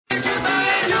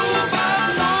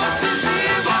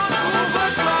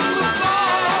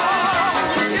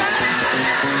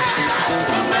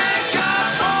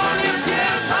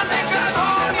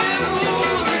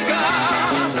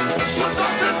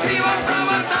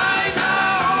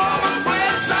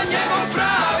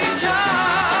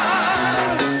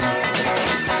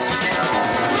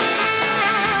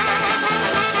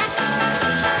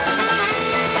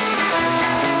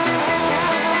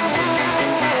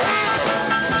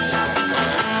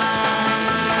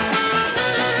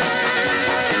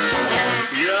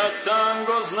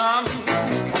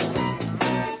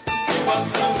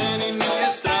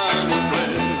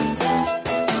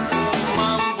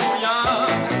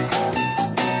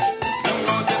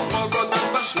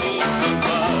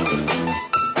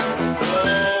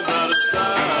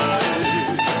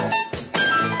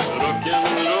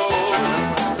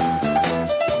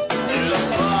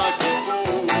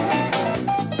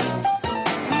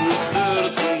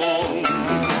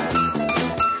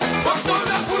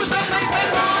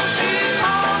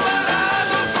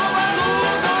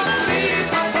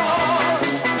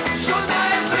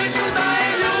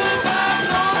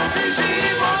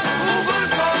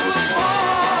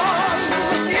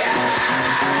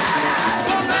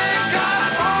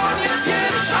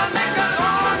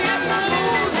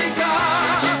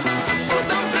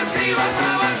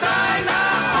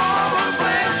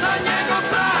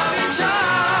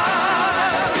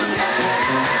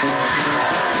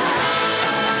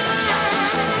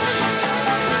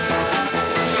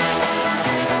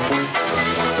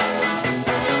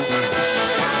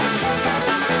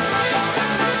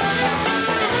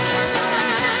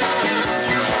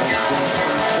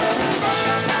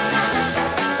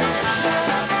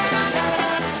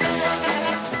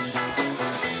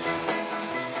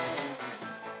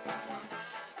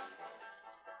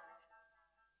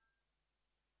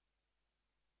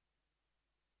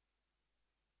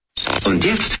Und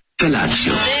jetzt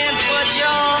Felatio.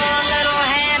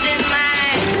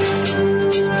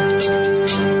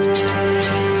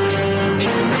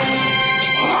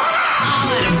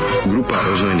 Grupa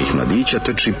rozvojenih mladića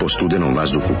trči po studenom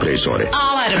vazduhu pre zore.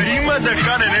 Alarm! Ima da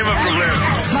kane, nema problema.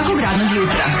 Svakog radnog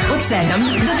jutra, od 7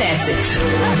 do 10.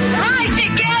 Hajde,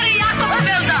 Geri, jako se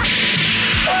velda!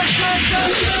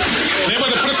 Nema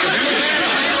da prska, nema da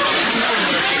prska.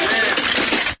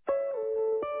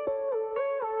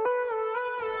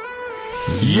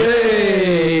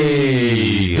 Jej!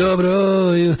 Dobro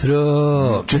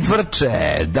jutro.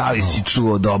 Četvrče, da li si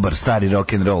čuo dobar stari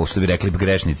rock and roll, što bi rekli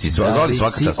grešnici?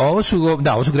 Ovo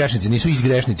su grešnici, nisu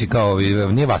izgrešnici kao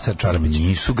nije Vasa Čarapić.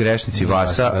 Nisu grešnici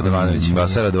Vasa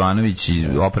Radovanović i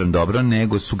Oprem dobro,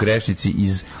 nego su grešnici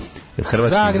iz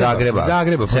Hrvatskih Zagreba.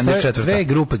 Postoje dve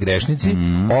grupe grešnici.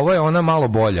 Ovo je ona malo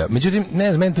bolja. Međutim, ne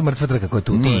znam, meni to mrtva trka koja je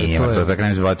tu. Nije mrtva trka,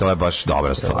 ne znam, to je baš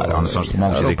dobra stvar. Ono samo što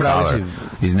moguće da je cover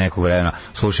iz nekog vremena.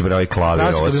 Slušaj bre, ovaj klavir.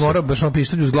 Kad bi morao baš na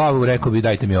pištolju uz glavu, rekao bi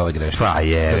dajte mi ove grešnice. Pa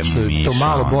je, to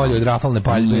malo bolje od rafalne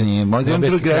paljbe.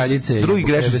 Drugi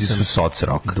grešnici su soc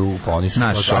rock. Oni su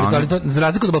ali za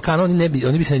razliku od Balkana,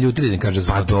 oni bi se ne ljutili da kaže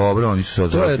soc. Pa dobro, oni su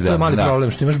soc rock. To je mali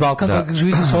problem, što imaš Balkan koji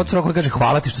živi za soc rock, koji kaže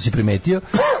hvala ti što si primetio.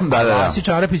 Vasi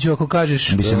Čarapiću, ako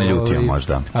kažeš bi se ne ljutio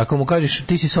možda. Ako mu kažeš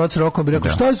ti si soc rock, on bi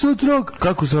rekao šta je soc rock?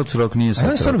 Kako soc rock nije soc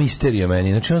rock? Stvarno misterija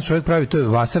meni. Znači on čovjek pravi, to je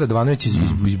Vasa Radovanović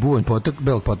iz Bubanj potoka,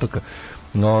 Belog potoka.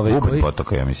 Bubanj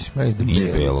potoka, ja mislim. Iz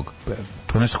Belog.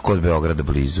 To je nešto kod Beograda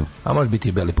blizu. A može biti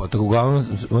i Beli potok. Uglavnom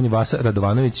on je Vasa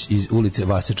Radovanović iz ulice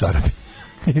Vase Čarapić.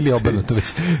 Ili obrnuto već.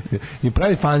 I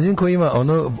pravi fanzin koji ima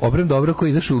ono Obrem dobro koji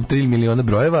izašao u 3 miliona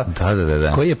brojeva.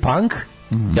 Da. Koji je punk,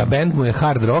 a band mu je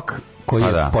hard rock. Koji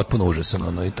je potpuno užasan,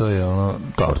 ono, i to je ono...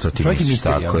 Čovjek je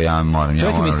misterija.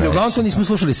 Čovjek je misterija. Uglavnom to nismo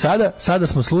slušali sada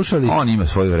smo slušali... On ima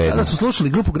svoju vrednost. Sada smo slušali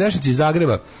grupu Grešnici iz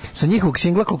Zagreba sa njihovog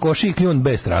singla Kokoši i kljun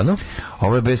B strano.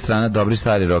 Ovo je B strana, dobri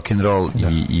stari rock and roll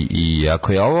i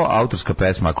ako je ovo autorska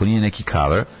pesma, ako nije neki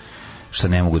cover, što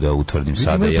ne mogu da utvrdim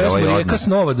sada, jer ovaj Rijeka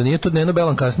snova, da nije to Neno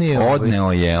Belan kasnije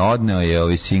odneo je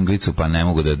ovi singlicu, pa ne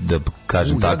mogu da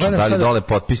kažem tačno da li dole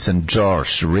potpisan George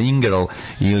Ringerl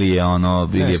ili je ono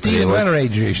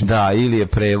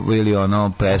ili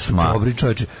ono pesma dobri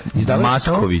čoveče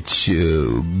Matković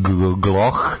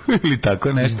Gloh ili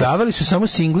tako nešto. Izdavali su samo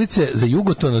singlice za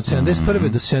Jugoton od 71.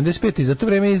 do 75. i za to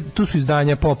vreme tu su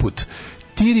izdanja poput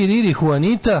Tiri Riri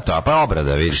Juanita. Ta pa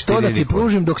obrada, vidiš. Što da ti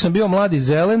pružim dok sam bio mladi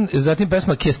zelen, zatim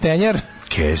pesma Kestenjar.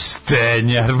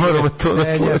 Moramo to da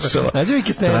slušamo. Nazivi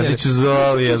Kestenjar. Tražit ću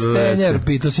Zoli. Kestenjar,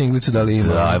 pitao singlicu da li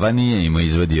ima. Da, ba nije imao,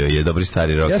 izvadio je dobri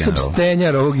stari rock and roll. Ja sam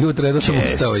Stenjar ovog jutra, da sam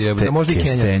ustao. Možda i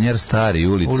Kenjar. Kestenjar stari,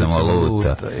 ulicama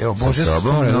luta. Sa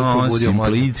sobom nosim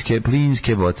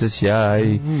plinske boce sjaj.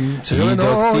 I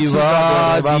dok ti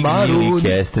vadim ili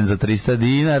kesten za 300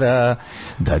 dinara,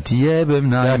 da ti jebem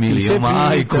najmiliju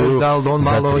majku,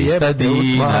 za 300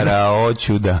 dinara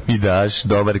hoću da mi daš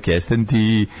dobar kesten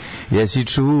ti. Jesi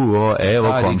čuo,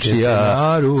 evo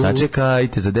komšija,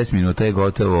 sačekajte, za 10 minuta je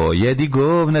gotovo, jedi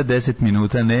govna, 10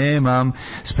 minuta nemam,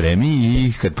 spremi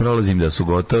ih kad prolazim da su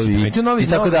gotovi i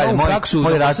tako dalje.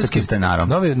 Moj rad sa kestenarom.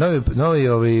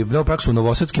 Novu praksu u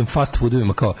novosadskim fast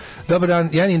foodovima, kao, dobar dan,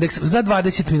 jedan indeks za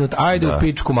 20 minuta, ajde u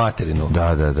pičku materinu.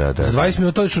 Da. Za 20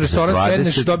 minuta odeš u restoran,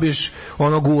 sedneš, dobiješ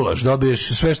ono gulaš, dobiješ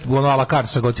sve što ono a la carte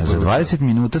sa gocima. Za 20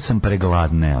 minuta sam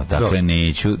pregladneo, dakle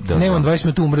neću da... Nemam 20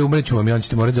 minuta, umreću vam i on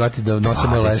ćete morati zvati da nosim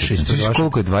moj leš ispred vaša.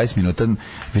 Koliko je 20 minuta?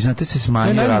 Vi znate se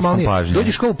smanjio raspon pažnje.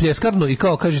 Dođeš kao u pljeskarnu i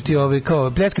kao kaže ti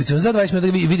kao pljeskavicu, za 20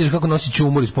 minuta vidiš kako nosi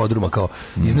ćumur iz podruma, kao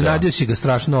iznenadio si ga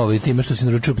strašno time što si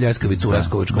naručio pljeskavicu u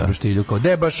Leskovačkom roštilju, kao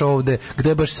gde baš ovde,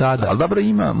 gde baš sada. Ali dobro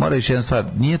ima, mora još jedna stvar,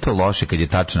 nije to loše kad je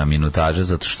tačna minutaža,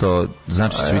 zato što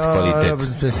znači će biti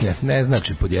kvalitet. Ne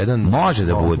znači pod jedan. Može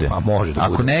da bude.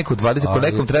 Ako nekom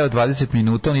treba 20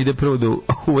 minuta, on ide prvo da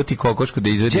uvati kokošku da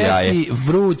izvedi jaje. Čeki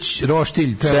vruć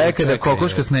roštilj. Čeka da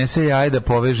kokoška snese jaje da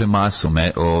poveže masu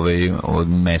od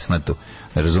mesnatu.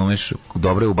 Razumeš?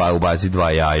 Dobro je ubaci 2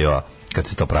 jaja kad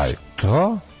se to pravi.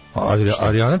 To?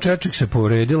 Arijana Čečik se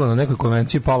povredila na nekoj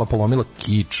konvenciji, polomila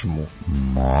kičmu.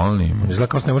 Molim. Izgleda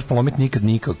kao se ne možeš polomiti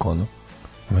nikako, ono.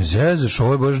 Me zezaš,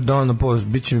 ovo je baš dan,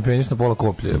 bit će mi penis na pola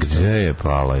koplje. Gde je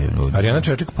pala? Arijana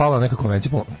Čečik pala na nekoj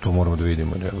konvenciji, to moramo da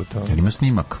vidimo. Jer ima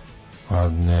snimak? A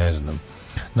ne znam.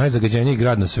 Najzagađeniji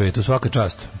grad na svetu, svaka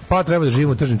čast. Pa treba da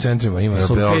živimo u tržnim centrima, ima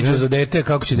solfeđu za dete,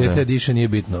 kako će dete diše, nije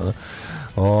bitno.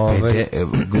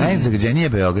 Najzagađeniji je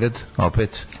Beograd,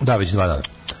 opet. Da, već 2 dana.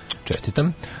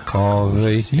 Čestitam.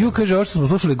 Kaže, ovo što smo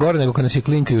slušali gore nego kad nas je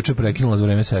Klinka juče prekinula za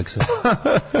vreme seksa.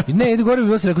 Ne, gore bi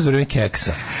bilo se rekao za vreme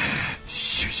keksa.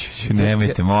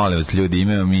 Nemojte, molim vas, ljudi,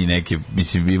 imamo mi neke,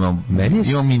 mislim, imamo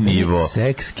mi nivo.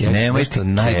 Seks, keks, nešto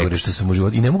najgore što sam u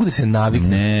životu. I ne mogu da se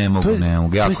naviknem. Ne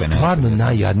mogu, jako je stvarno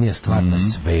najjadnija stvar na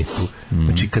svetu.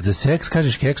 Znači, kad za seks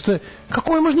kažeš keks, to je,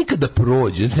 kako ovo može nikad da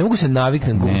prođe? Znači, ne mogu se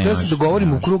naviknem. Ja se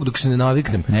dogovorim u krug dok se ne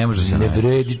naviknem. Ne može se naviknem. Ne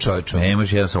vredi čovječe. Ne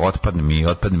može, jedan se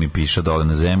otpadne mi piša dole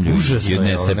na zemlju. Užasno i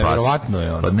odnese je, neverovatno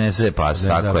je ono. Odnese pas,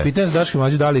 tako je. Pitan se Daške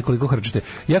Mlađu da li koliko hrčite.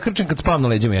 Ja hrčem kad spavam na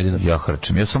leđima jedino. Ja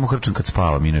hrčem, ja samo hrčem kad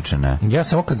spavam, inače ne. Ja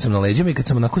samo kad sam na leđima i kad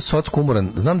sam onako socko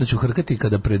umoran, znam da ću hrkati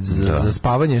kada pred za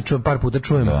spavanje, par puta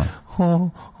čujem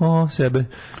sebe.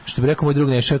 Što bi rekao moj drug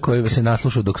Neša koji se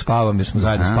naslušao dok spavam, jer smo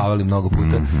zajedno spavali mnogo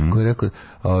puta, koji je rekao,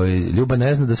 Ljuba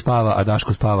ne zna da spava, a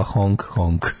Daško spava honk,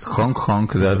 honk. Honk,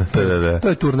 honk, da. To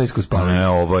je turnejsko spavanje. Ne,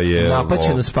 ovo je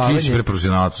napaćeno spavanje. Ti si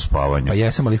preprofesionalac u spavanju. Pa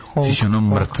jesam, ali honk. Ti si ono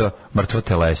mrtva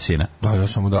telesina. Da, ja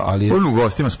sam ali... On u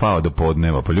gostima spava do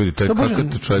podneva, pa ljudi, to je kako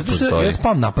to čovjek postoji. Ja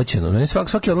spavam napaćeno.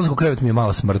 Svaki odlazak u krevet mi je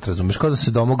mala smrt, razumiješ, kao da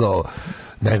se domogao,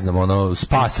 ne znam,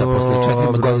 spasa posle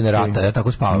 4 godine rata, ja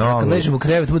tako spavam. Kad ležim u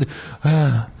krevet, bude...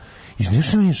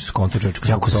 Nešto mi ništa skonto, čovječka.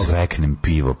 Jako sveknem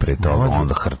pivo pre toga,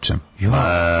 onda hrčem.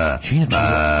 Inače,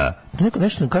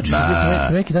 nešto sam kačio,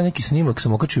 neki dan neki snimak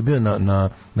sam okačio bio na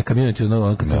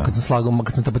community,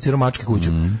 kad sam tapacirao mačke kuću.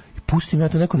 I pustim ja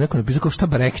to neko napisao kao šta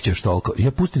brekćeš toliko. I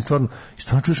ja pustim stvarno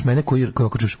čuješ mene koji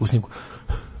okačuješ u snimku.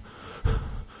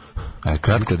 A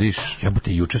kratko diš.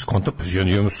 Jebote, juče skonto, pa ja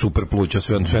imam super pluća,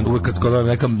 sve uvek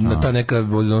kad neka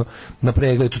na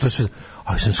pregledu, to je sve.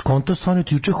 Ali sam skonto stvarno,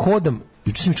 juče hodam,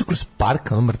 juče sam išao kroz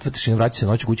park, mrtva tišina, vraća se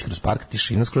noću kući kroz park,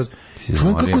 tišina skroz.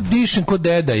 Čujem kako dišem ko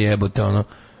deda, jebote,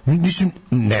 Mislim,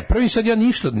 ne pravim sad ja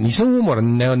ništa, nisam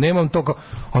umoran, nemam to kao,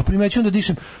 ali primećujem da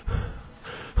dišem.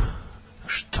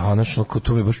 Šta,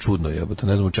 to mi je baš čudno, jebote,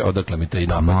 ne znam odakle mi taj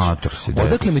napać.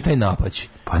 Odakle mi taj napać?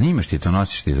 Pa nimaš ti to,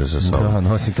 nosiš ti to sa sobom. Da,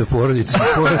 nosim to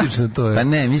porodično, to je. Pa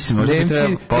ne, mislim, možda bi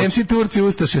treba... Nemci, Turci,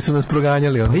 Ustaše su nas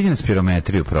proganjali. Pa idi na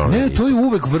spirometriju provjeri. Ne, to je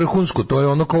uvek vrhunsko, to je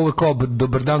ono kao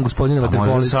dobar dan gospodine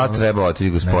vaterpolista. A možda sad treba otići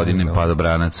gospodine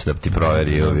Padobranac da ti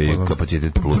provjeri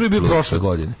kapacitet pluća. Prvi bio prošle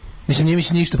godine. Mislim, nije mi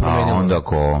se ništa promenilo. Onda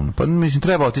mislim,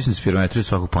 treba otići na spirometriju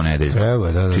svakog ponedeljka.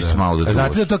 Treba, da. Čisto malo da duvaš.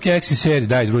 Znate da to keksi seriji,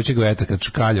 da, iz vrućeg vetra, kad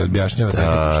Čukalja objašnjava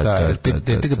šta je.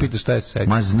 Te ga pitaš šta je seks.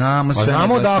 Ma znamo sve.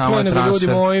 Znamo dakle, nego ljudi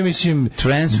moji, mislim,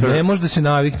 ne može da se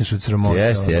navikneš od sremota.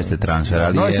 Jeste transfer,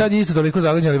 ali no i sad isto toliko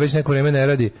zagađen, ali već neko vreme ne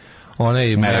radi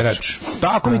onaj merač.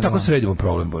 Tako mi tako sredimo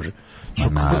problem, Bože.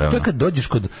 To je kad dođeš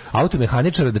kod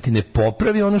automehaničara da ti ne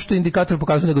popravi ono što indikator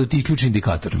pokazuje, nego da ti isključi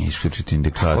indikator. Isključiti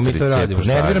indikator. Ako mi to radimo.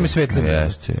 Nervira me svetljivo.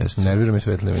 Jeste. Nervira me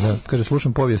svetljivo. Kaže,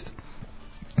 slušam povijest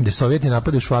gde Sovjeti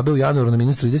napadaju Švabe u januaru na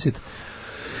 -30,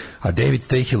 a David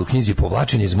Stejhel u knjizi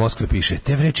Povlačenje iz Moskve piše,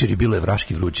 te večeri bilo je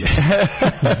vraški vruće.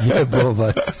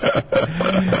 Jebovac.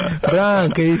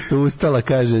 Branka isto ustala,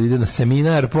 kaže, ide na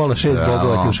seminar, 5:30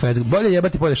 bogovati u Švedskoj. Bolje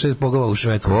jebati 5:30 bogova u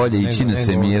Švedskoj. Bolje ići na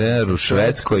seminar u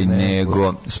Švedskoj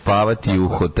nego spavati u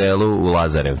hotelu u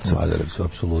Lazarevcu. U Lazarevcu,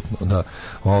 apsolutno, da.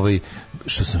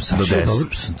 Što sam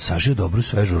sažio dobru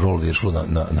svežu rol viršlu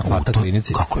na Fata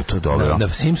klinici. Kako je to dobro? Na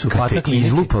Simsu Fata klinici. Kad te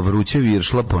izlupa vruće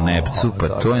viršla po nepcu, pa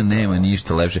to je nema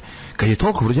ništa lepše. Kad je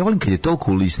toliko vruća, ja volim kad je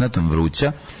toliko u lisnatom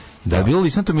vruća, da je bilo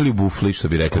lisnatom ili bufli, što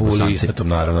bi rekli Bosanci. U lisnatom,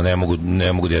 naravno,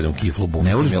 ne mogu da jedem kiflu, bufli.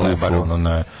 Ne voliš buflu?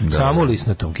 Samo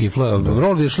lisnatom, kifla,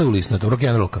 rol viršla u lisnatom,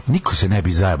 rock'n'rollka. Niko se ne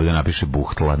bi zajebao da napiše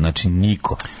buhtla, znači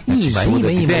niko.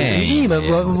 Ima,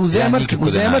 u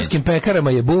zemarskim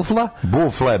pekarama je bufla.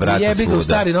 Bufla je, brate, svuda. Jebi ga u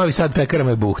Stari Novi Sad pekarama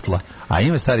je buhtla. A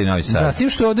ima Stari Novi Sad. Da, s tim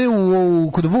što ovde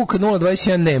kod Vuka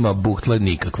 021 nema buhtle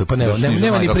nikakve, pa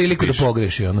nema ni priliku da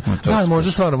pogreši. Da,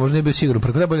 možda stvarno, možda ne bi sigurno,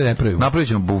 preko da bolje ne pravimo. Napravit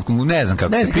ćemo buhtlu, ne znam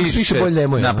kako se piše bolje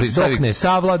nemoj. Dok ne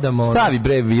savladamo. Stavi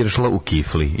bre viršla u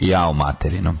kifli, jao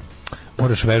materinu.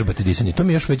 Moraš vežbati disanje. To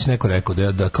mi još već neko rekao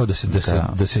da kao da se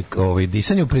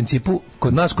disanje u principu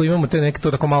kod nas koji imamo te neke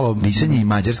to tako malo disanje i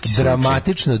mađarski se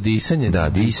dramatično uči. Disanje. Da,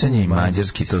 disanje i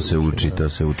mađarski to se uči,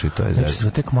 to je znači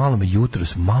sam tek malo me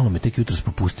jutros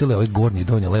popustile ovaj gornji i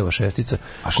donja leva šestica.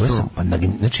 A što?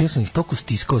 Znači ja sam ih toliko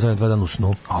stiskao za 2 dana u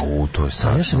snu. To je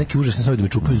strašno. Ja sam neki užasni sam da mi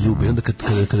čupaju zubi. Onda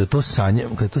kada to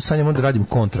sanjam, onda radim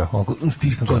kontra.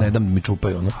 Stiskam kao ne dam da mi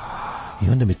čupaju. I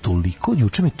onda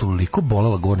juče mi toliko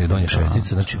bolela gornja i donja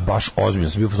šestica, znači baš ozbiljno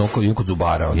sam bio fazon kod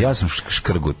zubara. Ja sam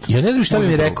škrgut. Ja ne znam šta bi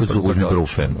mi rekao zubar. Uzmi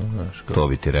brufen, to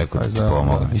bi ti rekao da ti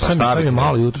pomogne. I sad mi je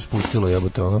malo jutro spustilo,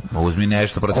 jebote ono. Uzmi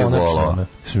nešto protiv bolova.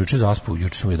 Sam juče zaspao,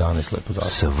 juče sam 11 lepo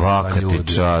zaspao. Svaka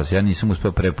ti čast, ja nisam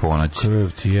uspeo pre ponoći. Krv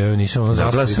ti je, nisam ono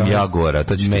zaspao. Gledao sam Jagora,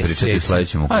 to ću ti pričati u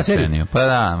sledećem uključenju. Pa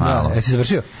da, malo. Jesi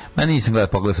završio? Ma nisam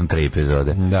pogledao sam 3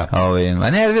 epizode. A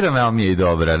nervira me, ali mi je i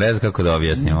dobra, ne znam kako da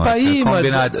objasnim. Pa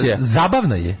kombinacija.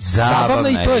 Zabavna je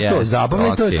i to je to. Zabavna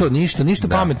i to je to. Ništa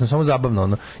pametno, samo zabavno.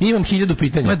 Ono. Imam 1000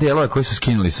 pitanja. Ima delove koji su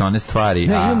skinuli sa one stvari.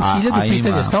 Ne, imam 1000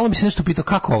 pitanja. Stalno bi se nešto pitao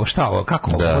kako ovo, šta ovo,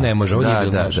 kako ovo, ne može, ovo nije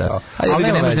bilo nešto. Ali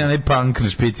ne može onaj punk na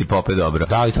špici pope dobro.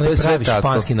 Da, i to je pravi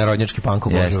španski narodnjački punk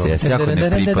obožavam. Jeste, jako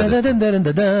ne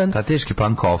pripada. Ta teški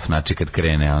punk off, znači kad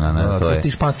krene ona, to je.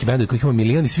 Ti španski bendovi kojih ima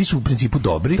milioni, svi su u principu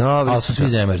dobri, ali su svi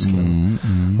zemerski.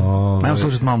 Ajmo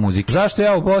slušati malo muzike. Zašto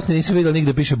ja u Bosni nisam vidio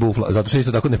nigde piše bufla? Zato što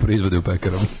isto tako ne proizvode u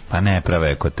pekarom. Pa ne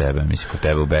prave kod tebe, mislim kod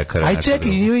tebe u bekaru. Aj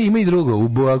čekaj, ima i drugo.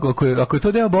 Ako je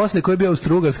to deo Bosne koji je bio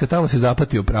Austrougarska, tamo se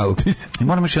zapatio pravopis. I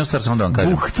moram još jednu stvar samo da vam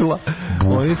kažem. Buhtla.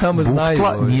 Oni tamo znaju.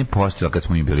 Buhtla nije postojala kad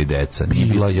smo mi bili deca.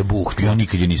 Bila je buhtla. Ja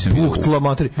nikad je nisam vidio. Buhtla,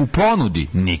 materi. U ponudi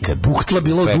nikad. Buhtla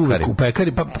bilo uvijek u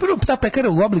pekari. Pa prvo ta pekara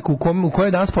u obliku u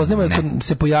kojoj danas poznajemo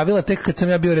se pojavila tek kad sam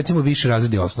ja bio recimo viši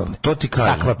razredi osnovne. To ti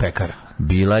kažem. Takva pekara.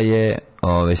 Bila je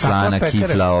slana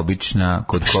kifla obična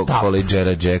kod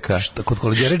koleđera Džeka. Kod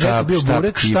koleđera Džeka bio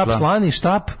burek, štap, slani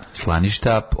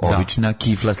štap, obična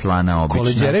kifla, slana obična.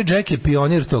 Koleđera Džek je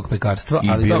pionir tog pekarstva,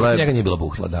 ali njega nije bila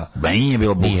buhla, da. Ba nije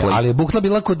bila buhla. Ali je buhla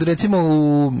bila kod, recimo,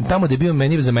 tamo gde je bio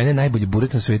meni za mene najbolji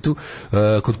burek na svetu,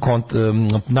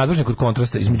 nadvožnjak kod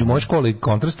Kontrasta. Između moje škole i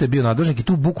Kontrasta je bio nadvožnjak i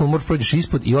tu bukvalno možeš prođeš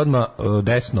ispod i odmah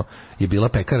desno je bila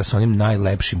pekara sa onim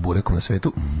najlepšim burekom na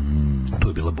svetu. Tu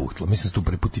je bila buhtla. Mislim da tu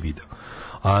prvi put i video.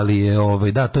 Ali je,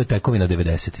 da, to je tekovina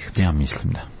 90-ih. Ja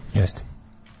mislim da. Jeste.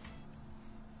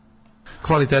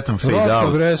 Kvalitetom fade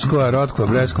out. Rotko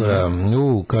Breskova.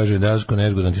 Kaže Dasko,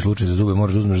 nezgodan ti slučaj za zube,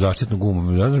 moraš da uzmeš zaštitnu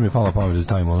gumu. Ne znam mi je pala pamet da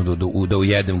stavim da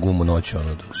ujedem gumu noću.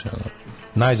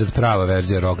 Najzad prava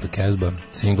verzija Rock the Casbah,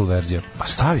 single verzija. Pa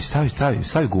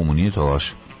stavi gumu, nije to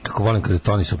loše. Kako volim kada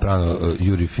Tony Soprano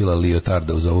juri Fila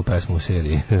Leotarda uz ovu pesmu u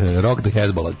seriji. Rock the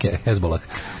Hezbollah.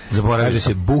 Kaže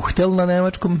se Buhtel na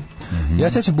nemačkom. Ja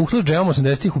sećam Buhtel džemom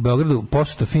 80-ih u Beogradu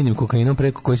posuta finim kokainom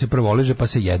preko koji se prvo oliže pa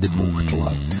se jede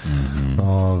Buhtela.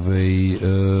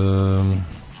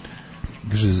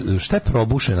 Šta je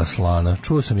probušena slana?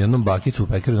 Čuo sam jednom bakicu u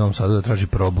pekari u Novom Sadu da traži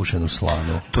probušenu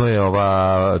slanu.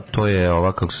 To je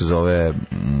ova kako se zove...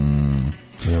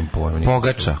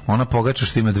 pogača. Ona pogača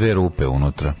što ima 2 rupe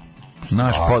unutra.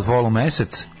 Znaš,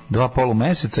 polumesec, 2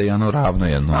 polumeseca i ono ravno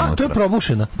jedno unutra. To je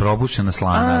probušena. Probušena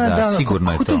slana, da,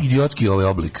 sigurno je to. Kako to idiotski ovaj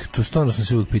oblik? To stvarno sam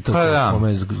se uvijek pitao. Da,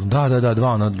 2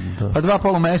 ona. Pa 2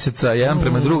 polumeseca, jedan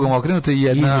prema drugom okrenuto i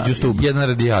jedan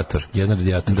radijator.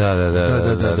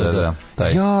 Da.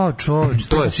 Ja, čovječ,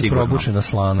 to je probušena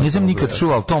slana. Nisam nikad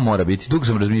čuo, ali to mora biti. Dug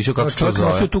sam razmišljao kako se to zove.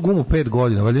 Čovjek nosio tu gumu 5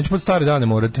 godina, valjda će pod stare dane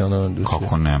morati.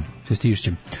 Kako ne? Se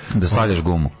stišćem. Da stavljaš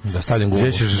gumu. Da stavljam gumu.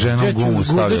 Gdje ćeš ženom gumu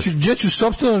stavljati? Gdje ću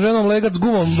sopstvenom ženom legat s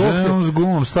gumom? Ženom s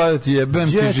gumom stavljati,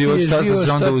 jebem ti život, šta ste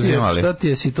se onda uzimali? Šta ti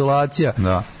je situacija?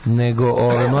 Nego,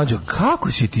 Mlađo,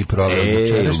 kako si ti proveo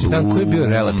večerašnji dan koji je bio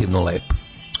relativno lep?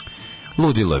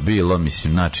 Ludilo je bilo,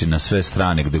 mislim, znači na sve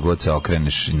strane gde god se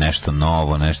okreneš nešto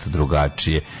novo, nešto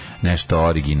drugačije, nešto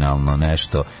originalno,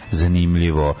 nešto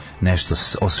zanimljivo, nešto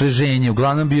osveženje,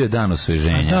 uglavnom bio je dan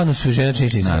osveženja. Dan osveženja, čini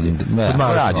nisam.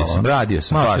 Radio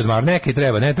sam. Malo se odmar, nekaj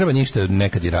treba, ne treba ništa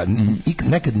nekad i raditi.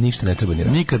 Nekad ništa ne treba ni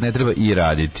raditi. Nikad ne treba i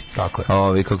raditi. Tako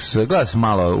je. Kako se gleda sam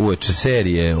malo uveče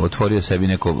serije, otvorio sebi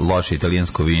neko loše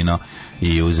italijansko vino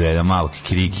i uzeo jedan malo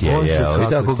kikirikije i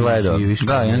tako gledao.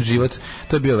 Da, jedan život,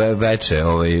 to je bio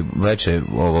veče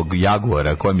ovog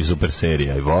Jaguara, koja mi super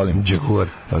serija i volim. Jaguar.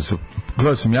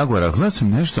 Gledao sam Jaguara, gledao sam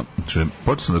nešto,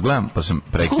 počeo sam da gledam, pa sam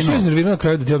prekinuo. Kako sam iznervirao na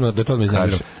kraju da to me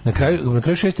iznervirao? Na kraju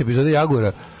 6. epizode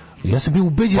Jaguara, ja sam bio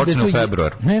ubeđen da je to...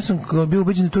 februar. Ne, ja sam bio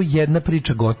ubeđen da je to jedna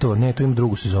priča gotova. Ne, to ima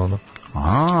drugu sezonu.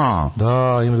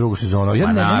 Da, ima drugu sezonu.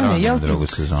 Ima drugu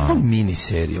sezonu. Volim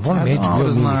miniserije.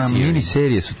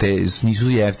 Miniserije nisu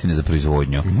jeftine za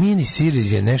proizvodnju.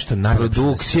 Miniserije je nešto najlepše.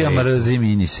 Produkcija mrzi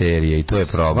miniserije i to je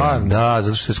problem. Da,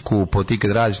 zato što je skupo. Ti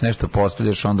kad radiš nešto,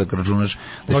 postavljaš, onda računaš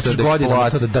da ćeš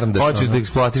hoćeš da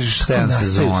eksploatiš 7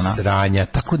 sezona. Sranja.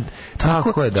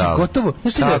 Tako je da. Gotovo.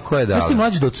 Znaš ti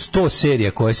Mlađe da od 100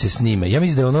 serija koje se snime, ja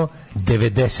mislim da je ono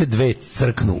 92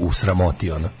 crknu u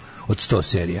sramoti ono. Od 100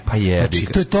 serija. Pa je. Znači,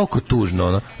 to je toliko tužno,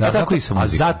 ono. Tako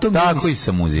i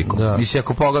sa muzikom. Mislim,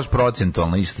 ako pogledaš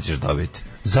procentualno, isto ćeš dobiti.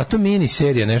 Zato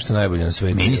miniserija nešto najbolje na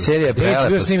svetu. Miniserija je prelepa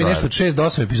stvar. Snimi nešto 6 do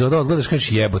 8 epizoda, odgledaš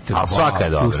kažeš jebote. A svaka je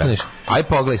dobra. Aj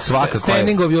pogledaj, svaka koja je...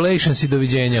 Standing ovulations i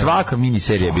doviđenja. Svaka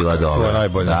miniserija je bila dobra. To je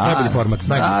najbolja. Najbolji format.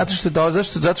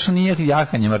 Zato što nije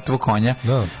jahanje mrtvog konja.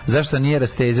 Zašto nije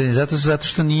rastezanje? Zato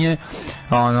što nije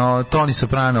Tony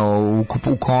Soprano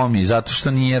u komi. Zato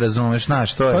što nije, razumeš,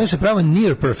 znaš, to je... Tony Soprano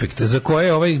near perfect, za koje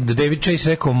je David Chase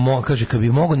rekao, kaže, kad bi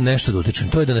mogo nešto da utičem,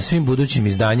 to je da na svim budućim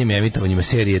izdanjima i emitovanjima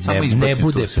serije ne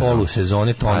bude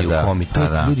polusezone Toni u komi.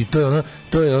 Ljudi,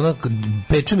 to je ono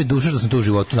peče mi duša što sam to u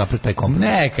životu napravio taj kompromis.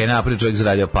 Neka je napravio čovjek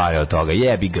zaradio pare od toga.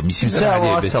 Jebi ga. Mislim sve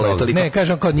ovo ostalo je toliko. Ne,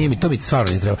 kažem kao nije mi, to mi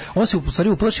stvarno ne treba.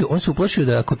 On se uplašio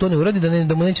da ako to ne uradi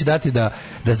da mu neće dati da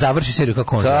završi seriju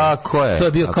kako on. Tako je. To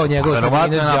je bio kao njegov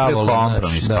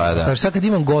kompromis, pa da. Kaže sad kad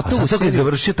imam gotovu seriju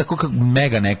završio tako kako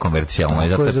mega nekomercijalno,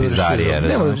 zato je pizdarija.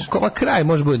 Nema kraj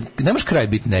može biti, nemaš kraj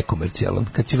biti nekomercijalan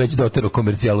kad si već doterao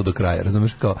komercijalu do kraja,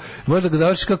 razumeš kao. Možda ga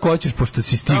završiš kako hoćeš pošto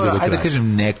si stigao do kraja. Ajde da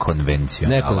kažem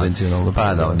nekonvencionalno.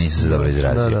 Pa da, nisi se dobro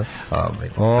izrazio.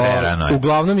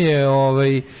 Uglavnom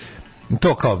je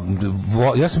to kao,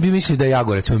 ja sam bio mislio da je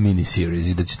Jago recimo mini series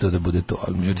i da će to da bude to,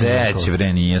 ali međutim deće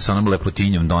bre nije sa onom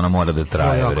lepotinjom da ona mora da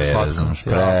traje bre, znaš,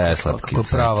 preslatkica, kako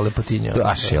prava lepotinja,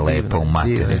 baš je lepa u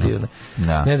materinu.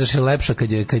 Ne znaš je lepša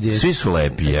kad je svi su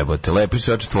lepi jebote, lepi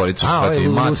su ja četvoricu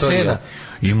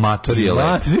i matorije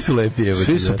lepi. Svi su lepi jebote.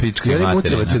 Svi su pičke i materine.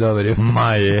 Mucilac je dobar.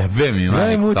 Ma jebe mi,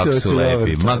 kako su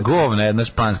lepi. Ma govna jedna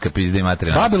španska pizda i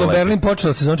materina. Babylon Berlin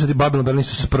počela sezona 4, Babylon Berlin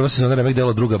su prva sezona, remek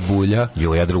dela druga bulja.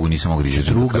 Jo, ja drugu nisam mogao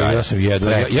gledati. Druga, ja sam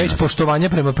jedva. Ja iz poštovanja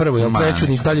prema prvoj, al treću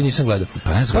ni dalje nisam gledao.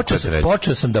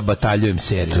 Počeo sam da bataljujem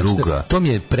seriju. Druga. To mi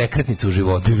je prekretnica u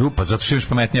životu. Pa zato što imaš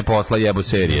pametnije posla jebo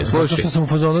serije. Slušaj. Zato što sam u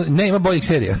fazonu, ne ima boljih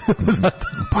serija.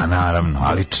 Pa naravno,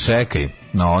 ali čekaj.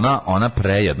 Ona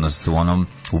prejednost u onom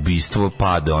ubistvu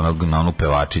pada na onu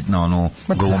pevačić, na onu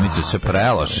glumicu se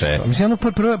preloše. Mislim,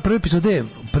 prve epizode,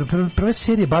 prve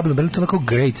serije Babylon Berlin, to je onako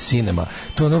great cinema,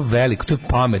 to je ono veliko, to je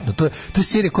pametno, to je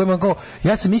serija koja ima kao,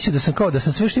 ja sam mislio da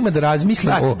sam sve što ima da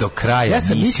razmislim do kraja ja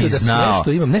sam nisi da znao sve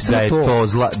što imam, ne samo da je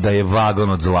to da je vagon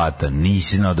od zlata,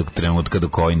 nisi znao dok trenutka do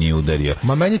koji nije udario.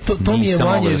 Ma meni to mi je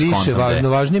manje više važno,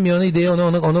 važnije mi je ona ideja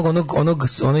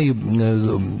onaj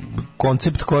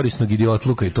koncept korisnog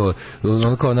idiotluka i to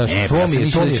ono kao naš to mi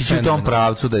je u tom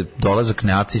pravcu da je dolazak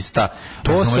nacista,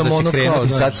 to sam ono kao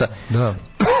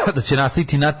da će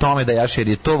nastaviti na tome da jer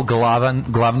je to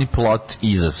glavni plot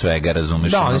iza svega,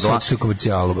 razumeš? Da, oni su otišli u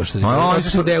komercijalu, baš oni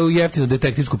su u jeftinu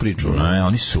detektivsku priču. Ne,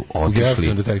 oni su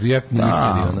otišli.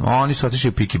 Oni su otišli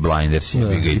u Peaky Blinders. I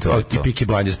Peaky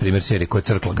Blinders primjer serije koja je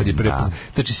crkla, kad je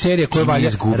znači serija koja valja,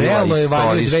 realno je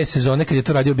valja 2 sezone kad je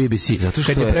to radio BBC.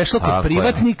 Kad je prešlo kod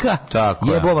privatnika,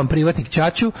 jebo vam privatnik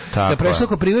ćaću, kad je prešlo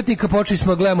kod privatnika, počeli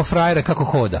smo gledamo frajera kako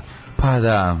hoda. Pa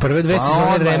da. Prve 2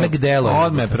 sezone remek delo.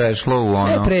 Odme prešlo u ono.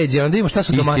 Sve pređe, onda imamo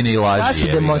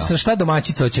šta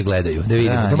domaćice hoće gledaju. Da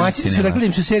vidimo. Domaćice su rekli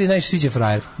im su seriji najviše sviđa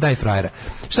frajer. Daj frajera.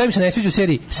 Šta im se ne sviđa u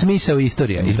seriji? Smisao i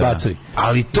istorija. Izbacuj.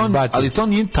 Ali to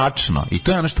nije tačno. I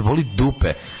to je ono što boli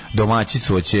dupe.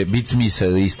 Domaćicu hoće biti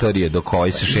smisao istorije do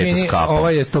koje se šeta s kapom. Ovo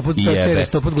je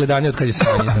 100 put gledanje od kad je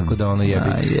sranje, tako da ono jebi.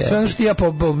 Sve ono što ja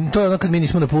to je ono kad mi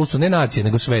nismo na pulsu, ne nacije,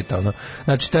 nego sveta, ono.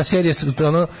 Znači ta serija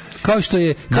ono kao što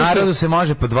je narodu se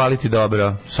može podvaliti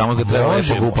dobro, samo ga treba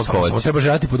lepo upakovati. Samo treba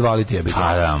želati podvaliti jebi.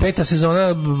 5. sezona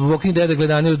Walking Dead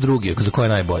gledanje od druge, za koja je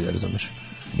najbolja, razumeš?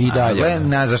 I dalje.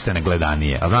 Ne, zašto je ne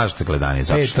gledanije? A znaš što je gledanije?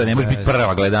 Zato što ne može biti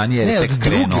prva gledanije, ne, tek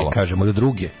krenulo. Kažemo od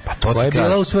druge. Pa to koja je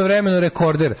bila u svoje vremeno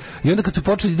rekorder. I onda kad su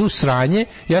počeli da idu u sranje,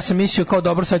 ja sam mislio kao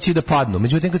dobro sad će i da padnu.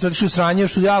 Međutim kad su otišli u sranje,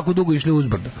 još su jako dugo išli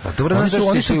uzbrdo. Pa dobro,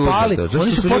 oni su pali,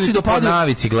 oni su počeli da padaju.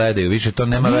 Navici gledaju, više to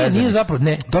nema veze. Nije zapravo,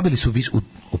 ne, dobili su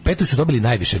u 5. su dobili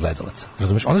najviše gledalaca.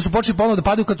 Razumeš? Oni su počeli ponovo da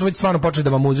padaju kad su već stvarno počeli da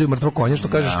vam uziju mrtvo konje, što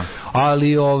kažeš.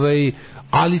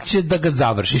 Ali će da ga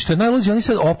završi. Što je najluđe, oni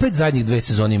sad opet zadnjih 2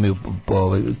 sezone imaju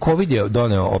COVID je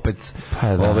doneo opet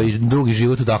drugi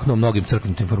život udahnuo mnogim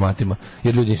crknutim formatima,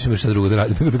 jer ljudi nisu imali šta drugo da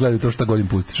radi, nego da gledaju to šta god im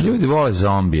pustiš. Ljudi vole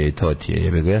zombije i to ti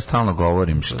je. Ja stalno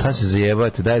govorim, šta se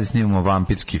zajebate, daj da snimamo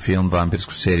vampirski film,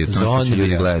 vampirsku seriju, to što će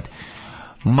ljudi gledati.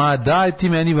 Ma daj ti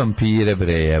meni vampire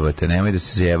bre, jebote, nemoj da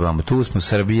se zajebamo. Tu smo,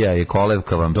 Srbija je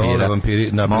kolevka vampira. Dole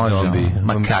vampiri, napred zombi.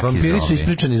 Vampiri su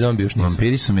ispričani, zombi još nisu.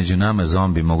 Vampiri su među nama,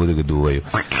 zombi mogu da ga duvaju.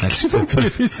 Znači,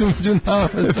 vampiri su među nama.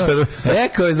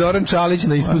 Rekao je Zoran Čalić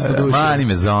na ispust do duše. Mani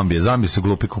me zombije, zombi su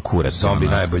glupi kukurac. Zombi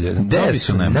najbolje. Gde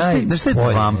su nam? Znaš šta je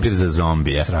vampir za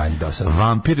zombije? Sranj, dosadno.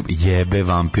 Vampir jebe,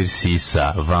 vampir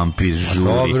sisa, vampir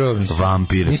žuri,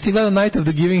 vampir. Nisi ti gledao Night of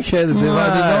the Giving Head,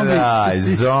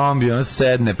 zombi, ono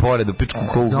sedne pored u pičku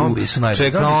kugu,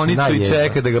 čekaonicu i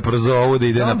čeka da ga prozovu da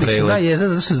ide na prelet.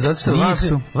 Zato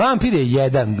što vampir je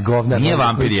jedan govnar. Nije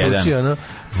vampir jedan.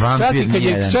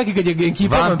 Čak i kad je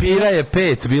ekipa vampira je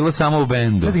 5, bilo samo u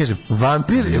bendu. Sad ti kažem,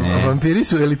 vampiri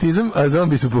su elitizam, a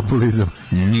zombi su populizam.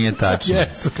 Nije tačno.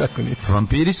 Jesu, kako nisu.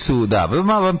 Vampiri su, da,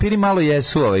 vampiri malo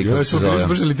jesu kako se zove. Vampiri su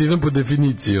baš elitizam po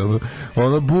definiciji,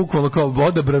 ono bukvalno kao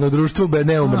odabrano društvo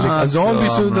neumrlih, a zombi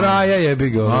su raja jebi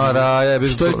ga. Raja jebi.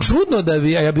 Što je čudno da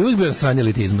ja bi uvijek bio na strani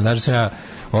elitizma, znaš da sam ja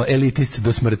elitist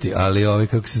do smrti, ali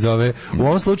kako se zove, u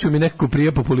ovom slučaju mi nekako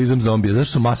prije populizam zombija,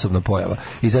 zašto su masovna pojava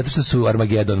i zato što su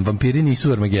Armagedon, vampiri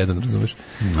nisu Armagedon, razumeš?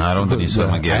 Naravno da nisu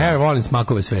Armagedon. Ja volim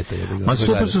smakove sveta. Ma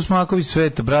super su smakovi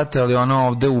sveta, brate, ali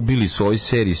ovde ubili su ovoj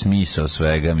seriji smisao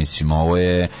svega, mislim, ovo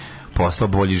je postao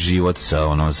bolji život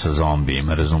sa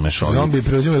zombijima, razumeš? Zombi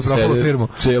preuzimaju propalu firmu.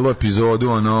 Celu epizodu,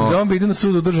 Zombi idu na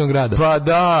sud u državnog grada. Pa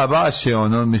da, baš je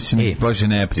mislim, baš je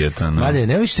neprijatan. Dalje,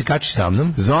 nema više se kačiš sa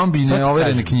mnom. Zombi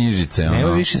neoverene knjižice,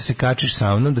 Nema više se kačiš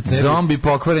sa mnom. Zombi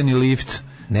pokvareni lift.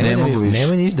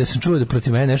 Nema ni da sam čuo da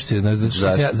protiv mene nešto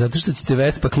se, zato što ćete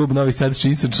Vespa klub Novi Sad,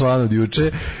 čini sam član od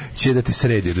juče, će da te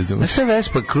sredi, razumiješ? Šta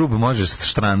Vespa klub možeš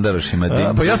štrandaroš ima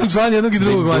dim? Pa ja sam član jednog i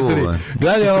drugog matori.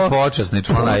 Gledaj ovo. Počasni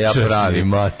član, ja pravi.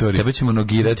 Matori. Tebe ćemo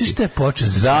nogirati. Ti šta je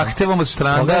počasni? Zahtevam od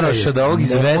štrandaroša da ovog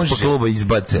iz Vespa kluba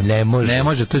izbace. Ne može. Ne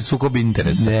može, to je sukob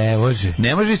interesa. Ne može.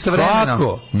 Ne može istovremeno.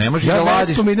 Kako? Ne može ja da ladiš.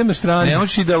 Vespom idem na stranu. Ne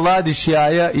možeš i da ladiš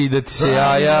jaja i da ti se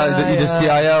jaja, i da ti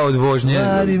jaja od vožnje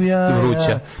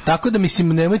vruća. Tako da mislim,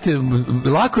 nemojte,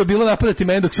 lako je bilo napadati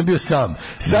mene dok sam bio sam.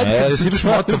 Sad kad si imaš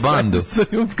motobandu. Sad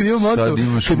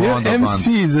imaš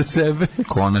MC za sebe.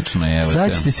 Konačno je.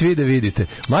 Sad ćete svi da vidite.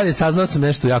 Mali, saznao sam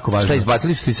nešto jako važno. Šta,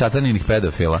 izbacili su ti sataninih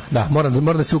pedofila? Da,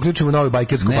 moram da se uključimo u novu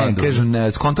bajkersku bandu. Ne, kažu,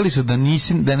 skontali su da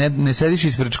ne sediš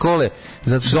ispred škole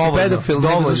zato što si pedofil,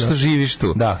 nego zato što živiš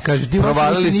tu. Da, kaže, ti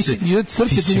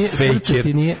srce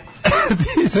ti nije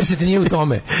srce ti nije u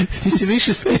tome. Ti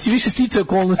si više sticao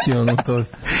okolnosti, to.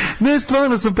 Ne,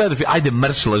 stvarno sam pedofil. Ajde,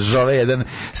 mrš lažove jedan.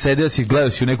 Sedeo si, gledao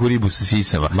si u neku ribu sa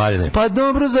sisama. Maljene. Pa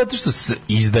dobro, zato što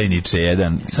izdajniče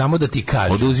jedan. Samo da ti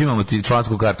kažem. Oduzimamo ti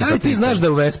člansku kartu. Ali ti znaš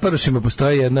da u Vesparošima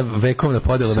postoji jedna vekovna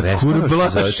podjela na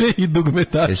kurblaše i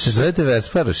dugmetaše. Se zovete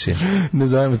Vesparoši? Ne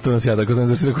zovemo se to nas ja, tako znam,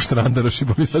 zašto rekao štrandaroši,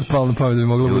 pa mi sad palo na pamet da bi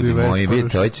moglo budi Vesparoši. Moji,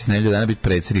 vidite, ovaj će s nedelju dana biti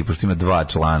predsjednik, pošto ima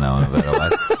 2 člana,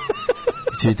 verovatno.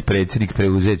 Će biti predsjednik,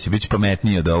 preuzeći, bit će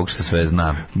pametniji od ovog što sve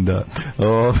znam. Da.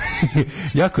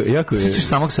 Jako je. Ti ćeš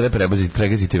samog sebe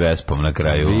pregaziti Vespom na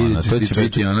kraju. To će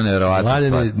biti nevjerovatno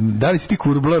stvar. Da li si ti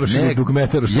kurblaroš ili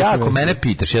dugmetaroš? Ako mene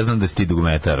pitaš, ja znam da si ti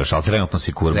dugmetaroš, ali trenutno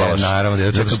si kurblaroš. Naravno,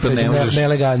 da zato što ne možeš.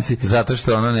 Neeleganci. Zato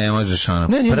što ne možeš,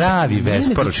 pravi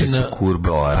Vesparoši su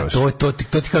kurblaroš. To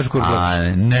ti kažu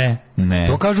kurblaroš. Ne.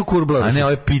 To kažu kurblaroši. A ne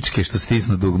ove pičke što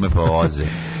stisnu dugme pa voze.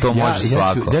 To može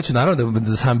svako. Ja ću naravno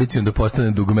da s ambicijom da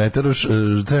postanem dugmetaroš,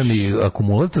 treba mi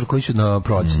akumulator koji ću na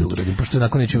proći da ugradim, pošto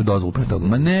onako neću mi dozvolu pre toga.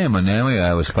 Ma nema,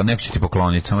 evo, pa neko će ti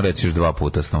pokloniti, samo reci još 2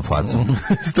 puta s tom facom.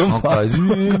 S tom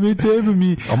facom?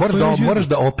 A moraš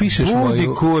da opišeš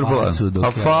moju facu.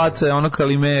 A faca je ono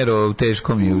Kalimero,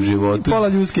 teško mi je u životu. Pola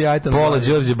Ljuske jajta. Pola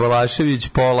Đorđe Balašević,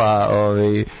 pola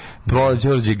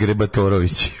Đorđe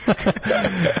Grebatorović.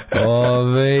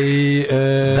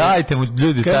 Dajte mu,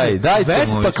 ljudi, dajte mu.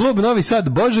 Vespa klub Novi Sad,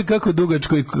 bože kako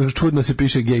dugačko i čudno se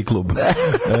piše gay klub.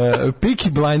 Peaky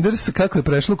Blinders, kako je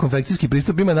prešlo konfekcijski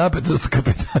pristup, ima napetost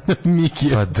kapetana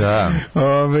Mikija. Pa da.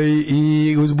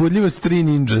 I uzbudljivost 3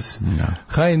 ninjas.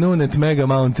 High Noon at Mega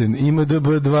Mountain, IMDb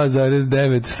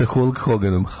 2,9 sa Hulk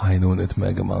Hoganom. High Noon at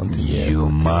Mega Mountain. Ju,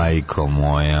 majko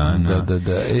moja. Da.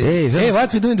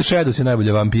 What We Do in the Shadows je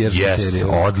najbolja vampir. Jeste,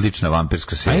 odlična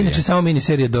vampirska serija. A inače samo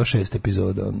miniserija do 6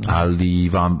 epizoda.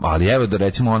 Ali evo da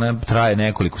recimo ona traje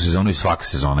nekoliko sezona i svaka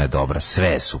sezona je dobra, sve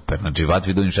je super. Znači What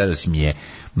We Do in the Shadows mi je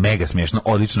mega smiješno,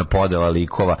 odlična podela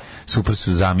likova, super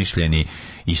su zamišljeni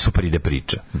i super ide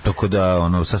priča. Tako da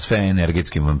sa sve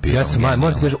energetskim vampirom. Ja sam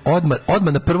moram ti kažem,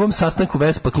 odmah na prvom sastanku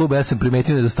Vespa kluba ja sam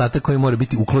primetio nedostatak koji mora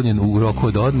biti uklonjen u roku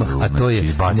od odmah, a to je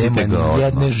nema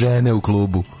jedne žene u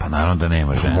klubu. Pa naravno da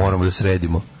nema žene. Moramo da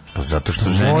sredimo. Pa zato što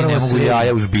ženi ne mogu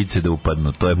jaja u žbice da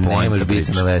upadnu, to je poenta. Nemaš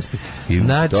žbice na Vespi.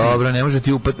 Znači, dobro, ne može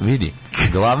ti vidi,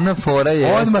 glavna fora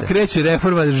je... Odmah kreće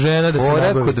reforma žena da se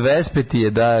nabavi. Fora kod Vespe ti je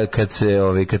da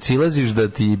kad silaziš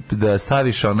da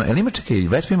staviš jel ima, čekaj,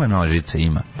 Vespa ima nožice,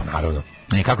 ima? Pa naravno.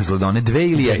 Ne, kako izgleda, one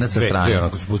 2 ili jedna sa strane? 2,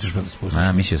 onako se spustiš.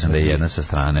 Mislio sam da je jedna sa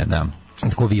strane, da.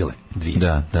 Tako vile, 2.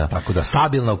 Da. Tako da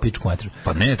stabilna u pičku metru.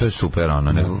 Pa ne, to je super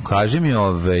nego kaži mi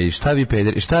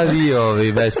šta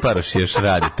vi Vesparoši još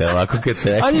radite ovako kad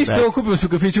se a ništa, okupimo se u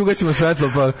kafiću, ugasimo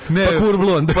svetlo pa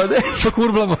kurblon. Pa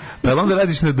kurblamo. Pa onda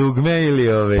radiš na dugme ili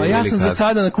pa ja sam za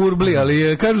sada na kurbli,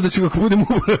 ali kažu da ću kako budem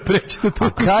umora preći na to.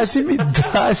 Kaži mi,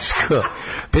 Dasko,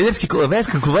 pederski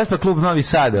Vespa klub Novi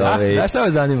Sad. Da, šta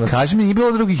vas zanima? Kaži mi, nije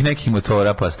bilo drugih nekih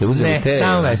motora pa ste uzeli te? Ne,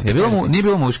 samo Vespa. Nije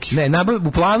bilo muških? Ne,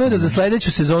 u planu je da za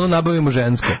sledeću sezonu nabavimo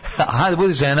žensko. Aha, da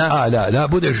bude žena. A, da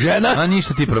bude žena. A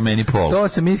ništa ti promeni pol. To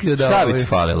se mislio da... Šta bi ti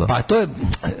falilo? Pa to je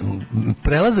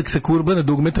prelazak sa kurbla na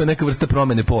dugme, to je neka vrsta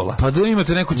promene pola. Pa da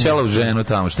imate neku ćelavu ženu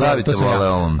tamo, šta bi te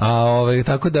voleo on? A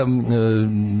tako da,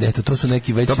 eto, to su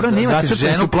neki već... Dobro, nemate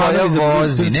ženu koja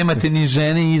vozi, nemate ni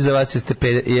žene iza vas,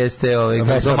 jeste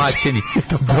domaćini.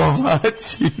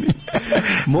 Domaćini.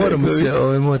 Moramo se,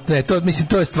 ne, to, mislim,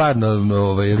 to je stvarno,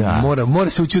 mora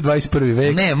se ući u 21.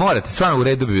 vek. Ne, morate, stvarno u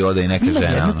redu bi bilo da i neka žena. Ima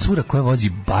jedna cura koja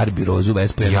vozi Barbie rozu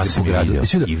Vespa, ja sam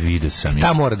i vidio sam je.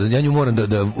 Ta mora, ja nju moram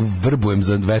da vrbujem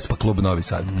za Vespa klub Novi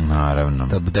Sad. Naravno.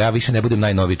 Da ja više ne budem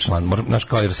najnoviji član. Znaš,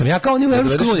 kao, jer sam ja kao ni u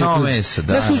Evropsku uniju.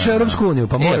 Ja slučaju Evropsku uniju,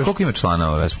 pa moraš. Koliko ima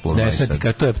članova Vespa kluba Novi Sad? Ne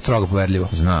smeti, to je strogo poverljivo.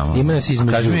 Znam. Ima nas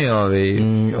između... Kaži mi,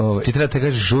 ti treba da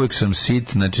kažeš uvijek sam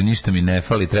sit, znači ništa mi ne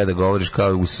fali, treba da govoriš kao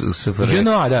u SFRJ.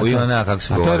 U JNA, kako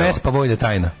se govori. A to je Vespa vojna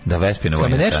tajna. Da, Vespina vojna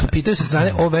tajna. Kad me nešto pitaju sa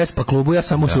strane o Vespa klubu, ja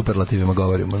samo u superlativima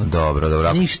govorim.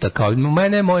 Dobro. Ništa, kao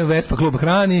mene moj Vespa klub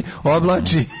hrani,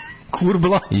 oblači,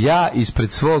 kurbla. Ja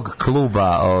ispred svog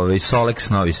kluba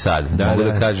Solex Novi Sad, mogu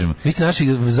da kažem. Vi ste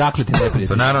naši zakleti neprijatelji.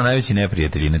 Pa naravno, najveći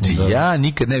neprijatelji. Znači, ja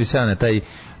nikad ne bi sad na taj...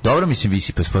 Dobro, mislim,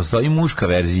 visi, postoji muška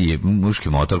verzija, muški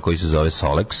motor koji se zove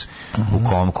Solex,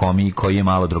 u komi, koji je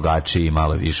malo drugačiji i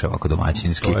malo više ovako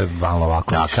domaćinski. To je malo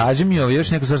ovako više. Kaži mi,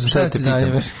 još neko sad šta te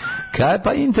pitam.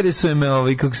 Pa interesuje me,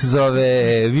 kako se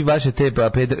zove, vi vaše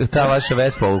ta vaša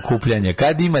Vespa okupljanja,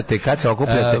 kad imate, kad se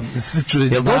okupljate?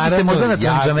 Jel dođete možda na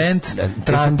tranžament?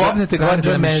 Jel se popnete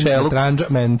gore na Mišeluk?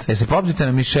 Jel se popnete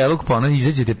na Mišeluk, pa onda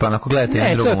izađete, pa onako gledate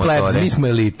jedan drugu motore? Ne, to je plebs, mi smo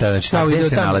elita. Znači, gde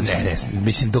se nalazi? Ne,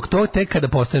 mislim, dok to tek kada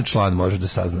postane član možeš da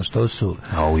saznaš. To su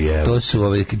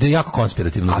jako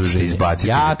konspirativno udruženje.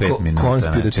 Jako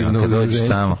konspirativno udruženje.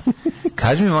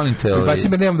 Kaži mi, molim te... Baci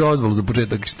me, nemam dozvolu za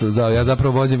početak, ja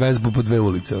zapravo vozim Vespu po 2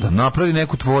 ulice. Da napravi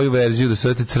neku tvoju verziju, da se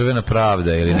zove Crvena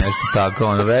pravda ili nešto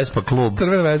tako, Vespa klub.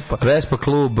 Crvena Vespa. Vespa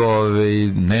klub,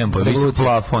 nemam pa, visok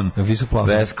plafon. Visok plafon.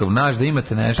 Vespa, znaš da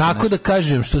imate nešto. Tako da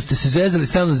kažem, što ste se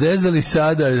zezali,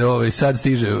 sad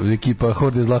stiže ekipa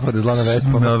Horde zla na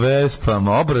Vespama. Na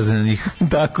Vespama, obrazanih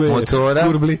motora.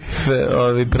 Kurbli.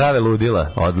 Prave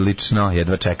ludila. Odlično,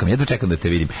 jedva čekam da te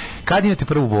vidim. Kad imate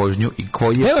prvu vožnju i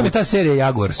koji je... Evo mi ta serija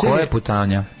Jaguar. Koja je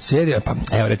putanja? Serija, pa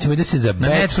evo recimo ide se za na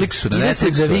Netflixu. Ide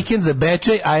se za vikend za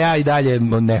Bečej, a ja i dalje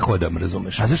ne hodam,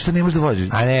 razumeš? A zašto ne možeš da voziš?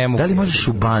 Da li možeš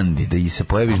u bandi da i se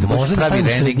pojaviš, da možeš pravi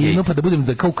renegade? Pa da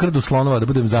budem kao krdu slonova, da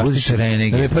budem zaštićen.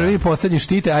 Da me prvi i poslednji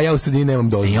štite, a ja u sredini nemam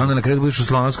dozvolu. I onda na kraju budeš u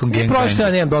slonovskom gang. Prosto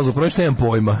ja nemam dozvolu, prosto nemam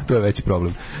pojma, to je veći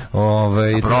problem.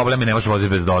 Problem je ne možeš voziti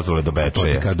bez dozvole do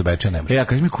Bečeja. Do Bečeja ne možeš. Ja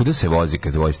kaži mi kuda se vozi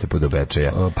kad vozite do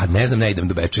Bečeja? Pa ne znam, ne idem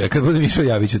do Bečeja. Kad budem išao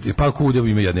javiću ti. Pa kuda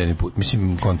ima jedan put.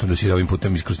 Mislim, kontrol da si ovim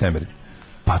putem kroz Temerin.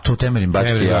 Pa to Temerin,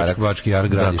 Bački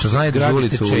Jarak gradište. Da, najdužu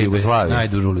ulicu u Jugoslaviji.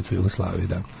 Najdužu ulicu u Jugoslaviji,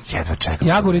 da. Jedva čekam.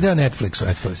 Jaguar ide na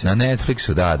Netflixu, eto to je. Na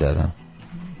Netflixu, da.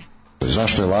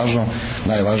 Zašto je važno?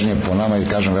 Najvažnije po nama i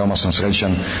kažem veoma sam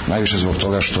srećan najviše zbog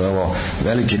toga što je ovo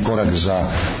veliki korak za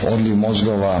odliv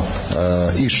mozgova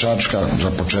iz Čačka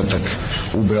za početak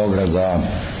u Beograda,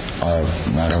 a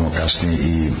naravno kasnije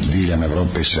i diljem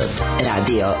Evrope i sveta.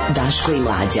 Radio Daško i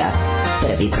Mlađa,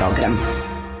 prvi program.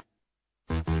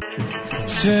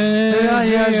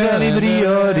 Ja želim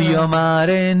Rio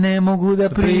Mare, ne mogu da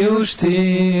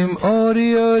priuštim.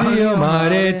 Rio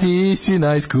Mare, ti si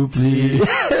najskuplji.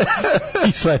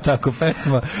 Išla je tako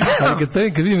pesma. Ali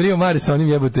kad vidim Rio Mare sa onim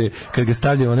jebote, kad ga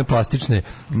stavljaju one plastične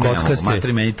kockaste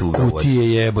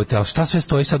kutije jebote, ali šta sve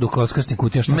stoji sad u kockastim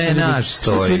kutijama?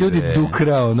 Što sve ljudi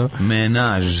dukra, ono?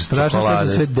 Menaž, strašno što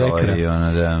se sve dekra.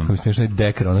 Kako smiješno je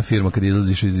dekra, ona firma kad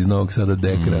izlaziš iz Novog Sada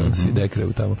dekra, svi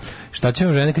dekraju tamo. Šta će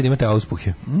vam žene kad imate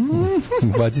auspuhe?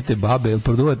 Bacite babe,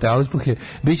 produvate auspuhe,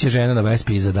 biće žena na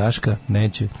Vespi iza Daška,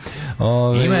 neće.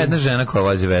 Ima jedna žena koja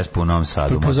vozi Vespu u Novom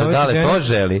Sadu, možda da li to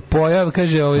želi? Pojav,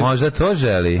 kaže možda to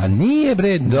želi? A nije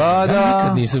bre, da.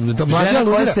 Nikad nisam. Žena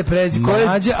koja se prezi,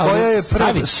 koja je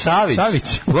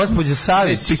Savić. Gospođa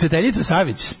Savić.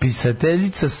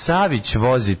 Spisateljica Savić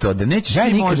vozi to, da nećeš ti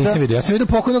možda... Ja nikad nisam vidio, ja sam vidio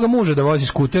pokojnog muža da vozi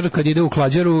skuter kad ide u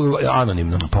Klađaru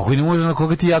anonimno. Pokojni muž na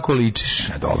koga ti jako ličiš.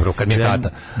 Dobro, kad mi je tata.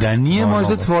 Da nije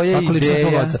možda tvoja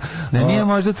ideja, da nije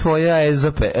možda tvoja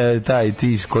Ezop, taj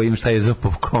ti s kojim šta je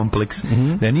Ezopov kompleks,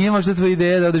 da nije možda tvoja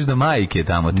ideja da odeš do majke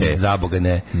tamo te. Za Boga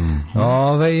ne.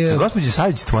 Gospođa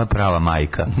Savić, tvoja prava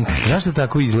majka. Zašto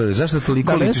tako izgleda? Zašto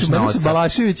toliko ličiš na oca? Da,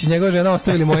 Balašević i njegova žena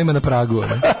ostavili mojima na Pragu.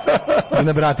 I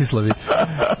na Bratislavi.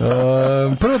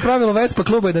 Prvo pravilo Vespa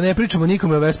kluba je da ne pričamo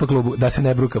nikome o Vespa klubu, da se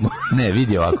ne brukamo. Ne,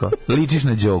 vidi ovako. Ličiš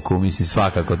na Đoku, mislim,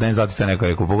 svakako. Ne, zato te neko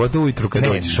rekao, pogotovo ujutru kad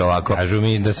dođeš ovako. Kažu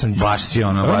mi da sam baš si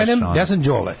ono, baš ono. Ja sam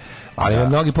Đole. Ali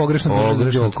mnogi pogrešno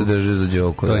drže za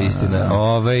đoku. To je istina.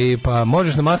 Pa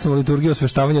možeš na masovnu liturgiju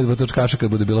osveštavanja od votočkaša kad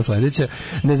bude bila sledeća.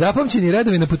 Nezapamćeni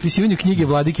redovi na potpisivanju knjige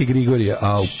Vladike Grigorija.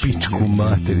 A u pičku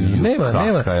materiju.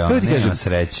 Nema. Kako ti kažem?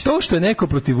 Sreći. To što je neko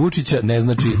protiv Vučića ne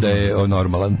znači da je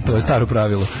normalan. To je staro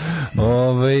pravilo.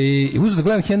 Uzeo da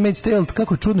gledam Handmaid's Tale,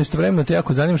 kako čudno istovremeno, te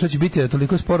jako zanima šta će biti, da je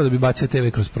toliko sporo da bi bacio TV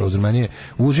kroz prozor. Meni je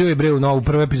uživo bre u novu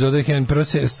prvu epizodu,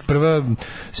 prva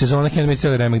sezona Handmaid's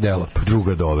Tale remek delo.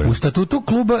 Druga dobra. U statutu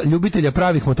kluba ljubitelja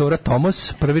pravih motora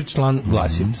Tomos, prvi član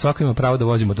glasi: svako ima pravo da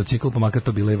vozi motocikl, pa makar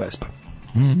to bila i Vespa.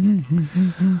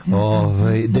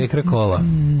 Dekra kola.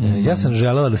 Ja sam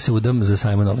želela da se udam za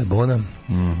Simona Le Bona.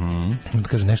 Da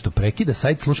kaže nešto prekida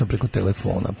sajt, slušam preko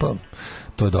telefona, pa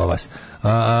to je do vas.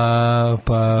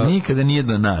 Pa nikada nije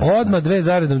do nas. Odmah dve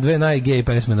zaredom, dve najgej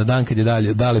pesme na dan kad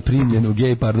je dale primljenu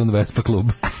Vespa klub.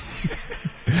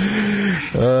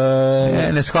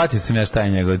 Ne shvatio sam ja šta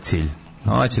je njegov cilj.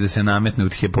 Hoće da se nametne u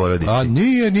tje porodici. A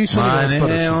nisu li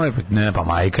Vespa. Ne, pa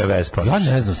majka je Vespa. Ja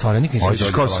ne znam, stvarno, nikad nisam.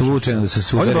 Hoćeš kao slučajno da se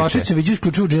sudariče. Oni Blašić se viđu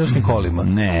isključuju u džinovskim kolima.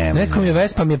 Nekom je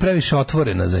Vespa mi je previše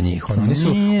otvorena za njih.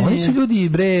 Oni su ljudi,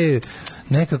 bre,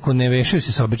 nekako ne vešaju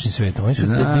se sa običnim svetom. Oni su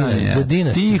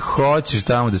dinasti. Ti hoćeš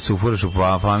tamo da se ufuraš u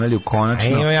familiju,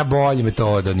 konačno. Ima ja bolji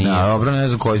metoda, nije. Dobro, ne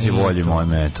znam koji je bolji moj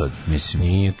metod. Mislim,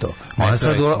 nije to.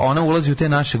 Ona ulazi u te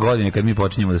naše godine kad mi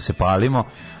počinjemo da se palimo.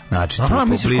 Znači,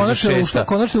 misliš,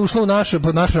 konačno je ušla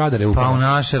pod naše radare. Pa u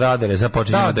naše radare, sad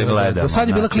počinjemo da gledamo. Sad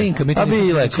je bila klinka. Pa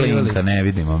bila je klinka, ne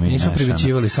vidimo. Nismo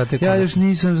privićivali, sad tek. Ja još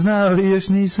nisam znao i još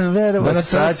nisam verovao. Da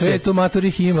na svetu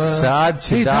maturih ima. Sad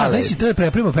će dalje. Znaš, to je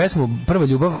preprema pesmu Prva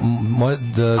ljubav,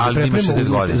 da preprema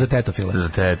za tetofile. Za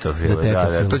tetofile,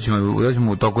 da. To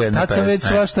ćemo u toku jedne pesme. Tad sam već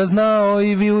svašta znao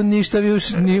i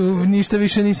ništa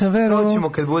više nisam verovao. To ćemo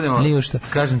kad budemo,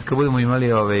 kažem, kad budemo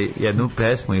imali jednu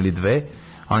pesmu ili dve,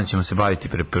 onda ćemo se baviti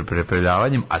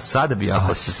prepravljavanjem, a sada bi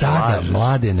ako se slaže. Sada,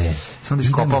 Mladene. Samo da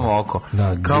iskopamo oko.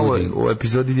 Kao u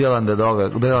epizodi Djelanda Doga.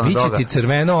 Biće ti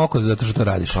crveno oko zato što to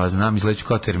radiš. Pa znam, izgledaću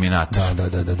kao Terminator.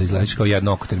 Da izgledaš kao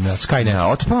jedno oko Terminator.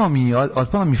 Skynet.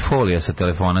 Otpala mi folija sa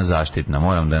telefona zaštitna,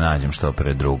 moram da nađem što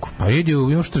pre drugu. Pa idi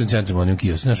u tržnim centrima, onim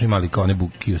kiosci. Znaš, imali kao nebu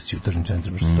kiosci u tržnim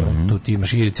centrima što stoje. Tu ti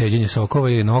imaš ili ceđenje sokova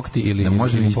ili nokti ili... Da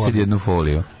može mi iscedi jednu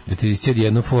foliju. Da ti iscedi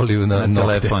jednu foliju na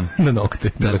telefon. Na nokte.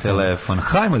 Na telefon.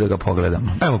 Hajmo da ga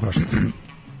pogledamo. Ajmo prošlosti.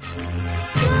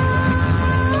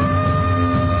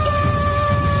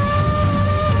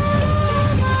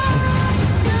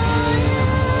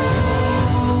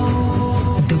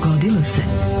 Dogodilo se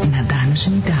na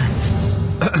današnji dan.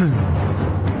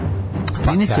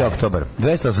 13. oktobar,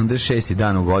 286.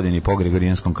 dan u godini po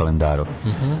Gregorijanskom kalendaru.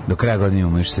 Do kraja godine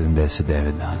imamo još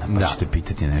 79 dana. Pa ćete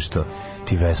pitati nešto,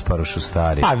 ti Vesparošu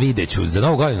stari. Pa videću, za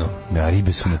novu godinu. Da,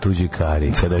 ribe su na tuđoj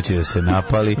kari, kada hoće da se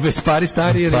napali. Vespari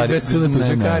stari, ribe su na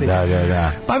tuđoj kari.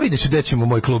 Da. Pa videću, gde ćemo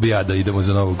moj klub i ja da idemo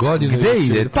za novu godinu. Gde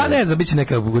idete? Pa ne znam, bit će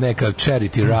neka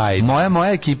charity ride.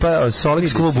 Moja ekipa,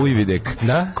 Solix klub Ujvidek.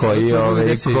 Da? Koji,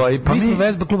 mi smo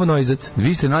Vespa kluba Noizac.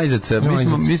 Vi ste Noizac,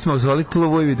 mi smo Solix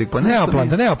klub Ujvidek. Pa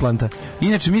Neoplanta.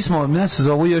 Inače, nas se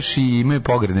zovu još i imaju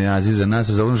pogredni naziv za nas,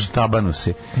 se zovu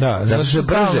Štabanusi. Da, zato što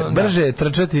brže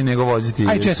trčati nego voziti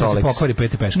Solix. Aj, često se pokvari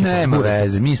peti peške. Nema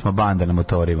veze, mi smo banda na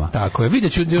motorima. Tako je,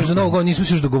 vidjet ću još za novu godinu, nismo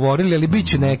se još dogovorili, ali bit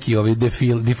će neki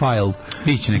defile.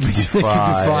 Biće neki defile.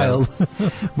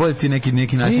 Bolje ti neki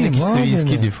način, neki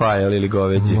svinjski defile ili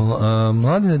goveđi.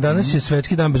 Mladine, danas je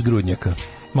svetski dan bez grudnjaka.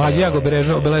 Mladja, ja ga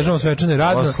obeležavam svečano i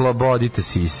radno. Oslobodite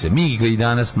sise. Mi ga i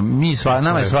danas,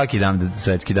 nama je svaki dan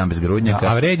svetski dan bez grudnjaka.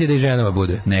 A red je da i ženama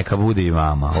bude. Neka bude i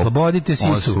vama. Oslobodite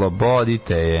sisu.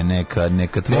 Oslobodite je,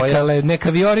 neka tvoja... Neka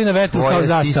viori na vetru kao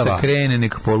zastava. Tvoja sisa krene,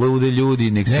 neka polude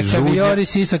ljudi, nek se žudnje. Neka viori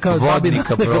sisa kao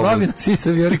vodnika. Neka babina sisa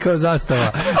viori kao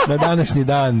zastava. Na današnji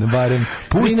dan, barem.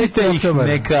 Pustite ih,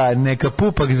 neka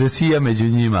pupak zasija među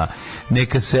njima.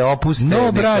 Neka se opuste.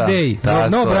 No bradej.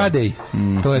 No bradej.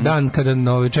 To je dan kada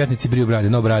četnici briju brade,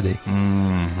 no bradej.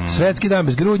 Svetski dan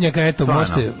bez grudnjaka, eto,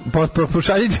 možete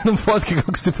pošaljiti nam fotke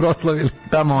kako ste proslavili.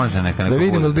 Da, može neka da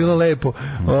vidimo, da bilo lepo.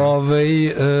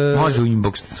 Može u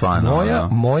inbox, stvarno.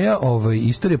 Moja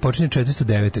istorija počinje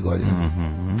 409. godine.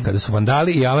 Kada su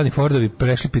Vandali i Alani Fordovi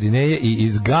prešli Pirineje i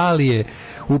iz Galije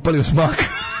upali u smak.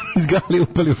 Iz Galije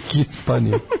upali u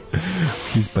Hispaniju.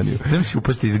 Hispaniju. Da mi si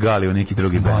upasti iz Gali u neki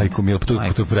drugi band. Majko mila, to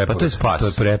je preporod. Pa to je spas. To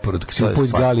je preporod. Kad si upao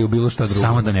iz Gali u bilo šta drugo.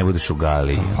 Samo da ne budeš u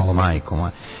Gali. Majko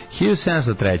moja.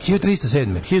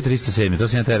 1703. 1307. To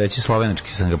sam ja treba reći,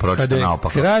 slovenački sam ga pročitao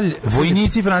naopako.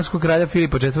 Vojnici francuskog kralja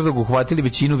Filipa IV. Uhvatili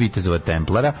većinu vitezova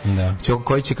Templara,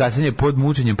 koji će kasnije pod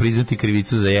mučenjem priznati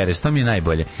krivicu za jeres. To mi je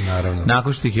najbolje. Naravno.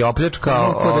 Nakon što ih je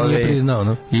opljačkao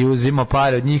i uzimao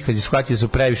pare od njih, kad je shvatio su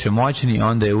previše moćni,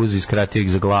 onda je uzeo i skratio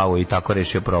ih za glavu i tako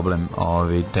rešio problem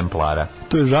Templara.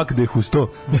 To je Jacques de Cousteau.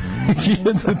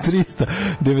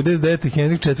 1399.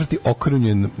 Henrik IV.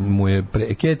 Okrunjen mu je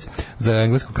prekec za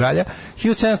engleskog kralja.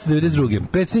 1792.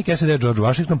 Predsjednik SAD George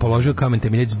Washington položio kamen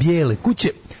temeljac Bijele kuće,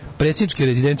 predsjedničke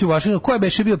rezidencije u Washingtonu. Ko je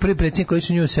beše bio prvi predsjednik koji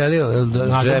se nju uselio?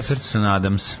 Jefferson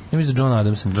Adams. Ja mislim da John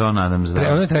Adams,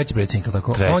 da. On je treći predsjednik,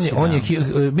 tako? On je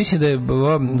mislim da je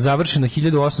završena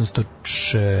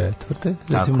 1804.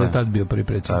 Recimo da je tad bio prvi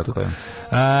predsjednik. Tako je.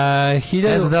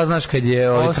 Ne znam da znaš kad je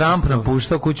Trump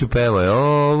napuštao kuću, pevao je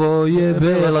ovo je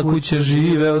bela kuća,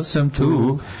 živeo sam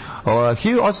tu.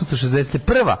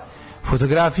 1861.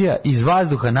 Fotografija iz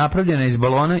vazduha napravljena iz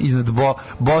balona iznad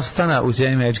Bostona u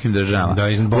Sjedinjenim Američkim Državama. Da,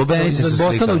 iznad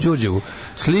Bostona u Đurđevu.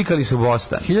 Slikali su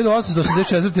Boston.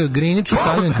 1884. Greenwich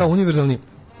ustavljen kao univerzalni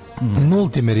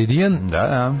nulti meridijan,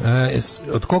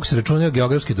 od kog se računaju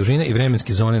geografske dužine i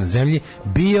vremenske zone na zemlji,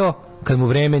 bio kad mu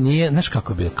vreme nije, znaš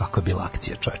kako je bila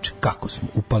akcija, čoveče, kako smo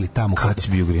upali tamo. Kad si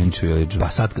bio u Greenwich Village? Pa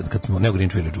sad kad smo, ne u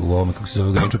Greenwich Village, u ovome, kako se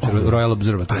zove Greenwich Royal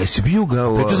Observatory. A jesi bio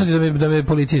pričao sam da me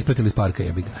policija ispratila iz parka,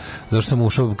 jebi ga. Zato što sam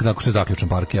ušao, nakon što je zaključan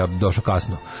park, ja došao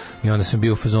kasno. I onda sam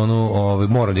bio u fazonu,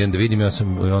 moram da vidim, ja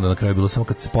sam, i onda na kraju bilo samo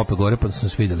kad se pope gore, pa smo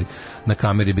se vidjeli na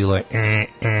kameri, bilo je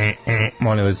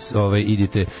molim vas,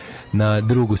 idite na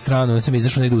drugu stranu. Ja sam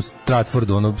izašao negdje u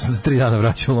Stratfordu, sam se 3 dana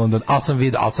vraćao u London, ali sam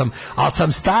vidio, ali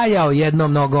sam stajao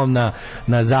jednom nogom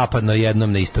na zapadnoj,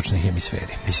 jednom na istočnoj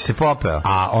hemisferi. Jesi se popeo?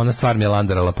 A ona stvar mi je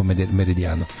landarala po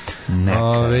meridijanu.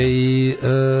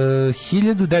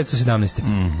 1917.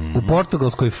 U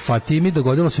portugalskoj Fatimi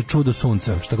dogodilo se čudo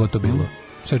sunca, šta god to bilo.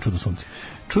 Šta je čudo sunca?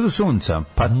 Čudo sunca,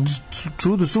 pa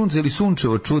čudo sunca ili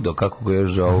sunčevo čudo, kako ga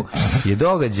još zovu, je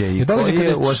događaj koji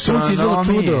je u astronomiji. Sunce izvelo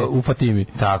čudo u Fatimi.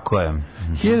 Tako je.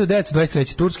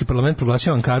 1923. Turski parlament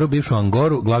proglasio Ankaru, bivšu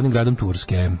Angoru, glavnim gradom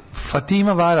Turske.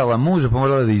 Fatima varala muža, pa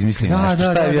morala da izmisli nešto.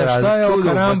 Šta je bio razlog?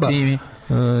 Čudo u Fatimi.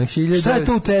 Šta je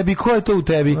to u tebi? Ko je to u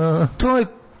tebi? To je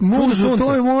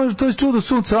to je čudo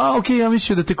sunca. Okej, ja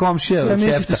mislio da te komšija. Ja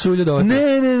mislio da su ljudi.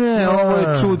 Ne, ovo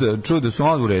je čudo su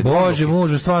u redu. Bože,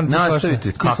 mužu, stvarno.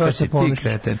 Nastavite, kako si ti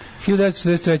kreten.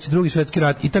 1943. Drugi svjetski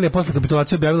rat. Italija posle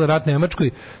kapitulacije objavila rat Nemačkoj,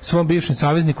 svom bivšem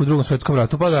savezniku u Drugom svjetskom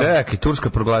ratu. Pa da. Čekaj, Turska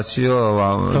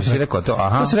proglasila, si rekao to,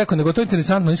 aha. To se rekao, nego to je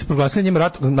interesantno, nisu proglasili njima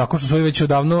rat, nakon što su ovi već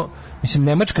odavno, mislim,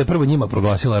 Nemačka je prvo njima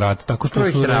proglasila rat, tako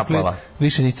što su rekli,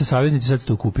 više niste saveznici, sad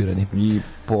ste okupirani. I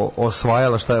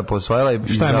osvajala, šta je posvajala i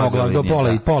šta je mogla, do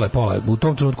pola. U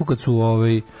tom trenutku kad su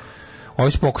ovi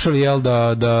su pokušali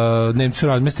da Nemci su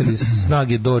razmestili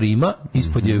snage do Rima,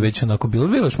 ispod je već onako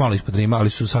bilo još malo ispod Rima, ali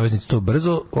su saveznici to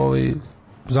brzo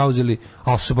zauzeli,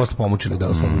 ali su se posle pomučili da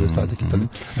oslobode ostatak Italije.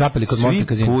 Zapeli kod Monte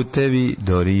Cassino.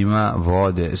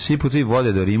 Svi putevi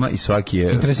vode do Rima i svaki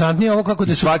je interesantnije ovo kako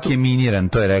da svaki je miniran,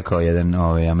 to je rekao jedan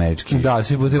američki. Da,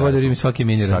 svi putevi vode do Rima i svaki je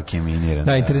miniran.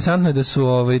 Da, interesantno je da su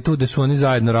tu da su oni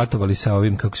zajedno ratovali sa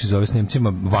ovim, kako se zove, s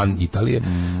Nemcima van Italije.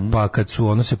 Pa kad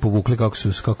su se povukli,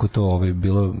 kako to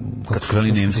bilo, kad su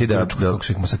krali Nemci kako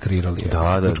su ih masakrirali.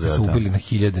 Da, su ubili na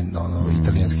hiljade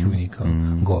italijanskih vojnika.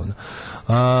 Govno.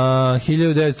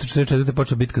 1944.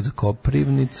 počela bitka za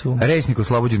Koprivnicu. Resnik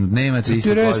oslobođen od Nemaca.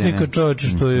 Resnika, čoveče,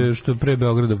 što je pre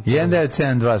Beograda.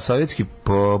 1972. Sovjetski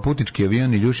putnički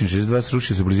avion Iljušin 62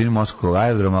 srušio se u blizini Moskvskog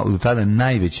aerodroma. U tada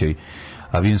najvećoj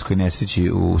avionskoj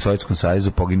nesreći u Sovjetskom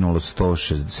savezu poginulo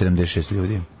 176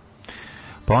 ljudi.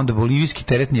 Pa onda bolivijski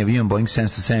teretni avion Boeing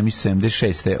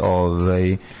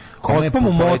 776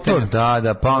 otpamo motor.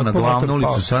 Da, pao na glavnu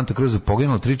ulicu Santa Cruza,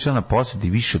 poginulo 3 člana posade i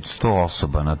više od 100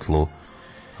 osoba na tlu.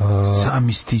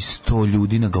 Sami sti 100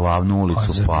 ljudi na glavnu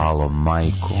ulicu palo,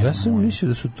 majko. Ja sam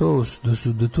mislio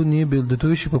da to nije bilo, da to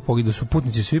više poginulo, da su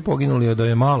putnici svi poginuli, a da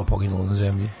je malo poginulo na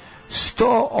zemlji. 100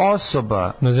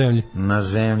 osoba na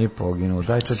zemlji poginulo.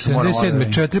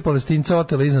 77. 4 Palestinca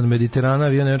otela iznad Mediterana,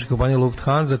 avion nemačke kompanije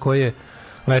Lufthansa, koji je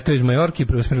letao iz Majorke i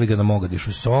preusmjerili ga na Mogadiš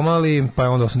u Somaliji, pa je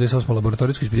onda 88.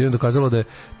 laboratorijsko ispitivanje dokazalo da je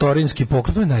torinski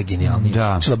pokret, to je najgenijalnije.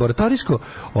 Znači, laboratorijsko,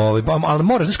 ali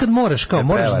moraš, znaš kad moraš, kao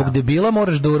moraš zbog debila,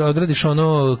 moraš da odradiš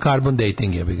ono carbon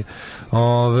dating, jebi ga.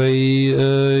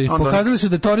 Pokazali su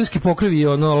da je torinski pokrev i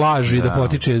ono laži da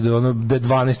potiče da je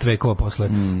 12 vekova posle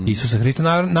Isusa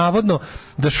Hrista. Navodno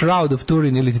da Shroud of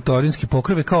Turin ili torinski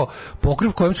pokrev je kao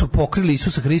pokrev kojim su pokrili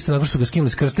Isusa Hrista nakon što su ga skinuli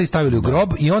s krsta i stavili u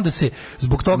grob i onda se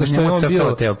zbog toga što je on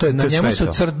bio na njemu se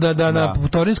na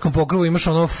torinskom pokrevu imaš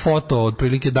ono foto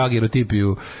otprilike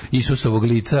dagerotipiju Isusovog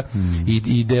lica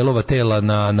i delova tela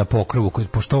na pokrevu,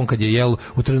 pošto on kad je jel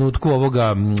u trenutku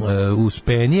ovoga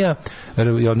uspenija,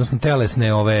 odnosno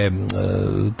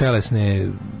telesne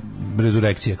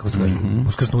rezurekcije, kako se kaže,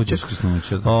 uskrsnuće.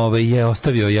 Je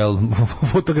ostavio jel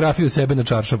fotografiju sebe na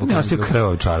čaršapu. Ne, ostavio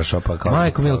krvav čaršapa.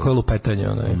 Majko milo, koje lupetanje.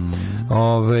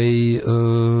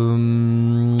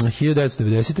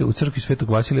 1990. u crkvi Svetog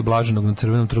Vasilija Blaženog na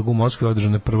Crvenom trgu u Moskvi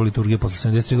održana je prva liturgija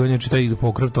posle 73 godine, znači taj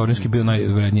pokrev torinski bio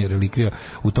najvrednija relikvija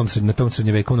na tom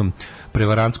srednjevekovnom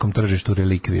prevarantskom tržištu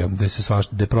relikvija, gde se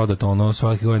svašta, gde prodato ono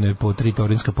svake godine po 3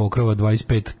 torinska pokrova,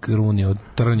 25 kruni od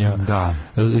trnja,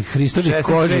 Hristovih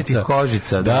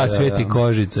kožica, sveti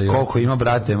kožica. Koliko ima,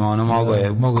 brate, ono mogo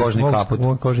je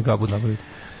kožni kaput napraviti.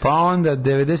 Pa onda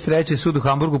 93. sud u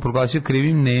Hamburgu proglasio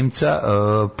krivim Nemca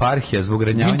Parhija zbog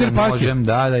ranjavanja nožem,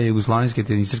 jugoslovenske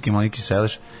tenisarke Monike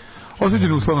Seleš.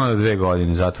 Osuđen uslovno na 2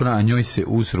 godine zatvora, a njoj se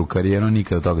usru karijeru,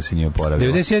 nikad od toga se nije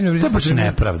oporavila. 97. To je baš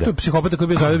nepravda. To je psihopata koji je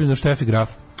bio zaljubljen u Štefi Graf.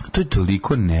 To je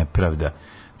toliko nepravda.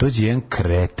 Dođe jedan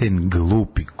kreten,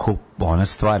 glupi, ona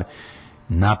stvar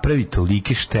napravi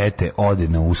tolike štete, ode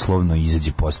na uslovno i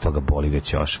izađe posle toga, boli ga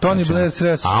ćošak. Tony Blair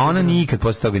sres. A ona nikad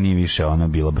posle toga nije više ona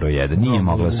bila broj 1. Nije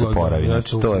mogla da se poravi.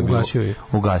 Znači, to je bilo.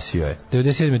 Ugasio je.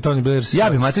 97. Tony Blair sres. Ja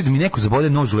bi matri da mi neko zabode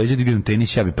nož u leđa da igram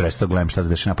tenis, ja bi prestao gledam šta se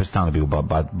dešava, napred stalno bi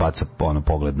bacao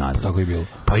pogled nazad. Tako je bilo.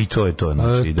 Pa i to je to.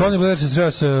 Znači, Tony Blair se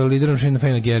sreo sa liderom Sinn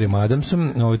Féina Garyem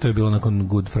Adamsom. To je bilo nakon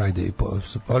Good Friday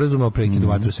sporazuma o prekidu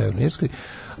vatre u Severnoj Irskoj.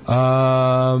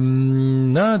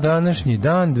 Na današnji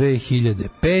dan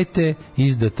 2005.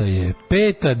 izdata je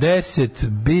 5.10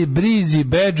 Breezy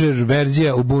Badger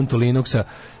verzija Ubuntu Linuxa.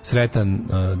 Sretan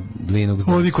Linux.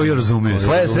 Oni koji razumeju.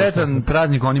 Sretan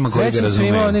praznik onima koji ga razumeju.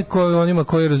 Srećan svima onima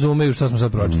koji razumeju šta smo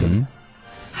sad pročitali.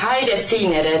 Hajde,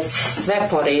 sine, rec, sve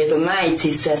po redu, majici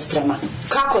i sestrama.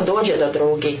 Kako dođe do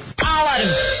drugi? Alarm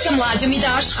sa Mlađom i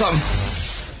Daškom.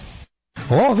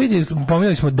 Vidi,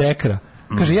 pominjali smo Dekra.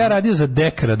 Kaže, ja radio za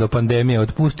Dekra do pandemije,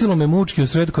 otpustilo me mučki u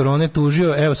sred korone,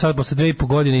 tužio, evo sad posle 2,5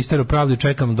 godine isterao pravdu i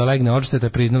čekam da legne odštete,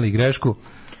 priznali grešku.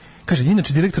 Kaže,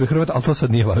 inače direktor je Hrvat, ali to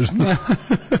sad nije važno.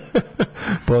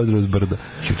 Pozdrav s brda.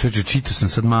 Čitao sam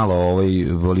sad malo o ovoj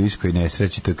bolivijskoj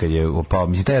nesreći, to je kad je opao,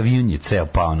 mislim, taj avion je ceo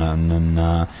pao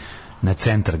na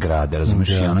centar grada, razumiješ,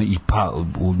 i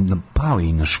pao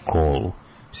i na školu.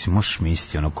 Mislim, možeš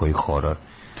misliti koji horor.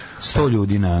 100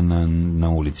 ljudi na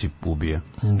ulici ubija.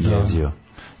 Jezio.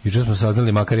 Juče smo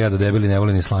saznali, makar ja da debeli ne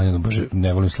volim ni slaninu, bože,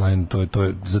 ne volim slaninu,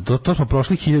 to smo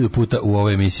prošli 1000 puta u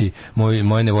ovoj emisiji,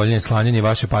 moje nevoljenje slanjanje i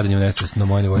vaše padanje u nesvest na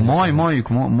moje nevoljenje slanjanje.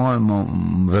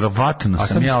 Verovatno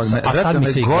sam ja, a sad mi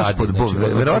se i gadi,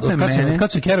 znači,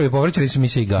 kad su kerovi povraćali su mi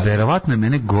se i gadi. Verovatno je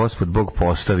mene Gospod Bog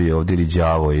postavio ovdje ili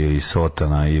đavo ili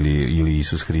Sotana ili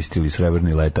Isus Hrist ili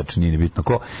srebrni letač, nije bitno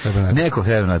ko, neko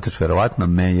srebrni letač verovatno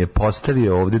me je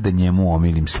postavio ovdje da njemu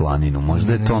omilim slaninu,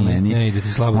 možda je to meni, ne ide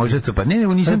ti slabo, možda je to, pa ne,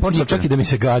 nisam počeo čak i da mi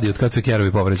se gadi od kad su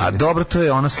kerovi povređeni. A dobro, to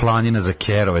je ona slanina za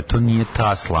kerove, to nije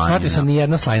ta slanina. Shvatio sam, ni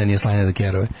jedna slanina nije slanina za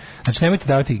kerove. Znači, nemojte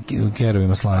davati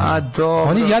kerovima slaninu. A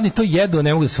dobro. Oni jadni to jedu, a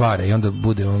ne mogu da svare i onda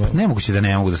bude ono... Nemoguće da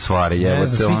ne mogu da svare,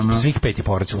 jebote ono... Svih 5 je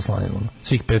povrećilo slaninu.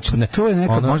 Svih 5. Ne, to je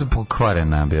neka možda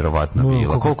pokvarena, vjerovatno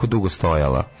bila. Koliko dugo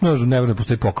stojala? Možda ne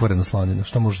postoji pokvarena slanina.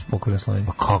 Šta može pokvarena slanina?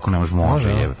 Pa kako ne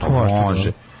može, jebote?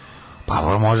 Može.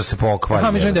 Pa može se pokvari.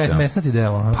 Aha, mi želim da je mesnati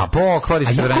deo. Pa pokvari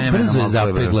se vremenom. A jako brzo je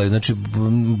zapegla, znači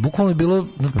bukvalno je bilo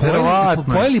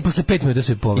pojeli posle 5 minuta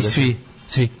se povređe. I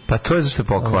svi. Pa to je zašto je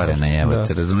pokvarena,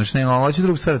 jebote, razumiješ? Ne, hoću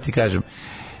drugu stvar da ti kažem.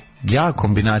 Ja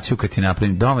kombinaciju kad ti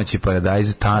napravim domaći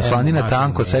paradajz, slanina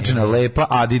tanko, sečena lepa,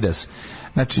 Adidas.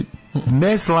 Znači,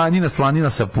 ne slanina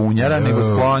sapunjara, nego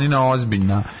slanina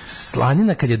ozbiljna.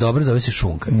 Slanina kad je dobra zove se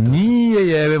šunka. Nije,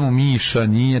 jebemo, Miša,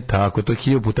 nije tako, to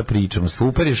 1000 puta pričamo.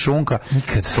 Super je šunka,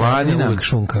 nikad slanina. Uvijek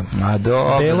šunka. A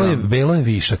dobro. Belo je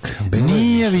višak.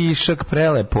 Nije višak,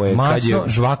 prelepo je. Masno,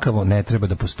 žvakavo, ne treba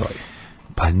da postoji.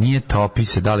 Pa nije topi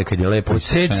se, da li kad je lepo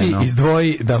isečeno. Odseci,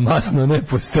 izdvoji da masno ne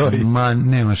postoji. Ma,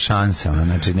 nema šanse, ono,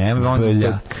 znači, nema...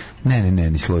 Ne,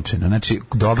 ni slučajno. Znači,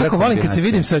 dobra kako volim kad se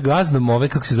vidim sa gaznom ove,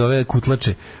 kako se zove,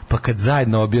 kutlače, pa kad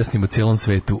zajedno objasnimo cijelom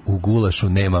svetu, u gulašu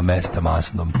nema mesta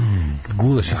masnom.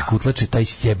 Gulaš iz kutlače, taj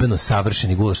jebeno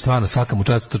savršeni gulaš, stvarno svaka mu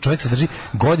čast. To čovjek se drži,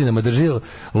 godinama drži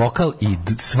lokal i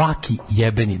svaki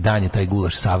jebeni dan je taj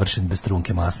gulaš savršen bez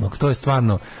trunke masnog. To je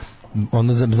stvarno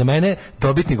ono za mene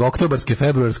dobitnik oktobarske,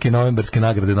 februarske i novembarske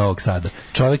nagrade Novog Sada.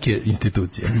 Čovjek je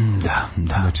institucija. Da.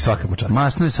 Znači svaka mu čast.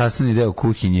 Masno je sastavni deo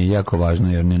kuhinje, jako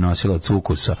važno jer ne nosilac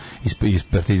ukusa iz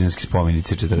partizanske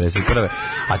spomenice 41.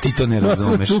 A ti to ne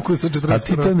razumeš. A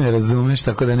ti to ne razumeš,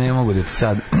 tako da ne mogu da ti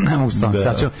sad ne mogu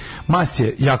sasvim. Mast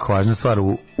je jako važna stvar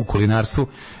u kulinarstvu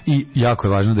i jako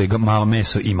je važno da je malo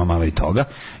meso ima malo i toga,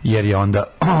 jer je onda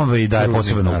daje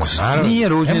poseban ukus. Nije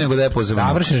ružnije nego da je poseban.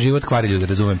 Savršen život kvari ljudi,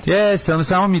 razumem ti. Jeste, ono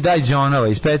samo mi daj džonova,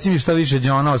 ispeci mi što više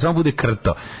džonova, samo bude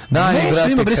krto. Daj mi,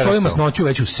 brate, ima bre svoju masnoću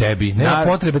već u sebi. Nema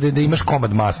potrebe da imaš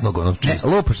komad masnog, ono čisto.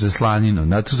 Ne, lupaš za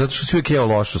slaninu, zato što si uvijek jeo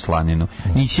lošu slaninu.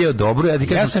 Nisi jeo dobru, ja ti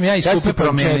kažem, ja iskupio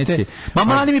pančete. Ma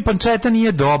mani mi pančeta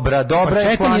nije dobra, dobra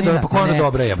je slanina.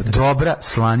 Dobra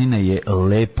slanina je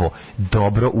lepo,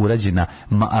 dobro urađena,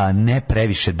 ne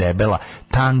previše debela,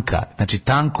 tanka, znači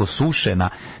tanko sušena,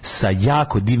 sa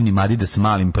jako divnim Adidas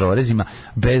malim prorezima,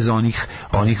 bez onih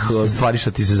stvari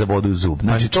što ti se zabodu u zub.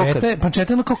 Znači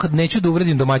pančete ono kao kad neću da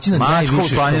uvredim domaćina najviše što mogu.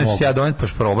 Mačko ću ja doneti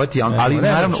paš probati, ali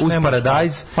naravno uz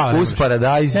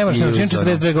paradajz. Ne možeš,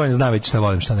 42 godine znam već šta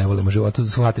volim, šta ne volim u životu,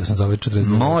 shvatio sam za ove 42.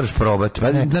 Moraš probati.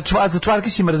 Za čvarke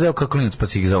si mrzeo kao klinac pa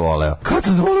si ih zavoleo. Kad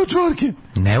sam zavoleo čvarke?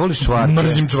 Ne voliš čvarke?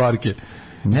 Mrzim čvarke.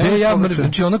 Znači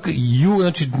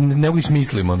ne mogu ih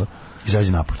smislim, ono.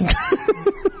 Izađi napolje.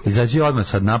 Izađi odmah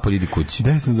sad napolje, idi kući.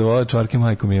 Da sam zavolao čvarke,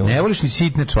 majko milo. Ne voliš ni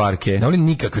sitne čvarke. Ne volim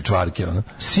nikakve čvarke, ono.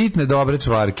 Sitne, dobre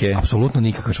čvarke. Apsolutno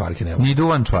nikakve čvarke ne volim. Ni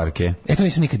duvan čvarke. To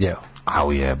nisam nikad jeo.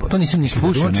 Au jebo. To nisam nikad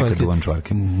duvan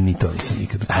čvarke. Ni to nisam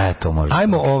nikad. To može.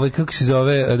 Ajmo, kako se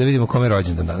zove, da vidimo kome je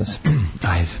rođendan danas.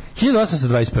 Ajde.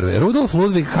 1821. Rudolf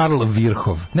Ludwig Karl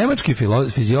Virchow, nemački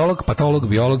fiziolog, patolog,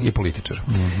 biolog i političar.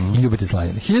 I ljubitelj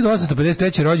slanine.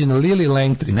 1853. rođena Lily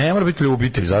Langtry. Ne mora biti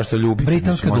ljubitelj, zašto je ljubitelj?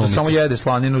 Britanska glumica. Samo jede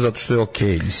slaninu zato što je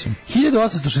okej, mislim.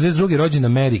 1862. rođena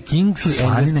Mary Kingsley.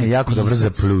 Slanina je jako dobro za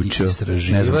pluću.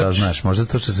 Ne znam da znaš, možda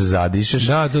to što se zadišeš.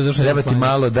 Da, to je zašto treba ti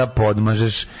malo da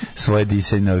podmažeš svoje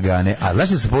disajne organe. A znaš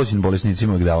da se policajnim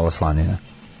bolesnicima uvijek davala slanina?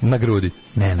 Na grudi.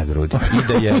 Ne na grudi. I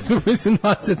da je. Mislim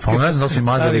masecka. Ne znam da su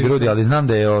mazali grudi, ali znam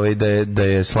da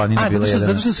je slanina bila jedan.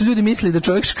 Zato što su ljudi mislili da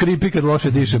čovjek škripi kad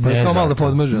loše diše, pa je to malo da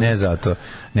podmaže. Ne zato,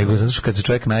 nego zato što kad se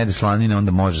čovjek najede slanine,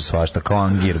 onda može svašta, kao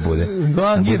angir bude.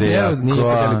 Angir nije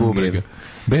beli bubrega.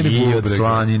 I od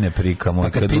slanine prikamo. Pa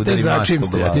kad pitaš za čim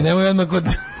ste, a ti nemoj odmah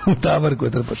u tabarku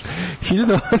trpaš.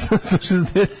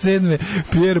 1867.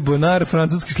 Pierre Bonnard,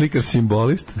 francuski slikar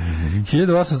simbolist.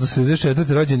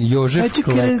 1864. rođen Jožef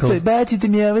Klekl. Bacite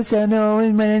mi ovo sad,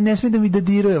 ne smije da mi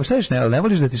dodiruje. Šta još ne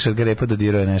voliš da ti šargarepa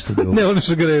dodiruje nešto drugo? Ne voliš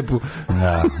šargarepu.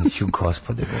 Da,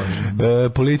 gospode Bože.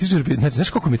 Političar, znači, znaš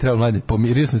koliko mi treba mlade?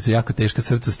 Pomirio sam se jako teška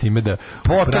srca s time da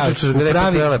potražu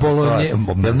šargarepa bolonje.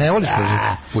 Ne voliš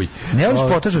fuj. Ne voliš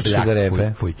potažu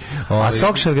šargarepe. A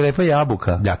sok šargarepa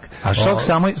jabuka. A šok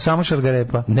samo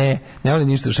šargarepa. Ne volim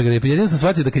ništa šargarepa. Jedino sam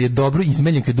shvatio da kad je dobro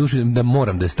izmeljen kad duši, da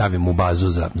moram da je stavim u bazu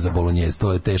za bolonjez.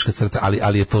 To je teška srca,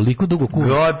 ali je toliko dugo kuva.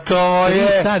 Gotovo je.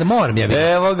 Sad moram ja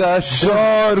vidjeti. Evo ga,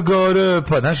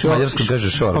 šargarepa. Znaš, u mađarskom kaže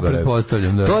šargarepa.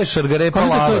 Pretpostavljam, da. To je šargarepa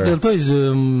laver. To je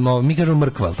mi kažemo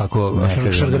mrkva, tako?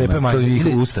 Šargarepa je mađarska. To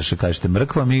vi Ustaše kažete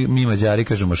mrkva, mi Mađari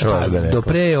kažemo šargarepa. Do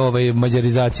pre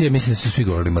mađarizacije mislim da su svi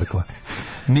govorili mrkva.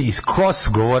 Mi iz Kos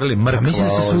govorili mrkva. Mislim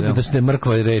da se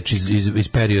mrkva reč iz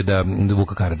perioda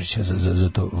Vuka Karadžića za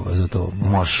to.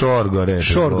 Ma šorgore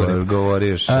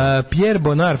govoriš. Pierre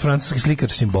Bonnard, francuski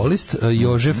slikar simbolist,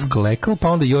 Jožef Klekl, pa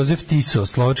onda Jozef Tiso,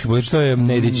 slovački politič, to je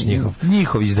Nedić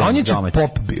njihov izdaj. On je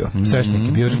pop bio, svešnik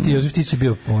je bio. Jozef Tiso je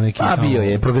bio neki. A bio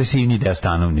je progresivni deo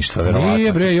stanovništva, verovatno.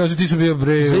 Nije bre, Jozef Tiso bio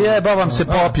bre. Zajebavam se,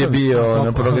 pop je bio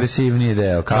na progresivni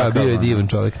deo. Bio je divan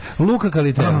čovjek. Luka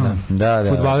Kaliterna,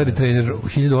 fudbaler i trener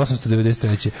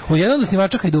 1893. On je jedan od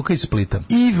osnivača Hajduka iz Splita.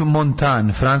 Yves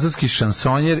Montand, francuski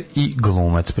šansonjer i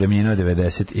glumac, preminuo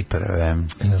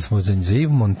 91. Smo za Yves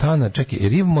Montana, čekaj,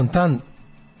 jer Yves Montand,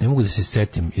 ne mogu da se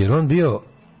setim, jer on bio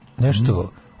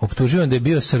nešto, optuživan da je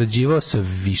bio sarađivao sa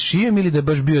Višijem ili da je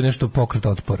baš bio nešto pokret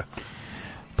otpora?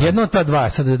 Jedno od ta dva,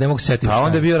 sad ne mogu setiti. A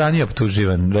onda je bio ranije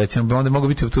optuživan, recimo, onda mogu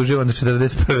biti optuživan od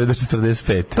 41. do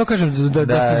 45. To kažem,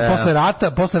 da se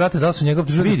posle rata da su njega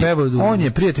optužili pevaju. On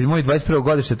je prijatelj moj 21.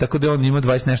 godište, tako da on ima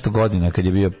 20 nešto godina kad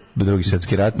je bio Drugi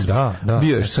svjetski rat. Da.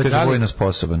 Bio je, kaže, vojno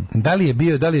sposoban. Da li je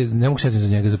bio, ne mogu setiti za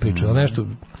njega za priču, ali nešto,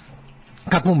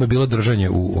 kako mu je bilo držanje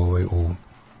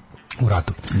u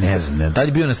ratu? Ne znam, da li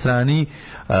je bio na strani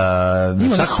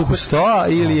Šaku Stoa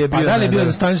ili je bio... da li je bio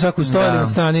na strani Šaku Stoa ili na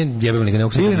strani, jebem li ga, ne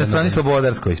mogu setiti. Ili na strani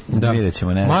Slobodarskoj, vidjet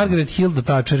ćemo, ne. Margaret Hilda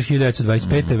Thatcher,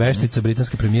 1925. Veštica,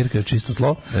 britanska premijerka, čisto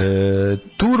zlo.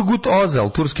 Turgut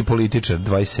Özal, turski političar,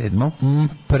 27.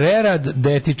 Prerad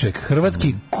Detiček,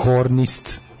 hrvatski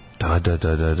kornist. Da.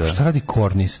 Šta radi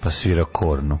kornist? Pa svira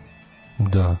kornu.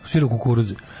 Da, svira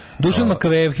kukuruzi. Dušan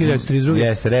Makavejev, 1932.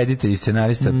 Jeste, reditelj i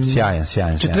scenarista, sjajan.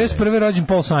 41. rođen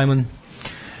Paul Simon.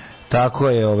 Tako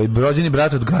je, rođeni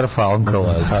brat od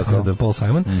Garfunkela. Tako da, Paul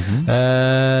Simon.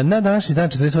 Na današnji dan,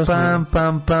 48.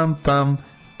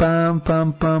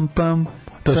 Pam.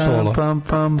 To je solo.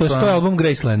 To je album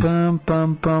Graceland.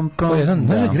 To je jedan,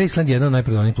 Graceland je jedna od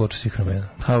najprodanijih ploča svih vremena.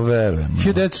 Pa verujem.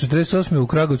 1948. u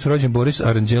Kragovcu rođen Boris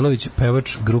Aranđelović,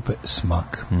 pevač grupe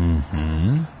Smak.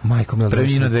 Majko Mila.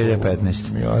 Preminuo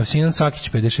 2015. Sinan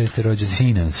Sakić, 56. rođen.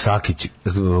 Sinan Sakić,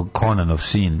 Konanov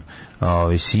sin.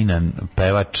 Sinan,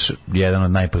 pevač, jedan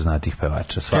od najpoznatijih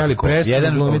pevača. Kelly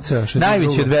Preston, glumica.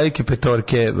 Najveći od velike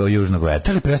petorke Južnog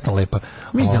vetra. Kelly Preston lepa.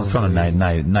 Mislim da je stvarno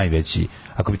najveći.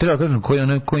 Ako bi trebalo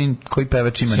kažem koji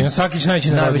pevač ima... Sinan Sakić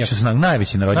najveći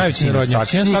narodnjak.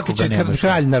 Sinan Sakić je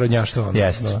kralj narodnjaštva.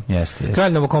 Jeste.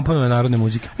 Kralj novokomponovane narodne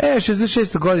muzike.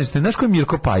 66. godine. Znaš ko je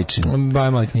Mirko Pajčin? Baja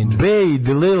Mali Knindž. Bej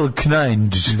the Little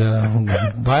Knindž. Da,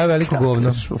 Baja veliko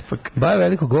govno. Baja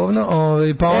veliko govno.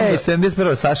 Pa onda...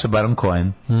 71. Saša Baron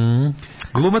Cohen.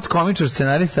 Glumac, komičar,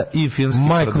 scenarista i filmski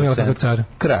producent. Majko kakav car.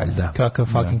 Kralj, da. Kakav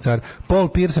fucking car. Paul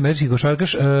Pierce, američki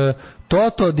košarkaš.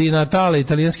 Toto Di Natale,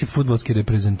 italijanski fudbalski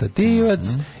reprezentativac.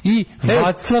 I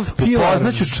Václav Pilar.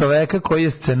 Poznaću čoveka koji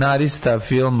je scenarista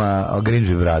filma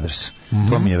Grimsby Brothers.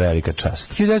 To mi je velika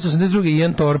čast. 1982.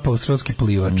 Ian Thorpe, australski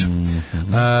plivač.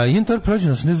 Ian Thorpe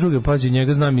rođen 82. Pađe,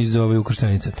 njega znam iz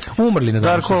Ukrštenice. Umrli na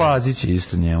današnji Darko Lazić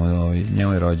isto,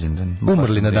 njemu je rođendan.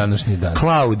 Umrli na današnji dan.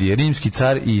 Klaudije, rimski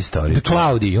car i istoričar.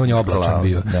 Klaudij, on je oblačan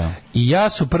bio. Da. I ja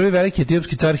su prvi veliki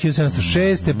etiopski car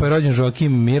 1706. Pa je rođen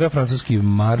Joakim Mira, francuski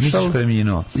maršal.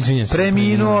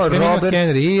 Preminuo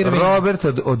Robert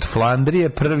od Flandrije,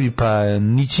 prvi, pa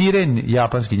Nichiren,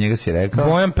 japanski, njega si rekao.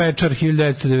 Bojan Pečar,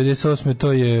 1998.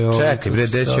 To je... Čekaj, bre,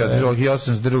 desi od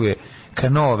 1802.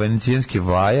 Kano, venecijanski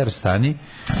vajar, stani.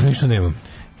 Ništa nemam.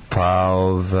 Pa,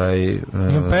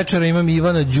 imam Pečara, imam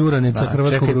Ivana Đuranica,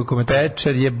 hrvatskog rukometa.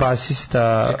 Pečar je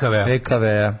basista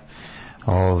EKV-a.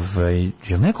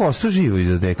 Je li neko ostao živo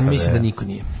iza DKV? Mislim da niko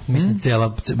nije. Mislim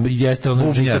jeste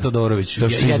ono Žika Todorović.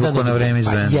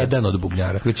 Jedan od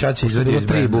bubnjara. Pošto je bilo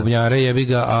 3 bubnjara, jebi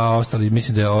ga, a ostali,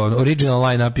 mislim da je original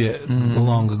line-up je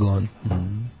long gone.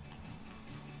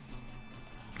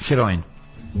 Heroin.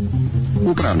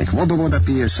 Upravnik vodovoda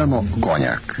pije samo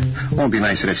konjak. On bi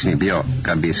najsrećniji bio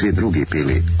kad bi svi drugi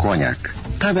pili konjak.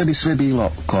 Tada bi sve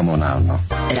bilo komunalno.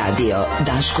 Radio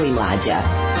Daško i Mlađa.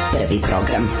 Prvi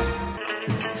program.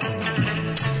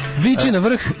 Viči na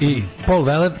vrh i Paul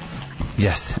Weller.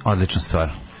 Jeste, odlična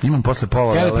stvar. Imam posle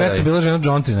Paula Wellera. Kelly Preston bila žena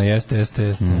Jontina, jeste.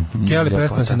 Kelly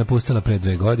Preston se napustila pre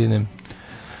 2 godine.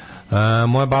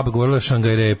 Moja baba govorila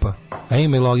Šangaj repa. A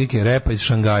ima i logike, repa iz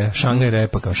Šangaja. Šangaj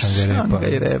repa kao Šangaj repa.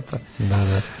 Šangaj repa. Da.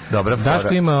 Dobra fora.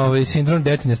 Daško ima sindrom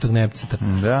detinjastog nepceta.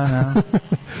 Da.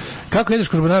 Kako jedeš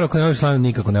karbonaru ako ne voliš slanu?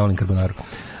 Nikako ne volim karbonaru.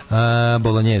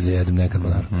 Bolognese jedem, ne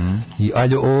karbonaru. I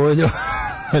aljo oljo.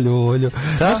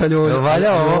 Šta?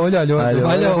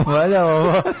 Valja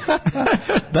ovo.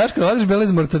 Daško, voliš bele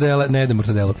iz mortadela? Ne jedem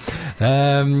mortadelu.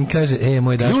 Kaže,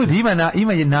 moj Daško. Ljudi,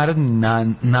 ima je narodni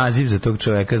naziv za tog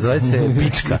čoveka, zove se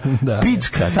Pička.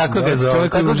 Pička, tako ga zove.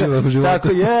 Čovjek koji uživa u životu. Tako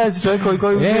je, čovjek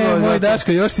koji uživa. Moj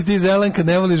Daško, još si ti zelen kad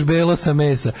ne voliš belo sa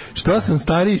mesa. Što sam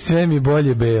stariji, sve mi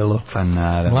bolje belo. Pa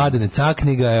naravno. Mladene,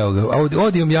 cakni ga, evo ga.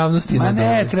 Odijom javnosti. Ma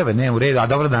ne, treba, ne, u redu. A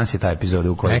dobro, danas je ta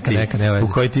epizoda u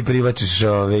kojoj ti privačiš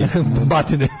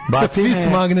batine. Fist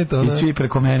magnet. I svi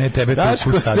preko mene tebe tu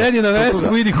Daško, sedi na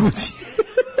vesku, idi kući.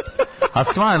 A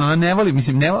stvarno, ne voli,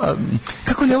 mislim, ne voli...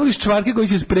 Kako ne voliš čvarke koji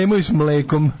se spremaju s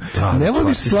mlekom? Ne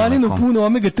voliš slaninu punu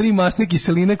omega-3 masne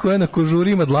kiseline koja na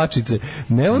kožuri ima dlačice?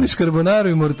 Ne voliš karbonaru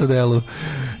i mortadelu?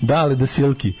 Dale, da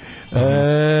silki.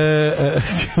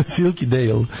 Silky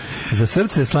Dale. Za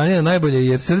srce je slanina najbolje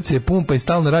jer srce je pumpa i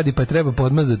stalno radi pa treba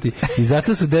podmazati. I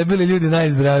zato su debeli ljudi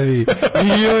najzdraviji. I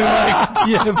joj, majko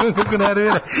ti jebem, kako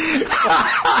nervira.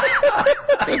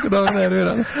 Kako dobro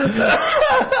nervira.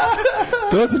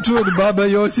 To sam čuo od baba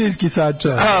Josijski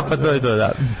sača. Pa to je to,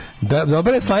 da.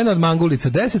 Dobra je slajna od mangulica,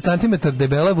 10 cm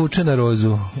debela vuče na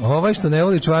rozu. Ovaj što ne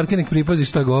voli čvarke, nek pripazi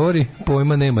šta govori,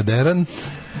 pojma nema deran.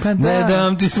 Pa da. Ne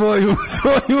dam ti svoju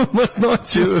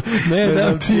masnoću, ne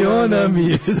dam ti, ona mi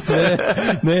je sve,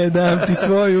 ne dam ti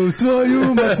svoju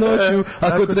masnoću,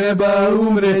 ako treba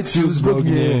umreću zbog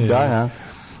nje. Da.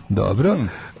 Dobro.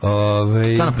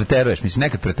 Stvarno preteruješ, mislim,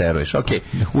 nekad preteruješ. Ok,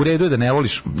 u redu je da ne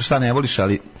voliš, šta ne voliš,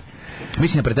 ali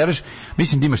mislim da preteruješ,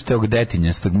 mislim da imaš tog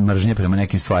detinjastog mržnje prema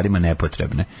nekim stvarima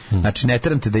nepotrebne. Znači, ne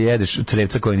teram te da jedeš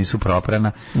crevca koje nisu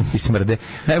proprana i smrde.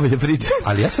 Najbolja priča.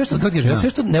 Ali ja sve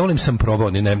što ne volim sam probao,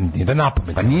 ni da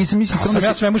napamet. Pa nisam, mislim, sam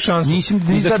ja svemu šansu. Mislim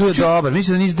da nisi dobio dobar,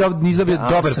 mislim da nisi dobio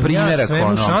dobar primjerak. Ja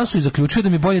svemu šansu i zaključio da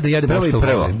mi bolje da jedem što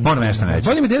volim. Moram nešto reći.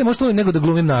 Bolje mi da jedem možda nego da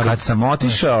glumim narod. Kad sam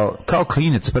otišao kao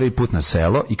klinec prvi put na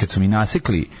selo i kad su mi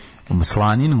nasekli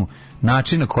slaninu,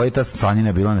 način na koji ta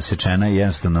slanina bila nasečena je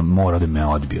jednostavno mora da me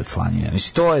odbije od slanine.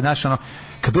 Mislim, to je naš ono,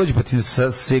 kad dođe pa ti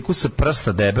seku sa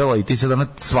prsta debelo i ti sad ono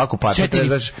svaku paču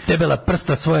trebaš... debela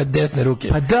prsta svoje desne ruke.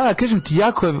 Pa da, kažem ti,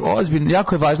 jako je ozbiljno,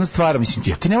 jako je važna stvar.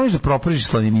 Mislim, ti ne voliš da propržiš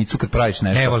slaninicu kad praviš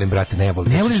nešto. Ne volim, brate, ne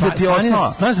volim. Ne voliš da ti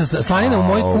osnova... Slanina u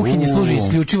mojoj kuhinji služi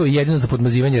isključivo i jedino za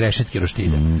podmazivanje rešetke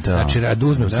roštilja. Znači, da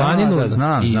uzmem slaninu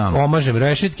i omažem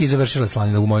rešetke i završila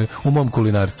slanina u mom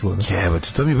kulinarstvu. Evo,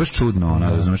 to mi je baš čudno, ona,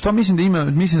 razumiješ. To mislim da ima,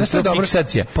 mislim da je to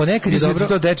fiksacija. Ponekad je dobro.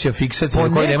 To dečija fiksacija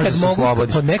koju ne možeš da se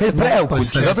oslobodiš.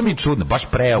 Zato mi je čudno, baš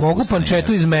preukusno. Mogu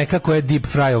pančetu iz meka koja je deep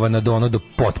fryovana do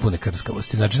potpune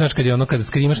krskavosti. Znači kad je ono kada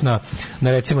skrimaš na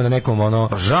recimo na nekom ono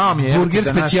burger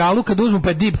specijalu kad uzmu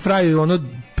pa deep fryuju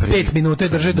 5 minuta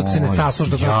drže dok se ne sasuš,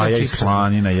 dok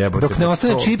ne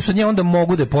ostane čips od nje, onda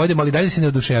mogu da pojedem, ali dalje se ne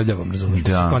oduševljavam, razumiješ,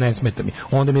 kao ne smeta mi.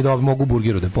 Onda mi mogu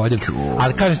burgeru da pojedem,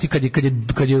 ali kažeš ti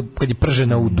kad je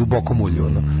pržena u dubokom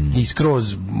ulju i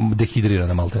skroz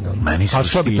dehidrirana maltene. Meni su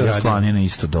špilja slanina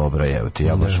isto dobra, evo ti,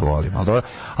 ja baš volim. Ali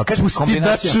kažeš mi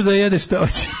kombinacija... Pusti da jedeš šta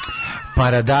hoće.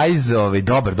 Paradajz,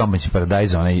 dobar domaći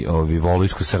paradajz,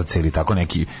 volujsko srce ili tako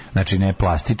neki, znači ne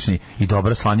plastični i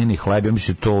dobra slanina i hleb, ja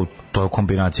mislim to je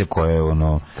kombinacija koja je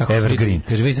evergreen.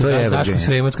 Kaže, vi se Daško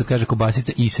Sremoc kad kaže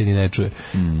kobasica i se ni ne čuje.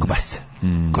 Kobasica.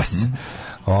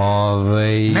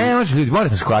 Ne, može ljudi,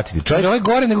 morate shvatiti. Čovjek ovo je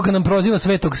gore nego kad nam proziva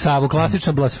Svetog Savu,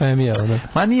 klasična blasfemija.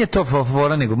 Ma nije to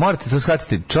fora, nego morate to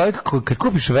shvatiti. Čovjek kad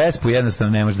kupiš Vespu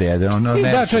jednostavno ne može da jede.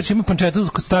 Da, čovjek ima pančetu,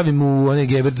 stavim u onaj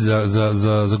geberc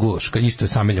za gulaš, kad isto je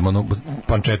sameljam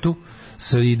pančetu,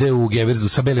 ide u geverzu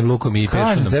sa belim lukom i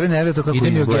pečenom.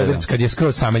 Ide mi u geverz kad je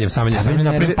skroz sameljem,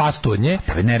 napravim pastu od nje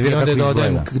i onda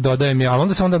dodajem je, ali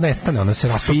onda se onda nestane, onda se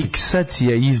rastopi.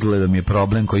 Fiksacija izgledom je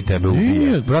problem koji tebe ubije.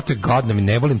 Nije, brate, gadno mi,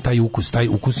 ne volim taj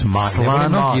ukus masti.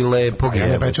 Slanog i lepog. Ja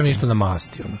ne pečem ništa na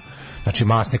masti, Znači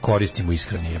mas ne koristim u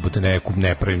ishrani, jebote,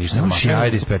 ne pravim ništa na masti.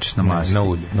 Jajde ispečeš na masti. Na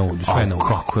ulju, sve na ulju.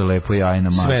 Kako je lepo jaj na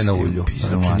masti. Sve na ulju,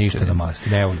 znači ništa na masti,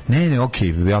 ne volim. Ne,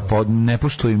 okej, ja ne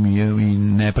poštujem i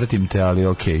ne pratim te, ali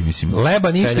okej, mislim.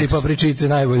 Leba ništa i papričice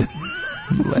najbolje.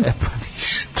 Leba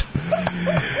ništa.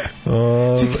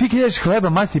 Ti jedeš hleba,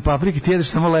 masti i paprike, ti jedeš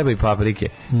samo leba i paprike.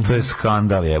 To je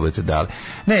skandal, jebote, dali.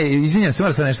 Ne, izvinjam se,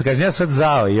 moram sad nešto kažem. Ja sad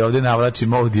zao i ovdje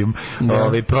navlačim ovdjem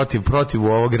protiv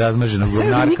ovog razmaženog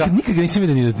govnarka. Nikad ga nisam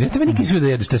vidio ja tebe nikad nisam vidio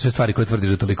da jedeš te sve stvari koje tvrdiš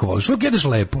da toliko voliš. Uvijek jedeš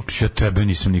lepo. Ja tebe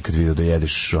nisam nikad vidio da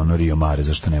jedeš Rio Mare,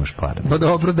 zašto nemaš para. Pa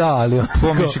dobro, da, ali...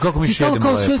 Kako mi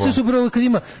jedemo lepo? Sve su upravo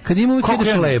kad ima uvijek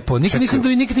jedeš lepo. Nikad nisam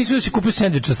vidio da si kupio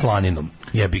sendvič sa slaninom.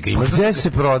 Jebi ga, imaš. Gde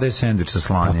se prodaje sendvič sa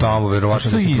slaninom? Tamo,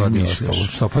 verovatno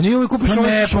što pa nije uvijek kupiš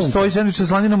ne postoji sendvič sa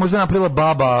slaninom, možda napravila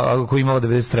baba koja imala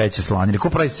 93. slanine. Ko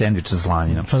pravi sendvič sa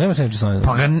slaninom? Što nema sendvič sa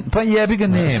slaninom? Pa jebi ga,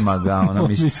 nema ga, ona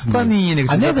mislim. Pa nije,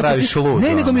 nego se zapraviš lud.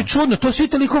 Ne, nego mi je čudno, to svi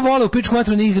toliko vole, u pičku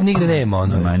matru nigde nema,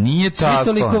 Ma nije tako. Svi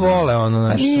toliko vole,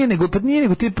 znači. Nije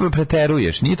nego ti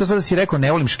preteruješ. Nije to sad da si rekao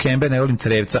ne volim škembe, ne volim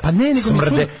crevca. Pa ne, nego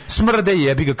smrde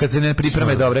jebi ga kad se ne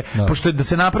pripreme dobre. Pošto je da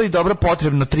se napravi dobro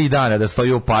potrebno 3 dana da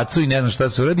stoji u pacu i ne znam šta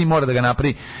se uradi, mora da ga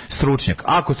napravi stručnjak.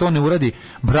 Ako to ne uradi,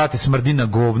 brate, smrdi na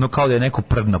govno kao da je neko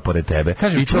prdno pored tebe.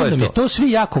 Kažem, čudno mi je, to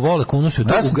svi jako vole ko unosu,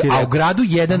 a u gradu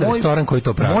jedan restoran koji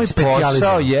to pravi. Moj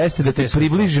posao jeste da ti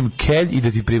približim kelj i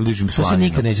da ti približim slaninu. To se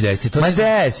nikad neće desiti.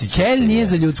 Kelj nije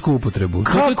za ljudsku upotrebu.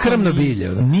 To je krmno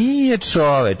bilje. Nije,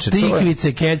 čoveče.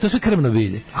 Tikvice, kelj, to sve krmno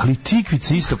bilje. Ali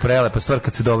tikvice isto prelepa stvar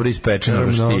kad se dobro ispeče na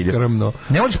roštilju.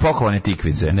 Ne voliš pohovane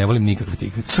tikvice? Ne volim nikakve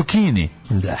tikvice. Cukini?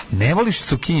 Da. Ne voliš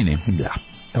cukini? Da.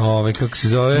 kako se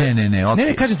zove?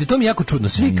 Ne, kažem ti, to mi je jako čudno.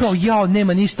 Svi kao, jao,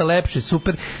 nema ništa lepše,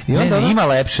 super. I onda ima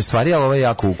lepše stvari, ali ovo je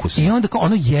jako ukusno. I onda kao,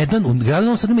 u gradu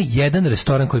Novom Sadu ima jedan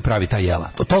restoran koji pravi ta jela.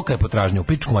 Toliko je potražnja u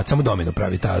pičku, samo Domino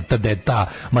pravi ta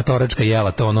matoračka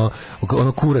jela, to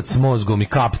ono kurac s mozgom i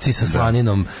kapci sa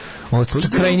slaninom,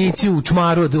 krajnici u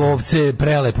čmaru od ovce,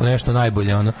 prelepo, nešto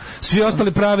najbolje, Svi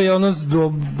ostali prave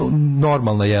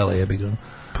normalna jela, jebi ga.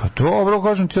 Pa dobro,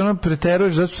 kažem ti,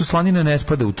 preteruješ, zato što slanina ne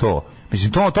spada u to.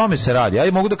 Mislim, o tome se radi.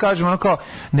 Ja mogu da kažem, kao,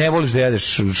 ne voliš da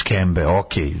jedeš škembe,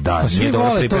 okej, da, pa nije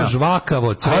dobro pripremljeno. To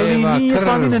žvakavo, creva, ali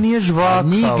slanina nije žvakava.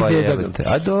 Nigde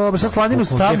a dobro, sad slaninu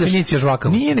stavljaš. Definicija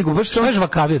žvakavosti. Nije, nego baš što je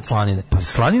žvakavije od slanine? Pa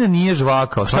slanina nije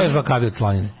žvakava. Šta je žvakavije od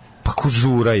slanine? Pa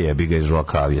kožura jebi ga je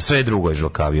žvakavije. Sve drugo je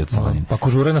žvakavije od slanine. Pa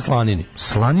kožura je na slanini.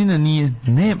 Slanina nije,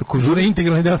 ne, kožura je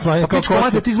integralni deo slanine. Pa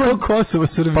kao Kosovo,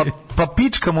 Srbije. Pa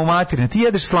pička mu materina, ti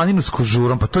jedeš slaninu s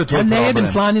kožurom, pa to je tvoj problem. Ja ne jedem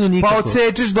slaninu nikako. Pa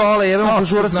odsečeš dole, jebemo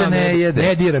kožura se ne jede.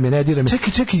 Ne dira me.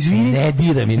 Čekaj, izvini. Ne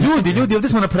dira me. Ljudi, ovdje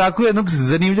smo na pragu jednog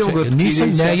zanimljivog otkrića.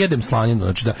 Ne jedem slaninu,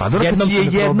 znači da. Pa dobro, kad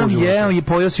si jednom jeo i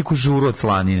pojeo si kožuru od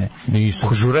slanine. Nisam.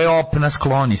 Kožura je opna,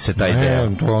 skloni se taj deo.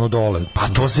 Ne, to je ono dole. Pa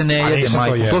to se ne jede,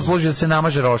 majko. To složi da se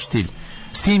namaže roštilj.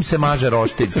 S tim se maže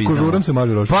roštilj. Sa kožurom se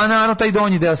maže roštilj. Pa naravno taj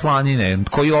donji deo slanine,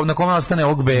 koji na kome ostane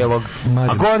ovog belog.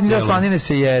 A gornji deo slanine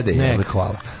se jede. Ne,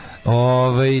 hvala.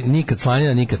 Nikad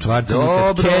slanina, nikad čvarci,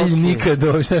 nikad kelj, nikad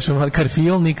šta što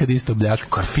karfil, nikad isto bljak.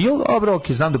 Karfil, dobro,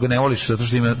 okej, znam da ga ne voliš zato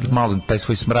što ima malo taj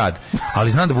svoj smrad,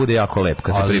 ali znam da bude jako lep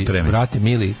kad se pripremi. Ali, brate,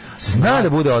 mili, zna da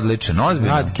bude odličan,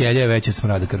 ozbiljno. Smrad kelja je veći od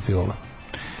smrada karfiola.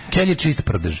 Kelj je čist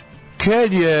prdež.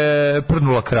 Kelj je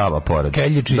prdnula krava pored.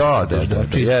 Kelj je čist prdež, da,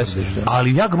 čist prdež.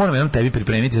 Ali ja ga moram jednom tebi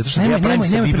pripremiti, zato što ja pravim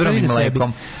sa biberom i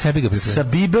mlekom. Sebi ga pripremiti. Sa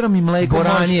biberom i mlekom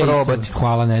možeš probati.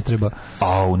 Hvala, ne treba.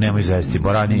 Nemoj zesti,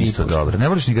 boran je isto dobro. Ne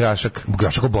voliš ni grašak?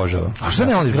 Grašak obožavam. A što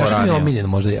ne voliš boranije? Grašak mi je omiljen,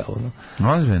 možda jelo.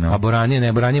 Ozbiljno. A boranije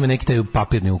ima neki taj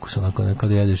papirni ukus, onako,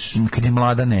 kada jedeš. Kad je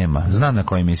mlada nema. Znam na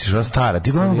koji misliš, ova stara.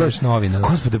 Ti gledaš novine.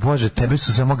 Gospode Bože, tebe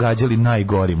su samo gađali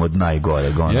najgorim od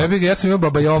najgoreg. Ja sam imao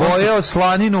Baba Jovanka. Pojeo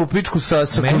slaninu u pičku sa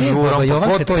kožurom,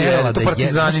 pa to je, to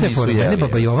partizani nisu jeli. Mene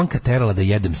Baba Jovanka terala da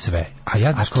jedem sve. A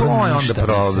to je onda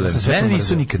problem. Mene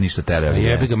nisu nikad ništa terali.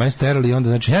 Jebi ga, meni su terali i onda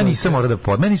znači. Ja nisam morao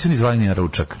da meni nisu ni zvali ni na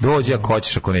ručak. Dođi ako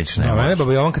hoćeš, ako nećeš, nema. Mene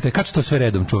Baba Jovanka te kači to sve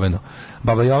redom čuveno.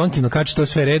 Baba Jovankino kači to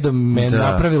sve redom, me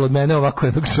napravilo od mene ovako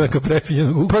jednog čoveka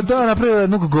prefinjenog ukusa. Pa da, napravilo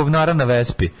jednog govnara na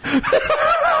Vespi.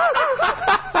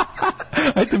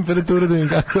 Aj temperaturu da im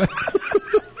kako je.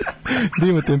 Da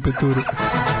ima temperaturu.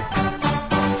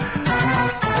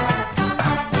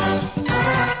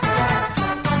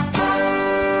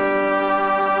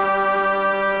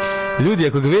 Ljudi,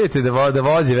 ako ga vidite da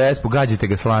vozi Vespu, gađite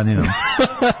ga slaninom.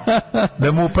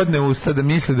 Da mu upadne usta, da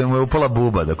misli da mu je upala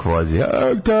buba dok vozi.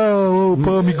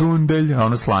 Pa mi gundelj. A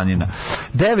ono slanina.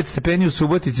 9 stepeni u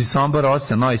Subotici, Sombor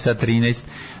 8, Novi Sad 13,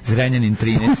 Zrenjanin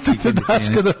 13. Pustite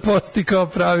Daška da posti kao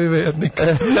pravi vernik.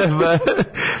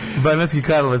 Banatski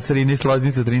Karlovac 13,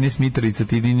 Loznica 13, Mitrovica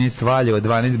 13, Valjevo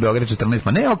 12, Beograd 14.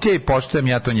 Ma ne, okej, poštujem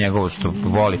ja to njegovo što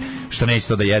voli, što neće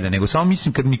to da jede, nego samo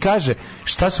mislim kad mi kaže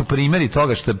šta su primjeri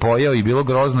toga što je pojeo i bilo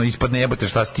grozno, ispadne jebote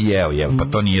šta si ti jeo, pa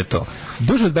to nije to.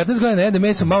 Duže od 15 godina ne jede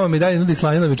meso, mama mi dalje nudi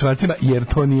slaninom i čvarcima, jer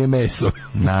to nije meso.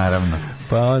 Naravno.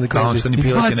 Pa onda kaže,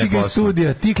 izbaci ga iz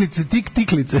studija,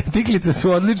 tiklice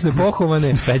su odlične,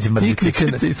 pohovane, tikvice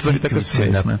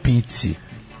na pici.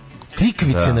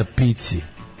 Tikvice na pici.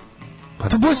 Pa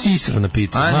to bolje si isro na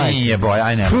picu. A nije bolje,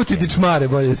 aj ne. Frutiti čmare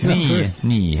bolje si.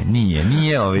 Nije.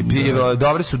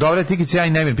 Dobre tikvice, ja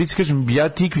i ne vem. Pici, kažem, ja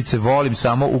tikvice volim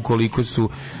samo ukoliko su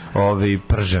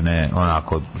pržene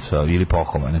onako ili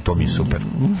pohovane, to mi je super.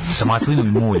 Sa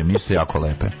maslinovim muljem, isto jako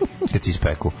lepe. Kad si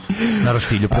ispeku. Na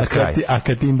roštilju pred kraj. A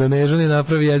kad ti Indonežani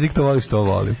napravi jezik, to voliš, to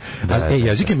volim.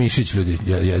 Jezik je mišić, ljudi.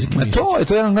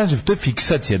 To je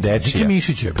fiksacija dečija. Jezik je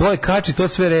mišić. To je kači, to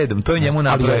sve redom. To je njemu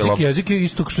napravilo. Jezik je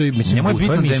isto što je, mislim, njemu je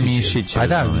bitno da je mišić. A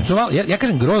da, ja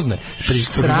kažem grozno.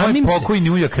 Sramim se. Pokojni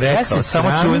ujak rekao,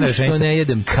 samo čuvena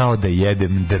rečenica, kao da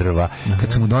jedem drva.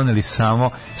 Kad su mu doneli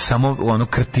samo ono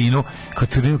krtinu, kad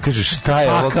tu kaže šta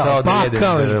je ovo, kao da jedem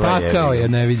drva. Pakao je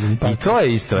neviđen. I to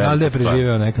je isto. Ali da je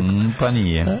preživeo nekako. Pa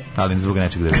nije, ali zbog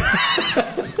nečeg drva.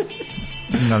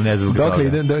 Ne zbog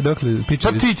dokle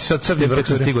pa ti sad crni vrh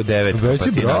sam stigo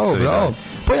 9. Bravo.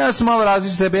 Pa ja sam malo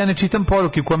različit tebe, ja ne čitam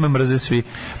poruke u kome mrze svi,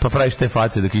 pa praviš te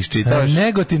face dok iščitavaš.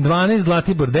 Negotin 12,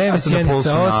 Zlatibor 9,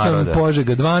 Sjenica 8,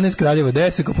 Požega 12, Kraljevo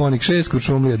 10, Koponik 6,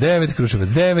 Kuršumlija 9, Kruševac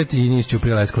 9 i Niš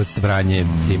Ćuprija Leskovac Vranje,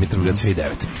 Dimitrovgrad svi 9.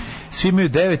 svi imaju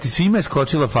 9 i svima je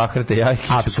skočila Fahreta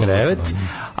Jahić u krevet.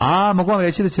 A mogu vam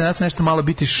reći da će nas nešto malo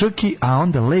biti šrki, a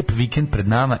onda lep vikend pred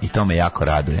nama i to me jako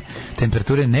raduje.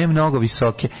 Temperature ne mnogo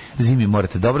visoke, zimi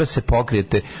morate dobro se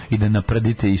pokrijete i da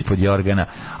naprdite ispod jorgana,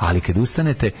 ali kad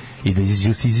ustanete i da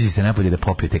izizite napolje da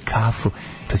popijete kafu,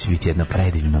 to će biti jedno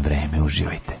predivno vreme,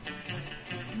 uživajte.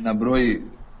 Na broji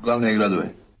glavne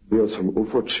gradove. Bio sam u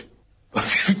Foči.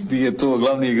 Nije to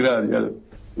glavni grad, jel?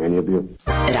 Meni je bio.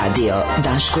 Radio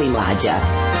Daško i Mlađa.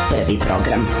 Prvi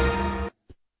program.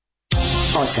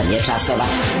 8 je časova.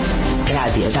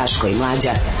 Radio Daško i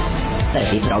Mlađa.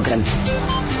 Prvi program.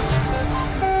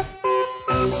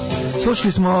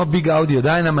 Slušali smo Big Audio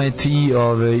Dynamite i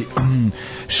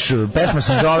pesma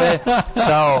se zove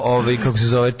kao kako se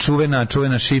zove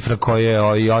čuvena šifra koju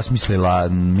je osmislila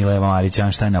Mileva Marić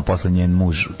Einstein, a posle njen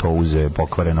muž to uzeo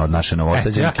pokvareno od naše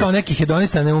novosađenke. Ja kao neki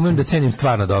hedonista ne umem da cenim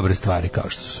stvarno dobre stvari kao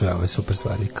što su sve ove super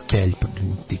stvari, kelj,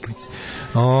 tikvice.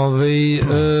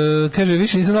 Kaže,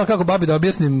 više nisam znala kako babi da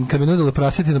objasnim kad mi nudila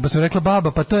prasetinu, pa sam rekla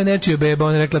baba, pa to je nečija beba.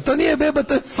 Ona je rekla, to nije beba,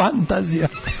 to je fantazija.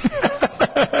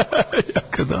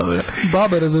 Jako dobro.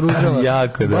 Baba razoružava.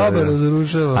 Jako dobro. Baba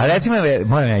razoružava. A recimo,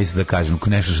 moram ja isto da kažem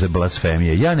nešto što je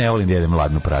blasfemija. Ja ne volim da jedem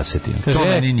ladnu prasetinu. Kaže, to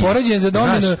meni nije. Poređenje za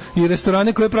domino i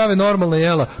restorane koje prave normalne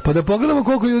jela. Pa da pogledamo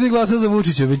koliko ljudi glasa za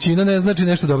Vučića. Većina ne znači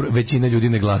nešto dobro. Većina ljudi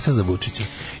ne glasa za Vučića.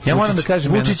 Ja moram da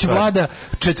kažem Vučić vlada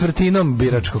četvrtinom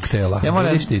biračkog tela. Ja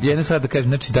moram jednu stvar da kažem.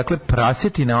 Znači, dakle,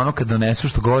 prasetina, ono kad donesu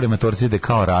što govore matorci da je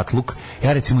kao ratluk,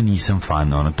 ja recimo nisam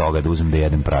fan toga da uzmem da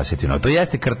jedem prasetinu. To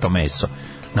jeste krto meso.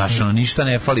 Znaš, ništa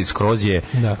ne fali, skroz je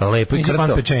lepo i krto. Nisi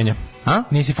fan pečenja? A?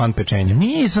 Nisi fan pečenja?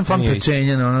 Nisam fan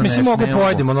pečenja. Mislim, mogu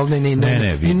pojedem,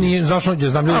 ne, zašto,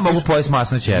 znam ljudi... mogu pojesti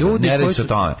masno ćebe, ne radi se o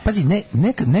tome. Pazi,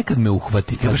 nekad me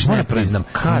uhvati, ja baš ne priznam,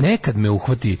 nekad me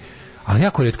uhvati, ali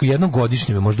jako retko, jednom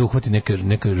godišnje me možda uhvati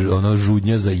neka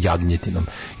žudnja za jagnjetinom.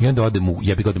 I onda odem u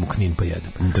Knin pa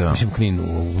jedem. Da. Mislim, Knin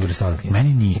u restoran Knin.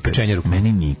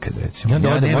 Meni nikad, recimo.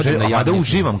 Ja da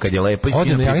uživam kad je lepo.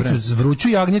 Odem na jagnjetinu, vruću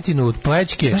jagnjetinu od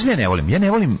plećke. Znaš da ja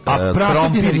ne volim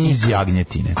krompir iz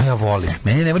jagnjetine. A ja volim.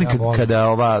 Meni ne volim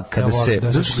kada se...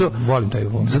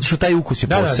 Zato što taj ukus je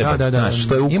poseban. Da.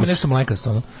 Ima nešto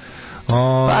mlekasto,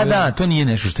 Pa da, to nije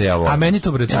nešto što ja volim. A meni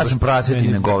to bre, ja sam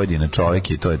prasetina govedina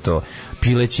čovjek i to je to.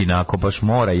 Pileći inako baš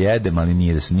mora jedem, ali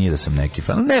nije da sam neki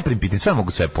fan. Ne primpiti, sve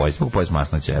mogu sve pojesti, mogu pojesti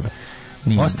masno ćebe.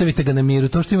 Ostavite ga na miru.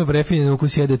 To što ima prefinjen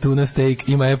ukus jede tuna steak,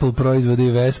 ima Apple proizvode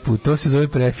i Vespu, to se zove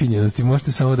prefinjenost i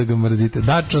možete samo da ga mrzite.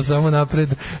 Dačo, samo napred,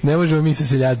 ne možemo mi sa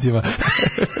seljacima.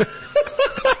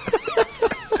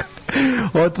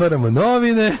 Otvaramo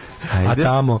novine, a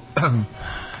tamo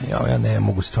ja ne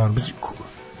mogu stvarno.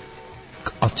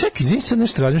 Ali čekaj, izvini sad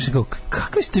nešto razmišljam, kao,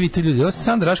 kakvi ste vi to ljudi? Ovo sam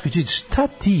Sandra Rašković, šta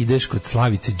ti ideš kod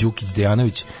Slavice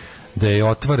Đukić-Dejanović da je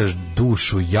otvaraš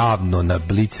dušu javno na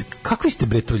Blic? Kakvi ste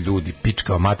bre to ljudi?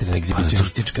 Pičkava materina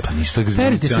egzibicionistička. Pa nisu to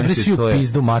perite se bre svi u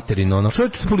pizdu materinu. Ono. Što je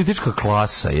politička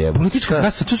klasa je? Politička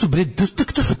klasa, to su bre,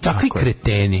 to su takvi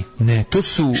kreteni. Ne, to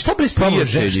su šta bre s tobom,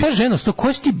 šta ženo sto,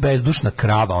 koja si ti bezdušna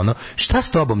krava, ono? Šta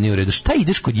s tobom nije u redu? Šta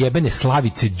ideš kod jebene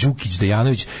Slavice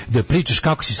Đukić-Dejanović da pričaš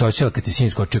kako si se osjećala kad ti sin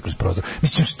skočio kroz prozor?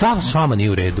 Mislim, šta s vama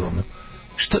nije u redu, ono?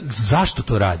 Zašto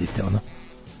to radite, ono?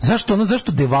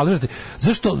 Zašto devalvirate?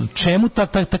 Čemu ta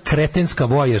kretenska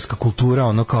voajerska kultura,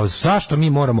 ono kao, zašto mi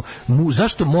moramo,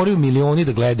 zašto moraju milioni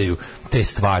da gledaju te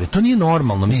stvari? To nije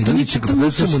normalno, mislim, to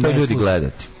ničemu ne ljudi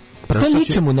gledati. To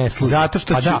ničemu ne služi. Zato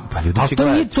što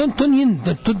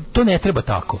to ne treba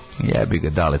tako. Jebi ga,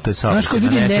 dale, to je saobraćajna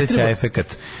nesreća,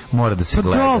 efekat mora da se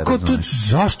gleda.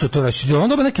 Zašto to radiš? On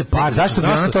doba neke pare. Zašto bi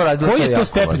ona to radila? Koji je to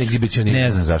stepen egzibicionizma?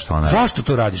 Ne znam zašto ona radi. Zašto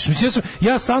to radiš? Mislim,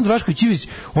 ja Sandra Rašković-Ivić,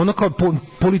 ono kao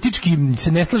politički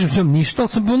se ne slažem s njom ništa, ali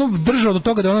sam ono držao do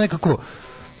toga da ona nekako,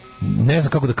 ne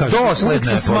znam kako da kažem.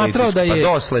 Dosledna je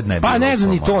dosledna je. Pa ne znam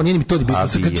ni to, nije mi to ni bitno.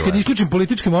 Kad isključim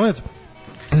politički moment,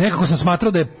 nekako sam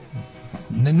smatrao da je,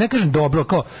 ne kažem dobro,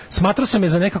 kao smatrao sam je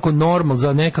za nekako normal,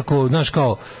 za nekako, znaš,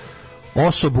 kao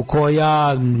osobu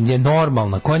koja je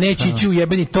normalna, koja neće ići u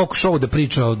jebeni talk show da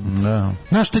priča o...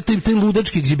 Znaš, to je taj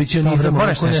ludački egzibicionizam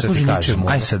koji ne služi ničemu.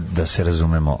 Aj sad da se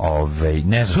razumemo,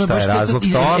 ne znam šta je razlog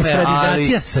tome,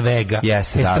 estradizacija svega.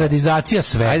 Estradizacija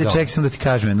svega. Ajde, čekaj sam da ti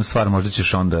kažem jednu stvar, možda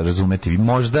ćeš onda razumeti.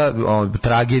 Možda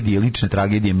tragedije, lične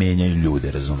tragedije menjaju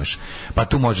ljude, razumeš? Pa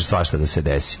tu može svašta da se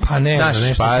desi. Pa ne,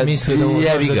 nešto sam mislio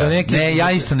da neki... Ne,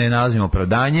 ja isto ne nalazim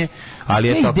opravdanje, ali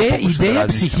je to ideja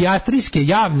psihijatrijske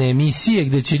javne emisije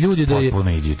gde će ljudi da je...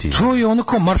 To je ono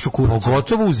kao marš u kurac.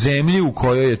 Pogotovo u zemlji u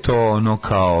kojoj je to ono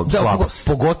kao slabost.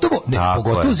 Pogotovo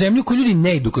u zemlji u kojoj ljudi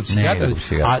ne idu kod psihijatra.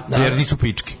 Jer nisu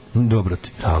pički. Dobro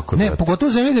ti. Tako, ne,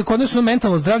 pogotovo zemlje gde kod nas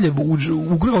mentalno zdravlje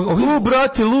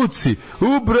brate Luci,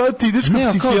 brate, ideš kod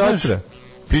psihijatra.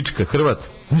 Pička, Hrvat.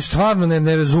 Stvarno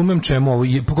ne razumem čemu ovo.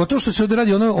 Pogotovo što se ovdje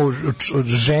radi o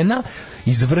žena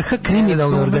iz vrha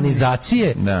kriminalne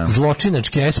organizacije,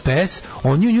 zločinačke SPS,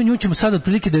 nju ćemo sad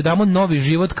otprilike da joj damo novi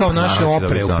život kao naše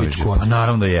opre u pičku. Pa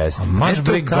naravno da jeste. Maš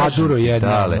breg gaduro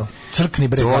jedna, crkni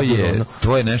breg gaduro.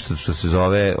 To je nešto što se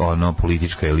zove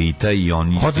politička elita i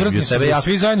oni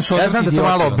svi zajedno su ja znam da to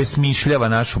malo obesmišljava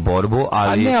našu borbu,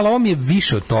 ali... ne, ali ovo mi je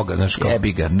više od toga, znaš kao.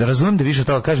 Jebi ga, ne razumijem da više od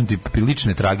toga, kažem ti,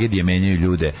 lične tragedije menjaju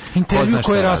ljude. Intervju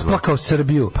koji je rasplakao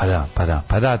Srbiju. Pa da.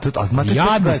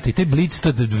 Jadnosti, te Blitz, to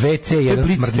je WC, jedan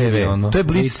smrdljivi. To je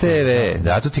Blitz TV,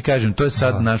 da, to ti kažem, to je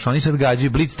sad, oni sad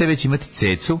gađaju, Blitz TV će imati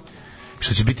cecu,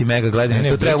 što će biti mega gledanje.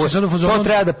 To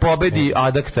treba da pobedi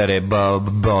adaktare,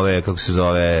 kako se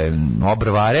zove,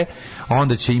 obrvare,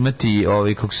 onda će imati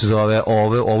kako se zove,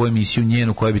 ovu emisiju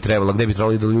njenu koja bi trebala, gde bi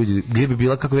trebali da ljudi, gdje bi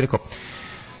bila, kako bi rekao,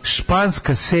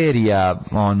 španska serija,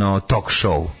 talk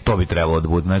show, to bi trebalo da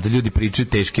bude. Znači, ljudi pričaju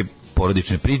teške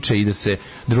porodične priče i da se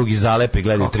drugi zalepe i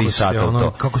gledaju 3 sata u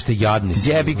to. Kako ste jadni.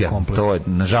 Jebi ga, to je,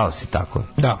 nažalost, i tako.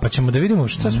 Da, pa ćemo da vidimo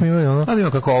šta smo imali. Da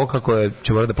vidimo kako je,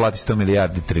 će morati da plati 100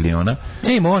 milijardi triliona.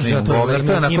 Može, to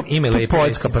je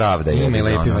poetska pravda. Ima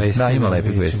lepi vesti. Da, ima lepi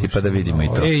vesti, pa da vidimo i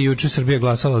to. Juče Srbija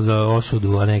glasala za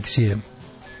osudu aneksije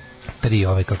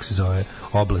 3 kako se zove,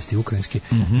 oblasti ukrajinske.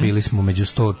 Bili smo među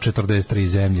 143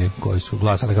 zemlje koje su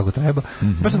glasale kako treba.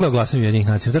 Baš sam gledao glasanje Ujedinjenih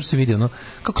nacija. Da se vidi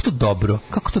kako to dobro,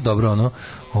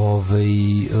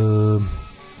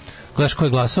 gledaš ko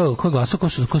je glasao,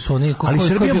 ko su oni... Ali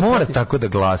Srbija mora tako da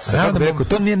glasa. Kako bi rekao,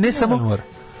 to ne samo...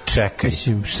 Čekaj.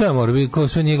 Mislim, šta mora biti, ko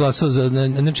sve nije glasao za,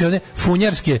 znači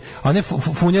one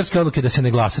funjarske odluke da se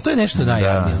ne glasa, to je nešto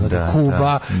najjadnije.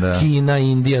 Kuba, Kina,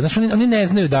 Indija, znači oni ne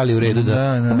znaju da li u redu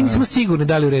mi nismo sigurni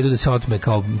da li u redu da se otme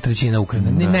kao trećina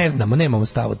Ukrajine, ne znamo, nemamo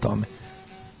stav o tome.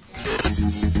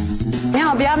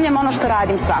 Ja objavljam ono što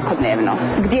radim svakodnevno.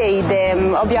 Gdje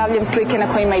idem, objavljam slike na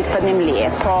kojima ispadnem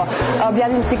lijepo,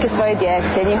 objavljam slike svoje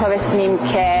djece, njihove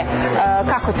snimke,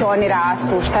 kako to oni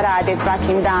rastu, šta rade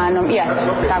svakim danom i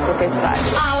eto, tako te stvari.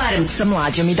 Alarm sa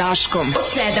Mlađom i Daškom od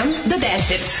 7 do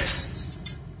 10.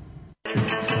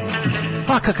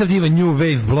 Kakav divan New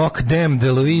Wave Block, Damn,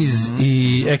 DeLuise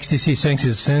i XTC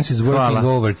Senses Working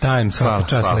Overtime, svaka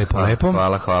čast, lepo.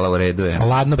 Hvala, u redu je.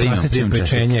 Ladno praseće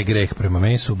pečenje je greh prema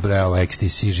mesu, bravo,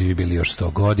 XTC živi bili još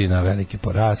 100 godina, veliki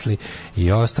porasli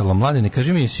i ostalo. Mladine,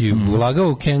 kaži mi, si ulagao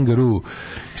u Kangaroo.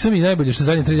 Sve mi najbolje što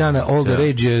zadnje 3 dana all the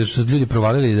rage je što ljudi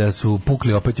provalili da su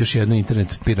pukli opet još jednu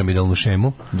internet piramidalnu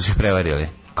šemu. Da su ih prevarili.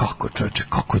 Kako, čoveče,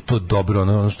 kako je to dobro,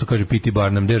 ono što kaže P.T.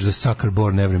 Barnum, there's a sucker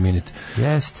born every minute.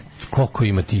 Jeste. Koliko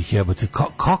ima tih jebote,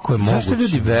 kako je moguće? Zašto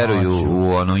ljudi veruju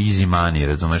u easy money,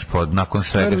 razumeš, nakon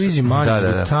svega? Easy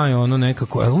money, taj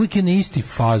nekako, ali uvijek je na isti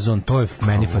fazon, to je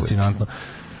meni fascinantno.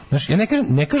 Znaš, ja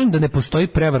ne kažem da ne postoji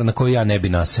prevara na koju ja ne bi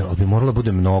naseo, ali bi moralo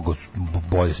bude mnogo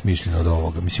bolje smišljeno od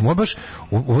ovoga. Mislim,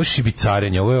 ovo je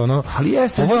šibicarenje, ovo je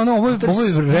ovo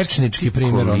je rečnički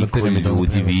primjer koliko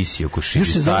ljudi visi oko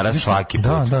šibicara svaki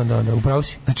put. Da, upravo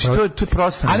si. Znači, to je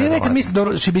prosto. Ali ja nekad mislim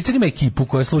da šibicar ima ekipu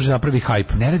koja služi napravi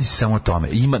hype. Ne radi se samo o tome.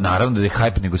 Ima, naravno da je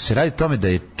hype, nego se radi o tome da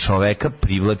je čoveka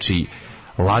privlači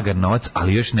lagan novac,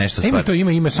 ali još nešto stvar.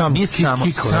 Ima sam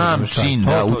čin,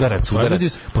 udarac.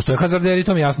 Postoje hazarderi,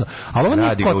 to mi je jasno. Ali ovo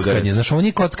nije kockanje, znaš, ovo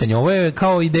nije kockanje, ovo je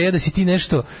kao ideja da si ti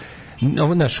nešto,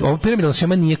 ovo piramidalna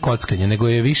šema nije kockanje, nego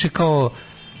je više kao,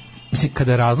 mislim,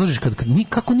 kada razložiš,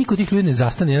 kako niko od tih ljudi ne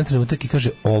zastane jedan trenutak i kaže,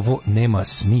 ovo nema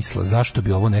smisla, zašto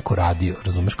bi ovo neko radio,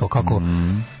 razumeš, kako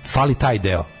fali taj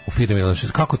deo u piramidalnoj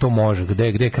šemi, kako to može, gde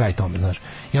je kraj tome, znaš.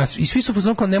 I svi su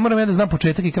fazon, ne moram ja da znam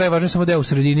početak i kraj, važno je samo da ja u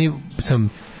sredini sam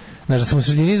u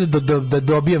sredini da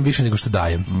dobijam više nego što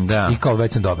dajem. I kao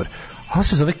već sam dobar. Ovo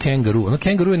se zove kangaroo.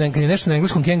 Kangaroo je nešto na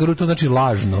engleskom, kangaroo to znači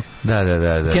lažno. Da.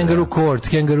 Kangaroo court,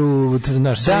 kangaroo,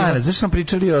 zašto smo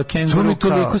pričali o kangaroo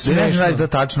kao, ne znam da je to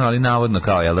tačno, ali navodno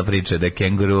kao, jel da priče da je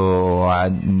kangaroo, a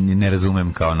ne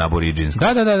razumem kao na aboriđinsku.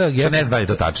 Da. Ne znam da je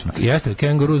to tačno. Jeste,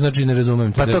 kangaroo znači ne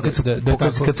razumem. Pa to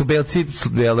kad su belci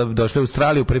došli u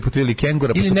Australiju, prvi put vidjeli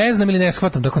kengura. Ili ne znam ili ne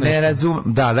shvatam, tako nešto. Ne razumem,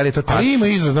 da li je to tačno. Ali ima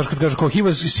izraz, znaš kad kažeš kao he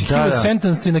was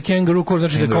sentenced in a kangaroo court,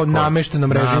 znači da kao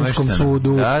nameštenom režimskom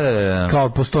sudu. Kao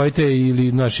postojite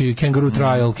ili naši kangaroo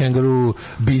trial, kangaroo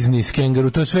business, kangaroo,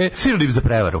 to je sve sinonim za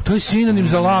prevaru. To je sinonim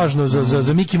za lažno,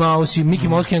 za Mickey Mouse i Mickey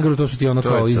Mouse kangaroo, to su ti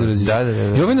kao izrazi.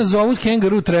 I ovi nazovu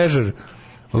kangaroo treasure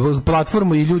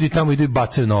platformu i ljudi tamo idu i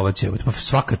bacaju novac. Pa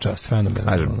svaka čast,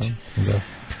 fenomenalno.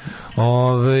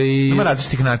 Ima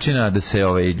različitih načina da se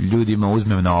ljudima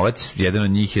uzme novac. Jedan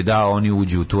od njih je da oni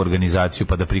uđu u tu organizaciju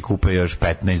pa da prikupe još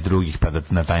 15 drugih, pa da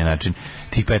na taj način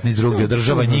tih 15 drugih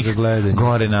održava njih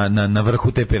gore na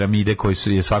vrhu te piramide koju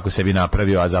je svako sebi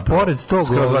napravio, a zapravo pored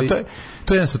toga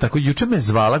to je jednostavno tako. Juče me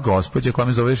zvala gospođa koja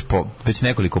me zove već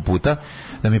nekoliko puta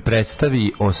da mi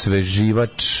predstavi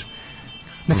osveživač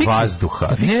vazduha.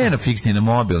 Ne na fiksni, na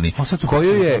mobilni.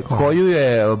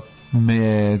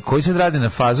 Koji se radi na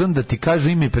fazon da ti kažu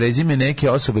ime i prezime neke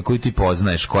osobe koju ti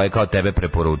poznaješ, koja je kao tebe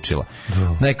preporučila.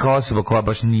 Neka osoba koja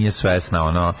baš nije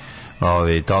svesna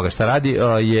toga šta radi,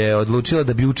 je odlučila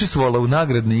da bi učestvovala u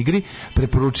nagradnoj igri,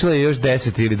 preporučila je još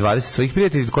 10 ili 20 svojih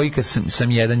prijatelja, od kojih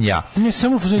sam jedan ja. Ne,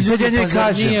 samo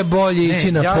nije bolje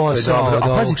ići na posao.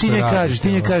 A pazi,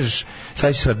 ti nje kažeš,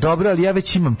 sad ću dobro, ali ja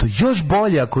već imam to, još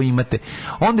bolje ako imate.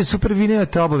 Onda je super, vi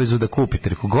nemate obavezu da kupite.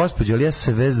 Rekao, gospođo, ali ja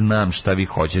sve znam šta vi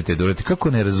hoćete da uradite,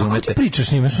 kako ne razumete? Kako ti pričaš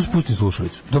s njima, ja sam spustim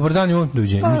slušalicu. Dobar dan i uvijek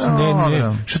doviđenje.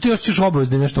 Ne. Što ti osjećaš obavez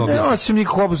da nešto objasniš? Ne osjećam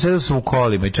nikog obavez, sedio sam u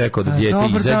kolima i čekao da dijete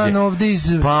izađe.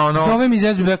 Zovem iz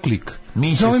SBB klik.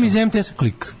 Zovem iz MTS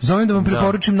klik. Zovem da vam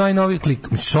preporučim najnoviji klik.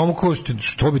 Samo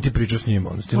što bi ti pričao s njima?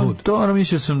 Ti lud. To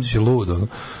mislio sam si lud.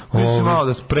 Mislim malo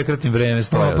da prekratim vreme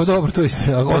stojao. Pa dobro, to je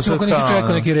ako neki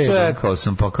čeka neki red. Čekao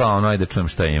sam pa kao ajde čujem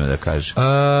šta ima da kaže.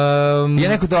 Ja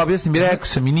neko da objasnim i rekao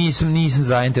sam i nisam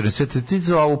zainteresovan. Sve ti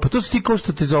zovu, pa to su ti kao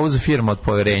što te zovu za firmu od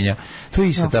poverenja. To je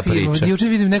ista ta priča. Juče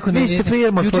vidim neko vi ste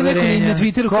firma od poverenja. Na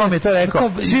Twitteru kom je to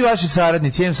rekao? Svi vaši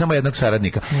saradnici, imam samo jednog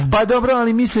saradnika. Pa dobro,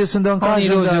 ali mislio sam da vam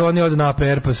kažem da oni od na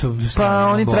APR pa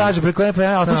oni traže preko APR,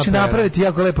 a to će napraviti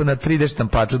jako lepo na 3D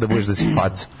štampaču da budeš da si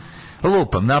faca.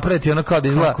 Lupam, napraviti ono kao da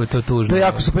izgleda. Kako je to tužno. To je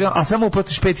jako super, a samo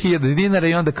uplatiš 5.000 dinara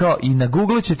i onda kao i na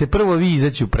Google ćete prvo vi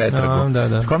izaći u pretragu.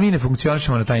 Da. Kao mi ne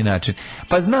funkcionišemo na taj način.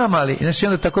 Pa znam, ali znači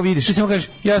onda tako vidiš. Ti samo kažeš,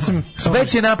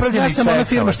 već je napravljeno. Ja sam ona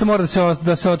firma što mora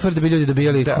da se otvori da bi ljudi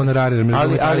dobijali honorare,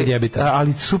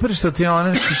 ali super što ti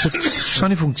ona što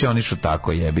oni funkcionišu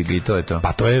tako, jebi ga i to je to.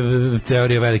 Pa to je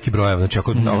teorija veliki brojeva. Znači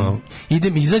ako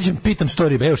izađem, pitam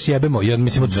story, još jebemo, ja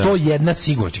mislim od 101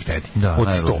 sigurno će hteti. Od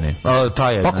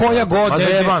 100. Pa koja god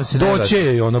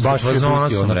doće i ono baš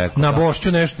na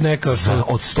Bošću nešto neka od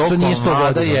 100 nije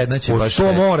 100 godina jedna će baš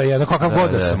 100 mora jedna kakav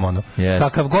god da sam ono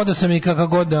kakav god da sam i kakav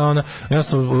god da ona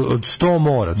jednostavno od 100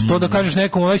 mora 100 da kažeš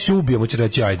nekom aj se ubijemo će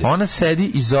reći ajde ona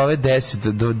sedi i zove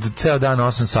 10 do ceo dan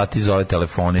 8 sati zove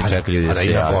telefone i čeka ljudi da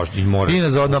se jave i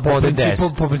na pode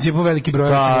 10 po principu veliki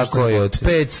broj tako je od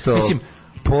 500 mislim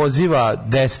poziva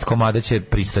 10 komada će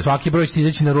pristati. Svaki broj će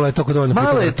izaći na ruletu oko dovoljno.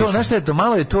 Malo je to, znaš šta je to?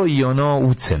 Malo je to i ono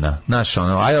ucena. Znaš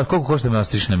ono, ajde, koliko košta me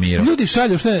ostaviš na miru?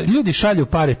 Ljudi šalju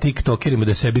pare tiktokerima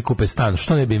da sebi kupe stan.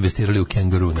 Što ne bi investirali u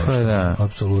kenguru nešto? Da.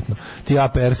 Apsolutno. Ti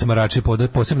APR smarači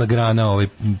posebna grana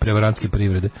prevarantske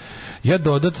privrede. Ja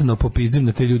dodatno popizdim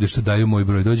na te ljude što daju moj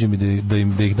broj. Dođem i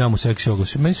da ih dam u seksi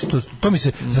oglas. Meni se to mi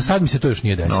se za sad mi se to još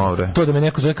nije desilo. To da me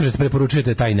neko zove kaže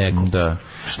preporučujete taj neko. Da.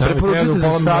 Preporučujete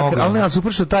za sakr, ali ne,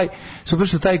 super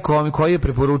što taj koji je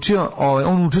preporučio,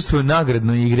 on učestvuje u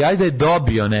nagradnoj igri, ajde da je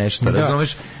dobio nešto,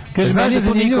 razumeš? Kaže, meni je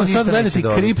zanimljivo sad gledati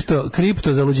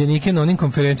kripto zaluđenike na onim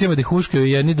konferencijama gde huškaju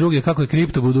jedni druge kako je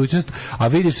kripto budućnost, a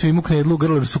vidiš svi mu knedlu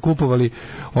grlo su kupovali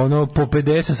ono po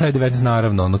 50, sad 19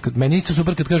 naravno. Ono, meni isto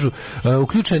super kad kažu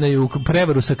uključena je u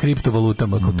prevaru sa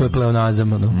kriptovalutama, to je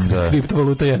pleonazam, ono,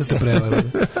 kriptovaluta jeste prevara.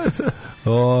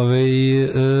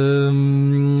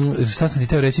 Šta sam ti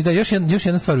teo reći? Da, još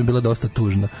jedna stvar bi bila dosta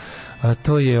tužna. A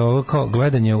to je ovo kao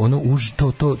gledanje, ono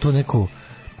to neko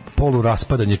polu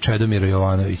raspadanje Čedomira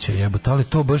Jovanovića, jebote, ali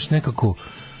to baš nekako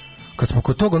kad smo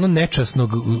kod toga ono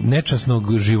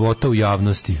nečasnog života u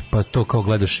javnosti, pa to kao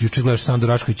juče gledaš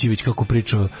Sandro Rašković-Ivić kako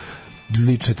priča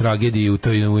lične tragedije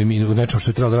u nečem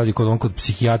što je trebalo da radi kod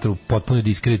psihijatra u potpunoj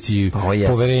diskreciji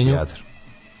poverenju.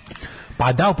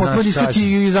 Pa da, u potpunoj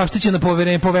diskreciji zaštićena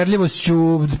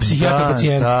poverljivošću psihijatra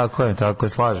pacijenta. Tako je,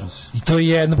 slažem se. I to je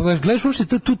jedno, gledaš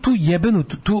uopšte tu jebenu,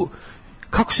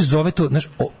 kako se zove to, znaš,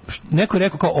 neko je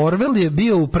rekao kao Orwell je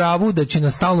bio u pravu da će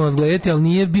nas stalno nadgledati, ali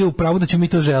nije bio u pravu da ćemo mi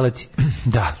to želeti.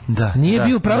 Da. Nije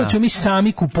bio u pravu da ćemo mi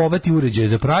sami kupovati uređaje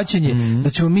za praćenje, da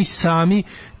ćemo mi sami,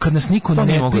 kad nas niko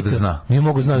ne pita, nije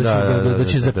mogo zna da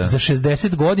će za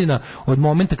 60 godina od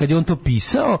momenta kad je on to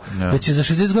pisao, da će za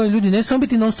 60 godina ljudi ne samo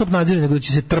biti non stop nadzirani, nego da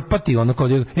će se trpati ono kao,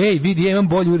 ej, vidi, ja imam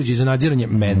bolji uređaj za nadziranje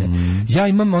mene. Ja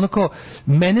imam ono kao,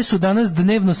 mene su danas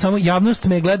dnevno samo, javnost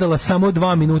me je gledala samo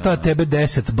 2 minuta, a tebe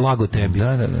 10, blago tebi.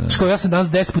 Što ja sam danas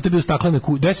 10 puta bio u staklenoj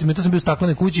kući, 10 minuta sam bio u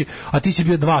staklenoj kući, a ti si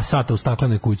bio 2 sata u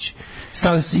staklenoj kući.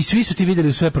 I svi su ti vidjeli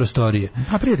u sve prostorije.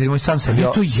 A prijatelj moj, sam se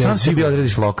bio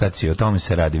odrediš lokaciju, o tome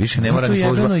se radi. Više ne mora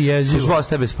ni služba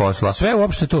ostaje bez posla. Sve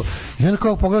uopšte to. I onda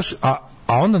kao pogledaš,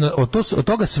 a onda od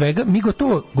toga svega mi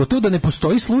gotovo da ne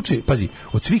postoji slučaj, pazi,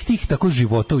 od svih tih tako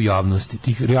života u javnosti,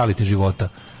 tih reality života,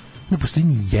 ne postoji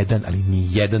ni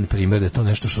jedan primjer da je to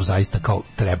nešto što zaista kao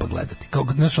treba gledati. Kao,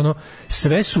 znaš,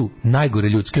 sve su najgore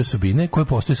ljudske osobine koje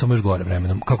postoje samo još gore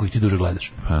vremenom, kako ih ti duže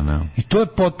gledaš. I to je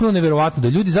potpuno neverovatno, da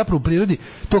ljudi zapravo u prirodi,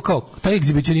 to kao, taj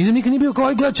egzibicionizam nikad nije bio kao,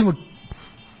 aj gledat ćemo,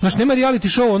 znaš, nema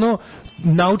reality show,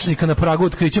 naučnika na pragu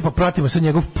otkrića, pa pratimo sad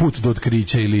njegov put do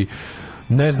otkrića, ili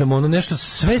ne znam, nešto,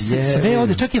 sve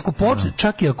ode, čak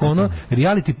i ako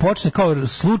reality počne kao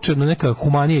slučajno neka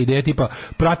humanija ideja, tipa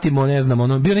pratimo, ne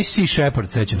znam, bio neki Sea Shepherd,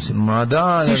 sećam se.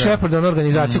 Sea Shepherd,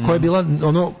 organizacija koja je bila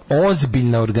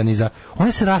ozbiljna organizacija.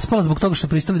 Ona se raspala zbog toga što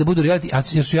pristali da budu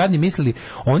reality, jer su jadni mislili,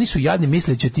 oni su jadni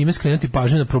mislili će time skrenuti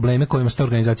pažnju na probleme kojima se ta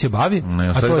organizacija bavi.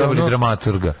 A to je dobili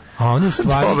dramaturga. A oni u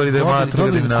stvari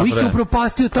koji ih je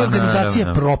upropastio, ta organizacija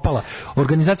je propala.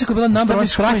 Organizacija koja je bila nabavna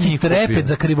strah i trepet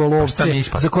za krivolovce,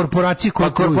 za korporacije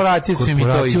koje korporacije su mi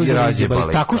to i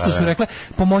razjebali. Tako što su rekle,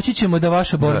 pomoći ćemo da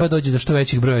vaša borba dođe do što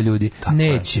većih broja ljudi.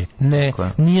 Neće,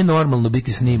 nije normalno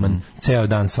biti sniman ceo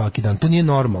dan, svaki dan. To nije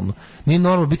normalno. Nije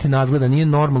normalno biti nadgledan, nije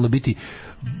normalno biti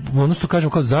ono što kažem,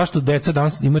 kao zašto deca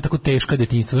danas imaju tako teška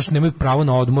detinjstva, zašto nemaju pravo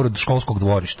na odmor od školskog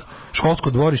dvorišta. Školsko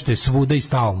dvorište je svuda i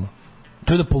stalno.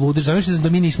 To je da poludiš, zamislite da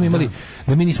mi nismo imali,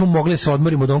 da mi nismo mogli da se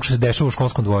odmorimo od onog što se dešava u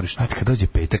školskom dvorištu. Kad dođe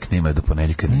petak, nema do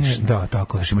ponedeljka ništa. Da,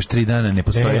 tako je. Znači imaš 3 dana, ne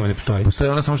postoji. Postoji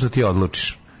ono samo što ti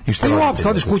odlučiš. I što uopšte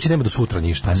odeš kući, nema do sutra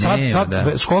ništa.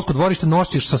 Sad školsko dvorište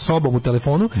nosiš sa sobom u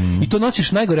telefonu i to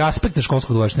nosiš najgore aspekte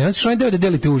školskog dvorišta. Ne nosiš onaj deo da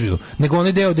delite uživo, nego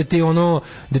onaj deo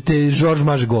da te Žorž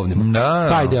maže govnima.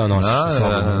 Taj deo nosiš sa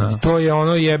sobom. To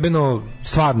je jebeno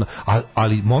stvarno.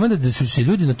 Ali moment da su se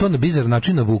ljudi na to na bizar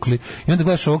način navukli i onda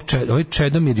gledaš ovaj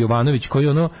Čedomir Jovanović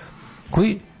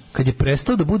koji kad je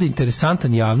prestao da bude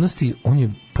interesantan javnosti, on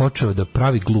je počeo da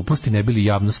pravi gluposti, ne bili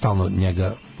javnost stalno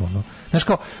njega, znaš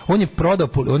kao,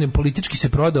 on je politički se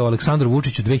prodao Aleksandru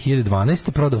Vučiću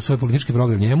 2012. prodao svoj politički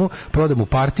program njemu, prodao mu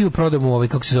partiju, prodao mu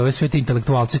kako se zove, sve te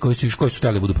intelektualce koji su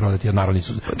htjeli budu prodati, jer naravno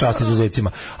nisu čast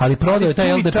izuzecima, ali prodao je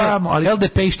taj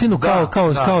LDP-štinu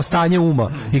kao stanje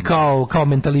uma i kao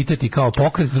mentalitet i kao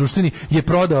pokret društveni je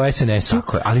prodao SNS-u,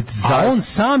 a on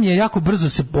sam je jako brzo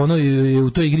se u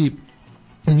toj igri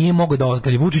nije mogao da,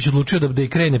 kad je Vučić odlučio da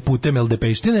krene putem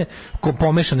LDP-štine,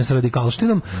 pomešane sa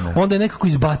radikalštinom, onda je nekako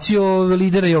izbacio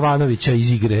lidera Jovanovića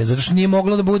iz igre, zato što nije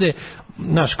moglo da bude,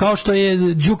 znaš, kao što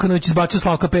je Đukanović izbacio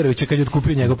Slavka Perovića kad je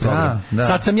otkupio njegov program.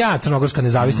 Sad sam ja crnogorska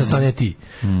nezavisnost, a ne ti.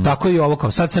 Tako i ovo,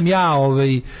 kao sad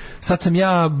sam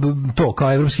ja to,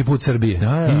 kao evropski put Srbije.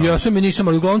 I ja sam nisam,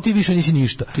 ali uglavnom ti više nisi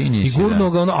ništa. I gurno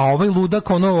ga, a ovaj ludak,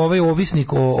 ovaj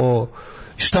ovisnik o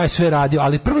šta je sve radio,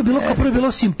 ali prvo je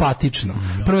bilo simpatično.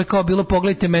 Prvo je kao bilo,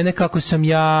 pogledajte mene kako sam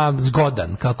ja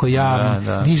zgodan, kako ja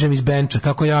dižem iz benča,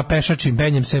 kako ja pešačim,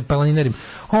 penjem se, planinarim.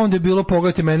 Onda je bilo,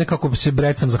 pogledajte mene kako se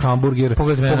brecam za hamburger,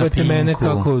 pogledajte mene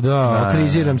kako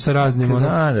kriziram sa raznim.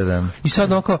 I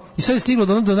sad je stiglo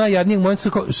do najjadnijeg momenta,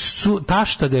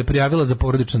 tašta ga je prijavila za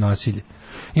porodično nasilje.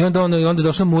 I onda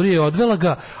došla Murija i odvela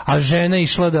ga, a žena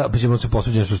išla da, pa ćemo se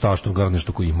posveđati što taštom gara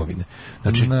nešto ko imovine.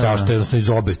 Znači, tašta je jednostavno iz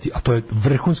obesti, a to je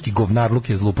vrhunski govnarluk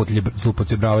je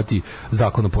zloupotrebljavati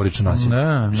zakon o porodičnom nasilju.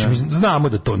 Znamo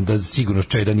da sigurno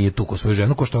Čeda nije tukao svoju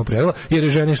ženu, ko što je prijavila, jer je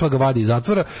žena išla ga vadi iz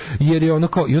zatvora, jer je ono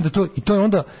kao, i to je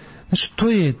onda, znači,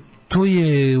 to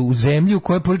je u zemlji u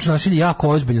kojoj je porodično nasilje jako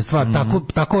ozbiljna stvar.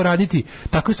 Tako raditi,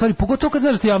 takve stvari, pogotovo kad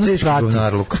znaš da te javnost prati.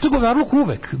 To je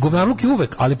govnarluk je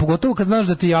uvek, ali pogotovo kad znaš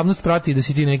da te javnost prati i da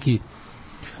si ti neki,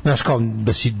 znaš, kao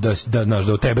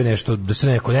da od tebe nešto, da se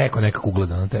neko nekako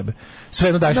ugleda na tebe. Sve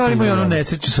jedno daješ primjer. Imaju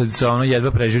nesreću sa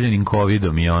jedva preživljenim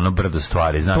covidom i brdo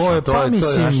stvari, znaš.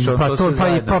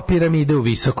 Pa piramide u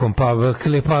visokom, pa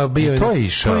bio je. To je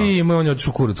išao. Ima on je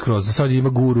otišao kurac kroz, sad ima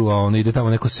guru, a ide tamo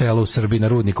neko selo u Srbiji na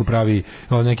rudniku, pravi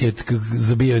neke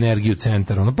za bioenergiju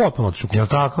centar, potpuno otišao kurac. Jel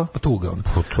tako? Pa tuga.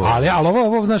 Ali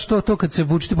ovo, znaš, to kad se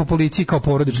vučite po policiji kao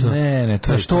porodično. Ne,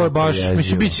 to je baš,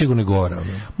 mislim, bit će sigurno gore.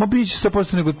 Ma bit će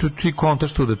 100%, nego ti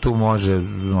kontaš tu da tu može,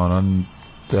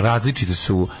 različite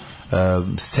su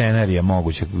scenarija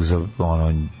moguće za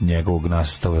njegovog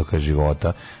nastavka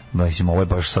života. Mislim, ovo je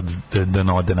baš sad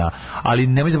denodena, ali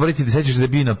nemoj zaboraviti da sećaš da je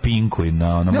bio na Pinku i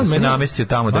se namestio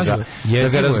tamo da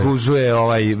ga razgužuje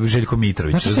Željko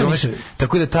Mitrović, razumeš?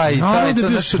 Tako da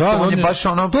on je baš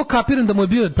to kapiram da mu je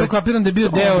bio, da je bio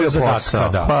deo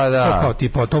zadatka, pa da. Kao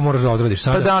tipa, to moraš da odradiš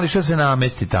sada. Pa da, ali što se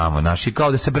namesti tamo, znaš, i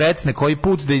kao da se brecne koji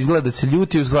put, da izgleda da se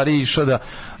ljuti, u stvari išao da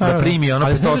primi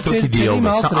petostruki dio,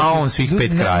 a on svih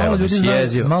 5 krajeva.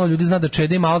 Malo ljudi zna da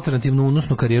Čeda ima alternativnu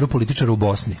unosnu karijeru političara u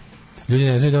Bosni. Ljudi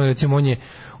ne znaju da, recimo,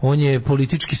 on je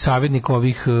politički savjetnik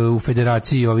ovih u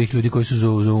federaciji, ovih ljudi koji su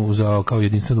za kao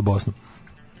jedinstvenu Bosnu.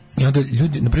 I onda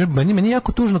ljudi, na primjer, meni je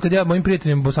jako tužno kad ja mojim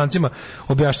prijateljima Bosancima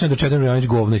objašnjam da Čedomir Jovanović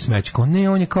govno i smeće. Kao, ne,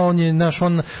 on je naš,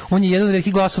 on je jedan od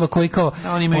rekih glasova koji kao...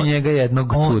 On ima njega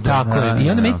jednog tu. Tako je. I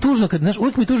onda meni tužno,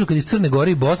 uvijek mi je tužno kad iz Crne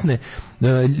Gore i Bosne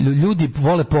ljudi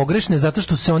vole pogrešne zato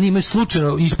što se oni imaju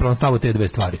slučajno ispravan stav te dve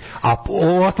stvari. A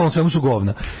o ostalom svemu su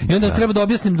govna. I onda treba da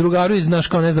objasnim drugaru iz, znaš,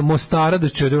 kao ne znam, Mostara da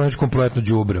će Čedomir Jovanović kompletno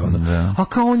đubre. A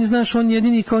kao on je, znaš, on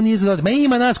jedini kao nije za Dodika. Ma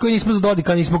ima nas koji nismo za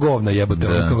Dodika, nismo govna, jebote.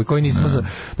 Koji nismo za...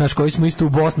 Znaš, koji smo isto u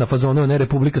Bosna fazonu, ne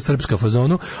Republika Srpska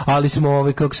fazonu, ali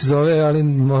smo kako se zove, ali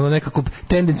nekako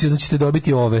tendencijozno ćete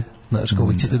dobiti ove, znaš,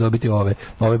 kako ćete dobiti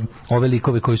ove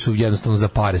likove koji su jednostavno za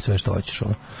pare sve što hoćeš.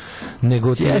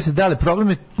 Nego ti... Jeste, da, ali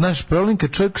problem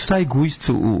kad čovjek stavi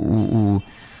gujscu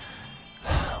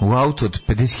u auto od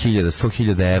 50.000,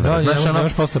 100.000 evra.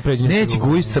 Neće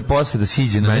gujsca posle da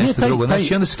siđe na nešto drugo.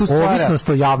 Znaš, i onda se tu stvara... Ovisnost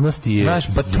o javnosti je... Znaš,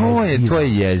 pa to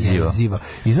je jezivo.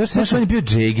 Znaš, on je bio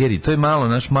džegeri, to je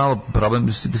malo problem,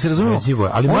 da se razumemo. Jezivo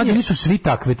je, ali mlađi nisu svi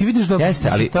takve. Ti vidiš da... Jeste,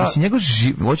 ali mislim, njegov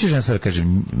hoćeš ja sad da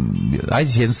kažem,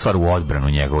 ajde jednu stvar u odbranu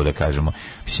njegovu da kažemo.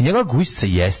 Mislim, njegova gujsca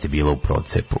jeste bila u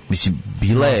procepu. Mislim,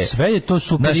 bila je... Sve je to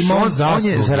super, imao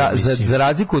zasluge. Za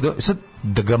razliku od...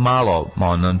 da ga malo,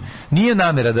 nije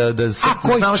namjera da se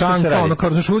znamo što se radi.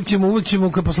 Kao, znaš, uvijek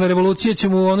ćemo, posle revolucije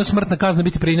ćemo smrtna kazna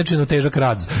biti preinačena u težak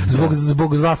rad,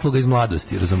 zbog zasluga iz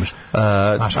mladosti, razumeš?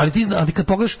 Ali kad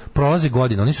pogledaš, prolaze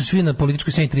godine, oni su svi na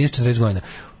političkoj sceni 30-40 godina.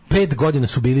 5 godina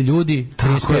su bili ljudi,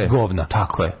 35 govna.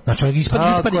 Tako je. Znači,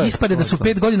 ispade da su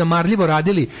 5 godina marljivo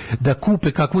radili da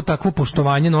kupe kakvu takvo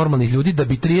poštovanje normalnih ljudi, da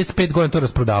bi 35 godina to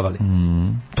rasprodavali.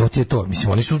 To ti je to.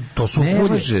 Mislim, to su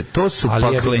ulje. To su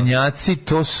paklenjaci,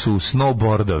 to su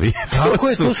snowboardovi. Tako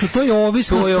je, to je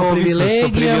ovisnost o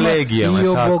privilegijama i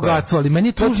o bogatstvu. Ali meni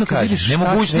je tužno kad vidiš šta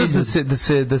nemogućnost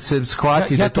da se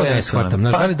shvati da to je. Ja to ne shvatam.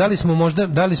 Da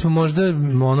li smo možda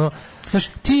znaš,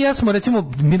 ti i ja smo,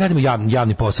 recimo, mi radimo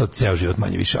javni posao ceo život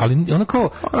manje više, ali ono kao,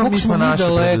 koliko smo mi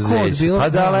daleko od bilo... Pa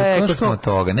daleko smo od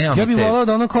toga, ja bih volao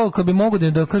da ono kao, kad bi mogo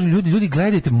da kažem, ljudi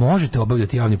gledajte, možete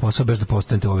obavljati javni posao bez da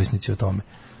postanete ovisnici o tome.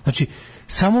 Znači,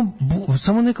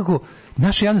 samo nekako,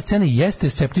 naša javna scena jeste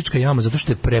septička jama zato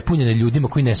što je prepunjena ljudima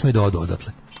koji ne smeju da odu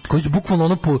odatle. Koji su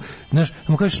bukvalno znaš, da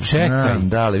mu kažeš, čekaj.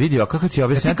 Da, ali vidi, kako ti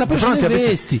objasnim? Ti kapaš ne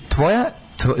vesti.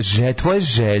 Tvoje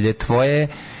želje, tvoje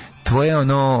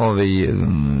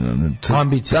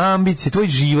ambicije, tvoj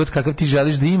život kakav ti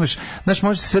želiš da imaš. Znaš,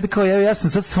 može se sve da kao, ja sam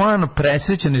sad stvarno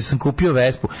presrećan jer sam kupio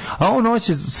Vespu, a on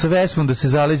hoće sa Vespom da se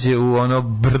zaleđe u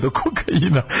brdo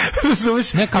kokaina.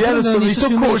 Razumeš? Jednostavno i to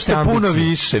košta puno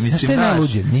više. Mislim,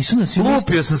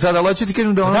 lupio sam sada, ali hoću ti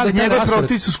kažem da njegove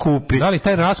produkti su skupi. Da li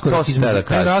taj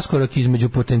raskorak između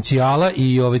potencijala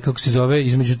i kako se zove,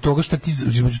 između toga što ti,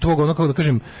 između tvog kako da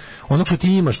kažem, onog što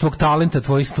ti imaš, tvog talenta,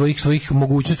 svojih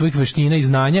mogućnosti, svojih veština i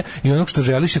znanja i onog što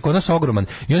želiš je kod nas ogroman.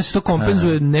 I onda se to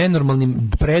kompenzuje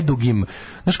nenormalnim, predugim.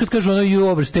 Znaš kad kažu you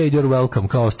overstayed your welcome,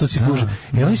 kao to si kuže.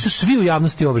 I oni su svi u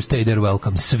javnosti overstayed their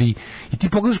welcome, svi. I ti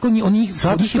pogledaš kod njih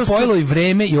je pojelo i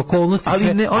vreme i okolnosti,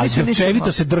 ali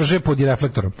grčevito se drže pod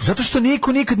reflektorom. Zato što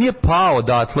niko nikad nije pao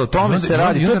odatle, o tome se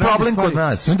radi, to je problem kod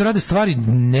nas. I onda rade stvari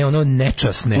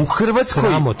nečasne, u Hrvatskoj,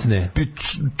 sramotne.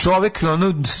 Čovek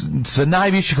za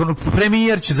najviših,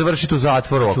 premijer će završiti u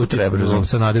zatvoru ako treba.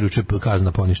 Sanaderu će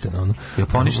kazna poništena. Je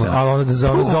poništena? A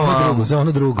za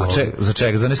ono drugo. Za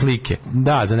čega? Za ne slike?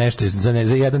 Da, za nešto, za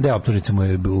jedan deo optužnice mu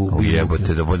je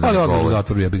ujebote da bolje. Ali ovdje u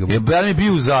zatvoru je ga. Ja mi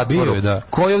bio u zatvoru.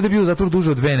 Ko je ovdje bio u zatvoru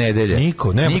duže od 2 nedelje?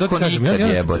 Niko nikad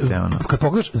jebote. Kad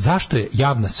pogledaš zašto je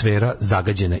javna sfera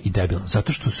zagađena i debilna?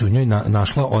 Zato što se u njoj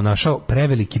našao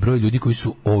preveliki broj ljudi koji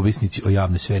su ovisnici o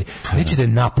javnoj sferi. Neće da je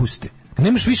napuste.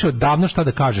 Nemaš više odavno šta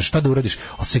da kažeš, šta da uradiš,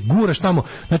 ali se guraš tamo,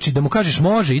 znači da mu kažeš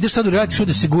može, ideš sad u reality show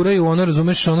da se guraju,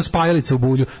 razumeš, spajalice u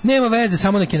bulju, nema veze,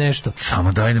 samo neke nešto.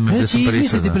 Samo daj nam da sam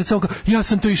izmisliti pred sobom, ja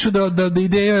sam to išao da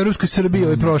ideja Evropskoj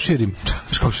Srbiji proširim.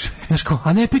 Znaš ko,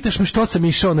 a ne pitaš me što sam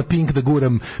išao na Pink da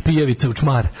guram pijavice u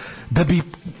čmar, da bi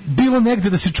bilo negde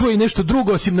da se čuje nešto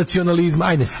drugo osim nacionalizma,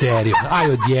 ajne serio,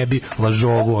 aj odjebi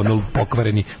lažovu,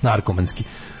 pokvareni narkomanski.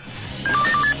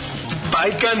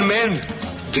 Bajkan men!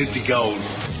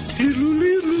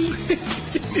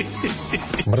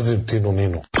 Mrzim Tinu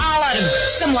Ninu. Alarm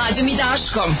sa Mlađom i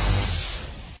Daškom.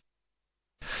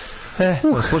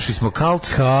 Slušali smo Cult.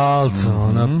 Cult,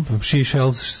 ona, she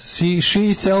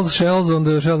sells shells on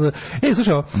the shells.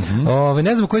 Slušao,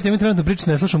 ne znam o kojoj temi trenutno pričati,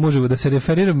 ne slušam uživo, da se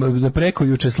referiram na preko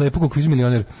juče slepog u Kviz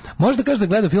milioner. Možda kaže da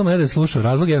gleda film, ne da je slušao,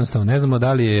 razlog je jednostavno, ne znamo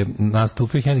da li je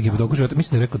nastupio hendikep dok života,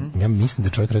 mislim da je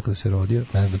čovjek rekao da se rodio,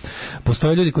 ne znam.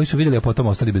 Postoje ljudi koji su vidjeli, a potom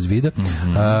ostali bez vida,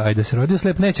 a i da se rodio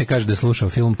slep neće kaže da je slušao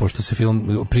film, pošto se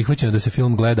film, prihvaćeno da se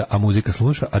film gleda, a muzika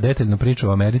sluša, a detaljno priča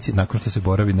o Americi nakon što se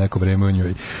boravi neko vreme u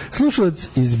njoj. Slušalac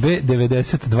iz B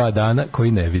 92 dana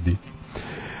koji ne vidi.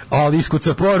 Ali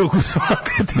iskuca poruku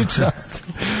svaka ti čast.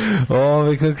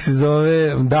 Kako se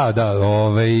zove,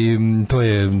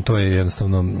 to je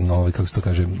jednostavno, kako se to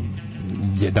kaže,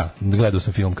 gledao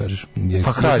sam film, kažeš.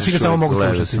 Pa kažeš, samo mogu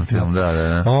slušati film.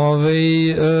 Da.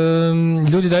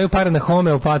 Ljudi daju pare na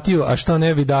homeopatiju, a što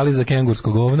ne bi dali za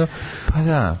kengursko govno? Pa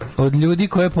da. Od ljudi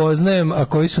koje poznajem, a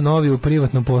koji su novi u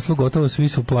privatnom poslu, gotovo svi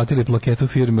su platili plaketu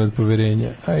firme od poverenja.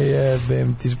 A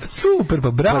jebem ti, super,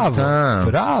 pa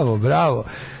bravo.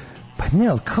 Pa ne,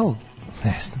 ali kao,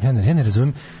 ne znam, ja ne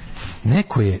razumijem,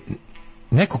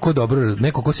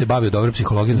 neko ko se bavio dobro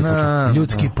psihologijom,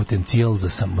 ljudski potencijal za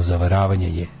samozavaravanje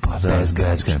je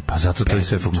bezgraničan. Pa zato to i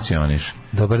sve funkcioniš.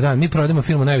 Dobar dan, mi prodajemo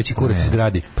film o najveći kurac u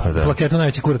zgradi. Plaketu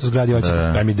najveći kurac u zgradi, hoćete?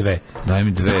 Daj mi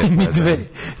dve.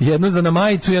 Jedno za na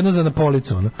majicu, jedno za na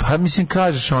policu. Pa mislim,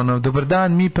 kažeš dobar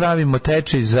dan, mi pravimo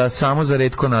tečaj samo za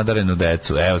retko nadarenu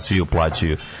decu. Evo, svi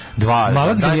uplaćuju.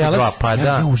 Malac genijalac,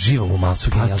 ja uživam u Malcu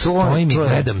genijalac. Stojim i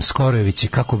gledam Skorojevići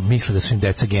kako misle da su im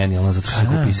deca genijalna, zato što su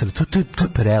ga upisali. To je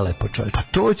prelepo, čovječ. Pa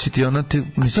to će ti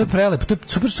to je prelepo, to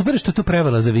je super što je to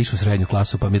prevela za višu srednju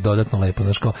klasu, pa mi je dodatno lepo,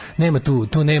 znaš, kao, nema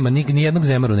tu nema ni jednog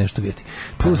Zemaru nešto vidjeti.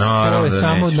 Tu je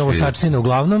samo Novosačcina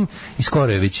uglavnom i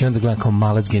Skorojević, i onda gledam kao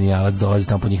Malac genijalac, dolazi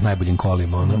tamo po njih najboljim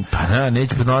kolima, Pa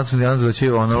neće pod Malac genijalac doći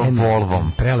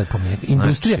Volvom. Prelepo mi je.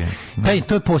 Industrija,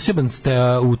 to je poseban,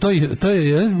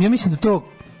 ja mislim da to,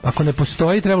 ako ne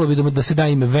postoji, trebalo bi da se da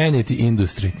ime Vanity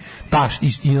Industry.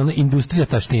 Industrija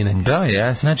taštine. Da,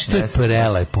 jes. Znači, to je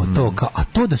prelepo. A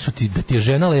to da ti je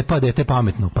žena lepa, a dete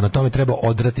pametno, pa na tome treba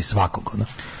odrati svakog.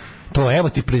 To, evo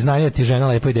ti priznanje da ti je žena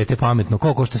lepa i dete pametno.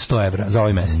 Koliko košta 100 evra za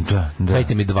ovaj mesec? Da.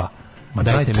 Dajte mi 2.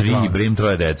 Dajte mi 3, brim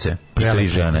 3 dece. I 3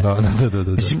 žene. Da.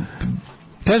 Mislim,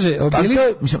 kaže,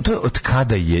 to je od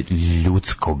kada je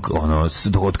ljudskog,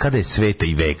 od kada je sveta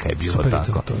i veka je bilo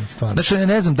tako. Znači, ja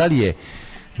ne znam da li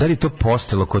je to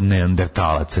postojalo kod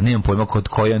neandertalaca, nemam pojma kod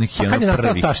koji onih je kad je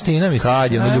nastala taština, mislim?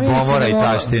 Kad je ljubomora i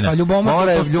taština? A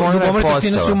ljubomora i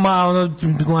taština su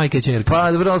majke čerke.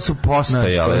 Pa dobro, su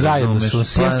postojale. Zajedno su,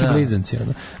 sijenski blizanci.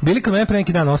 Bili kod mene pre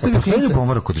neki dan, ostavio klinca. Postoji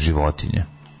ljubomora kod životinje?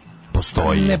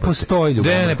 Postoji. Ne postoji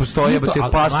ljubomora. Ne postoji, te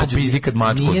pas popizdi kad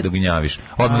mačku da gnjaviš.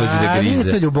 Odmah dođe da grize.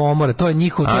 Nije to ljubomora, to je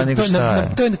njihov,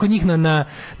 to je kod njih na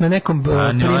nekom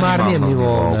primarnijem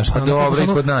nivou. Pa dobro, i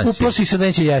kod nas je. Uplaši se da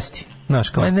neće jesti.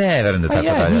 Ne, verujem da tako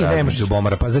dalje. Nije, nemaš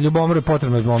ljubomora, pa za ljubomoru je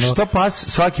potrebno Što pas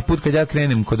svaki put kad ja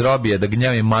krenem kod Robija da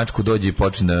gnjavim mačku dođe i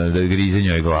počne da grize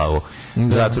njoj glavu.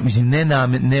 Zato, mislim,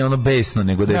 ne ono besno,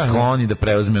 nego da je skloni da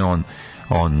preuzme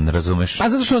on, razumeš? A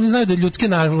zato što oni znaju da ljudske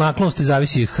naklonosti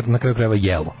zavisi na kraju krajeva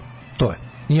jelo. To je.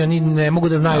 I oni ne mogu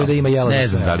da znaju da ima jelo. Ne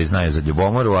znam da li znaju za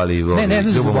ljubomoru, ali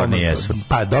ljubomorni jesu.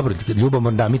 Pa dobro,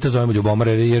 ljubomor, da, mi to zovemo ljubomor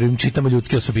jer im čitamo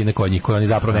ljudske osobine kod njih, koje oni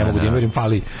zapravo ne mogu da imaju, jer im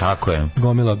fali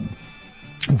gomila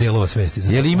delova svesti.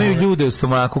 Jel imaju ljude u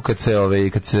stomaku kad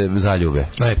se zaljube?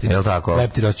 Leptiri. Jel tako?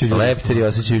 Leptiri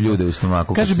osjećaju ljude u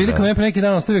stomaku. Kaže, bili kad me pre neki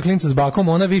dan ostavio klinca s bakom,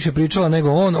 ona više pričala nego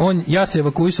on, ja se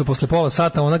evakuisao posle pola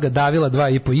sata, ona ga davila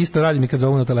 2,5, isto radi mi kad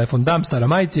zovu na telefon, dam stara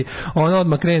majci, ona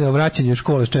odmah krene u vraćanju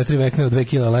škole s 4 vekne od 2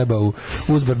 kila leba u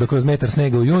uzbrdo kroz metar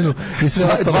snega u junju i sve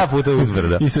ostalo. 2 puta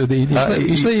uzbrda.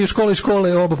 Išla je iz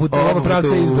škole oba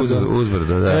pravca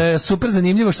uzbrdo. Da. Super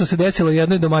zanimljivo što se desilo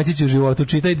jednoj domaćici u životu,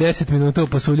 čitaj 10 minuta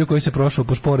pasulju koji se prošao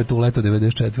po šporetu u leto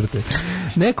 94.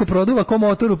 Neko produva ko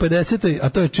motor u 50. a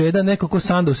to je čeda, neko ko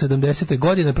sanda u 70.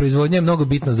 godine, proizvodnja je mnogo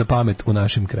bitna za pamet u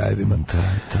našim krajevima.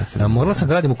 Morala sam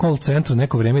da radim u call centru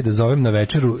neko vrijeme i da zovem na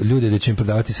večeru ljude da će im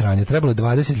prodavati sranje. Trebalo je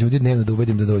 20 ljudi dnevno da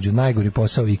ubedim da dođu. Najgori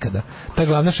posao ikada. Ta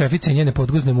glavna šefica i njene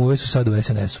podguzne muve su sad u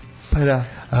SNS-u. Pa da.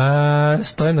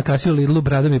 Stojim na kasi u Lidlu,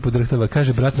 brada mi podrhtava.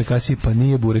 Kaže brat na kasi, pa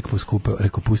nije burek poskupao.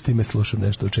 Rekao, pusti me, slušam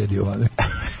nešto o Čedi Jovanović.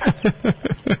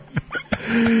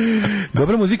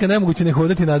 Dobra muzika, nemoguće ne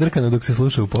hodati nadrkano dok se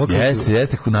sluša u pokretu.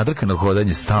 Jeste, nadrkano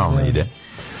hodanje stalno ide.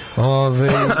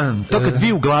 To kad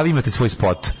vi u glavi imate svoj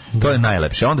spot, to je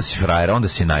najlepše. Onda si frajer, onda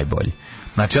si najbolji.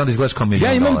 Znači onda izgledaš kao $1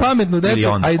 milion. Ja imam pametnu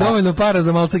decu, a i dovoljno para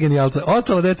za malca genijalca.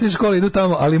 Ostala deca iz škole idu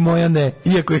tamo, ali moja ne.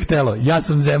 Iako je htelo, ja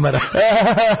sam Zemara.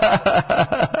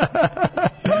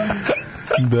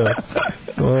 Da.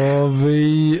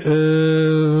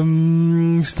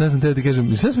 Šta sam te da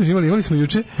kažem? Šta smo imali smo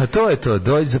juče? A to je to,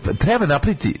 treba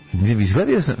napraviti,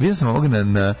 vidio sam ovog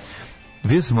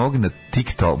vidio sam ovog na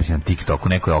TikToku,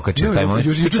 neko je okačio taj moment.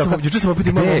 Juče sam opet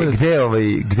imao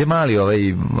gde mali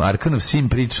Arkanov sin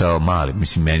pričao mali,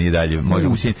 mislim, meni je dalje, može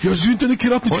u sin. Ja živim te neki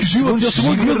ratnički život, ja sam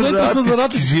uvijek bio zainteresan za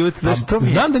ratnički život.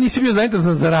 Znam da nisi bio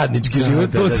zainteresan za radnički život,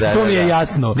 to mi je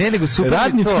jasno. Ne, nego super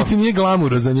radnički ti nije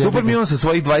glamura za njega. Super mi on sa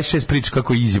svojih 26 priča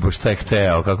kako Izibo šta je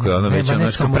hteo, kako je ono već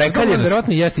ono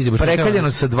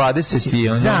prekaljeno sa 20 i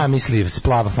ono. Zamisli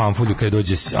splava fanfulju kad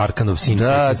dođe Arkanov sin,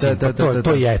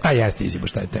 to je, ta jeste Izibo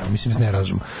šta je teo, mislim, ne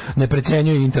razum. Ne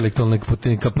precenjuje intelektualne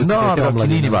kapacitete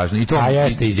omladine. Nije važno. I to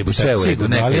jeste Izibo, sve u redu,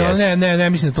 ali ne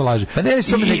mislim da to laže. Pa ne,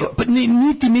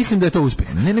 niti mislim da je to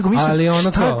uspeh. Ne, nego mislim, ali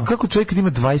ono kako čovjek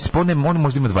ima 20, on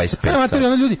možda ima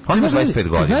 25. Ljudi, on ima 25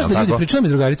 godina. Znaš da ljudi, pričala mi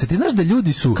drugarica, ti znaš da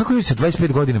ljudi su... Kako ljudi sa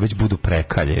 25 godina već budu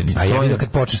prekaljeni? A ja vidio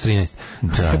kad počneš 13.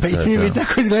 Pa i ti mi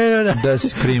tako izgleda da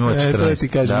si primao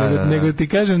 14. Nego ti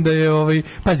kažem da je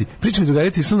pazi, pričam mi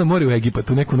drugarica, išla na more u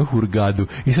Egipat, u neku Hurgadu.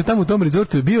 I sad tamo u tom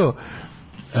rezortu je bio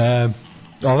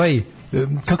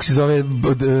kako se zove,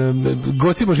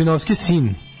 Goci Božinovski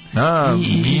sin.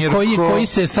 Koji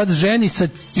se sad ženi sa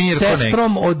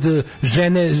sestrom od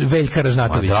žene Veljka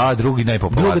Ražnatovića. Da, drugi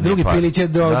najpopularniji. Drugi piliće,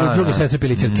 druge sestre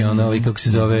pilićarke, kako se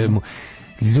zove...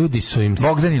 Ljudi su im...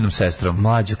 Bogdaninom sestrom.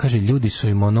 Mlađa, kaže, ljudi su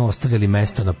im ostavljali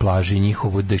mesto na plaži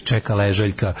njihovu da ih čeka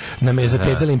ležaljka,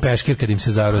 zatezali im peškir kad im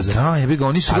se zaroze. Da, jebi ga,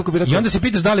 oni su... I onda se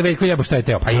pitaš da li Veljko jebo šta je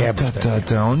teo? Pa jebo šta je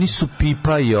teo. Da, oni su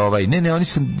Pipa i Ne, oni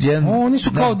su... Oni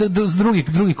su kao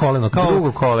drugi koleno.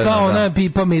 Drugo koleno, kao ona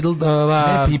Pipa middle...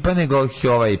 Ne Pipa, nego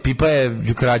Pipa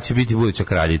je će biti buduća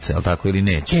kraljica, ali tako ili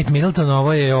neće? Kate Middleton,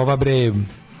 ovo je ova bre...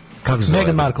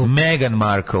 Meghan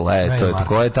Markle, to je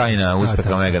koja je tajna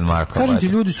uspeha Meghan Markle. Kažem ti,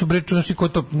 ljudi su bre, čunaš ti ko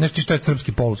to, nešto šta je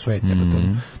srpski pol svet,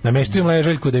 nameštio im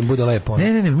ležaljku da im bude lepo.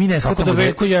 Ne, mi ne shvatamo da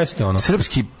Veljko jeste ono.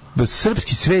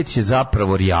 Srpski svet je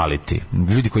zapravo reality.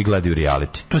 Ljudi koji gledaju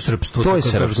reality. To je srpstvo. To je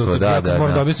srpstvo, da.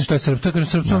 Moram da objasnim šta je srpstvo. Kažem,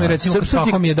 srpstvo mi recimo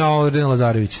kako mi je dao Rena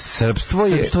Lazarević. Srpstvo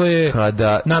je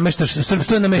kada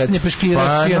srpstvo je nameštanje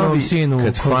peškira Šijanovom sinu.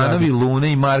 Kad fanovi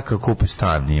Lune i Marka kupe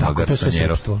stan njima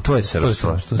garsonjera. To je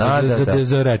srpstvo.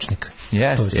 Za rečnik.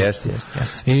 Jeste.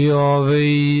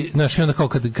 I znaš, onda kao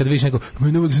kad vidiš neko,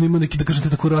 mene uvek zanima neki, da kažete,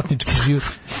 tako ratnički život.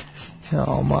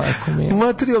 Jao, majko mi.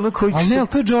 Materijalno koji... Ali ne,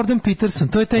 to je Jordan Peterson,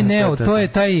 to je taj neo, to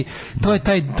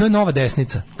je nova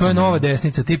desnica. To je nova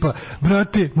desnica, tipa,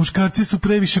 brate, muškarci su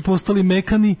previše postali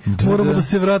mekani, moramo da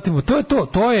se vratimo.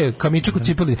 To je kamičak u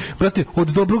cipeli. Brate, od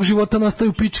dobrog života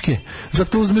nastaju pičke.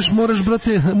 Zato uzmeš, moraš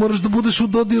da budeš u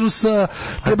dodiru sa,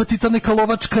 treba ti ta neka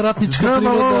lovačka ratnička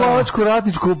priroda. Lovačku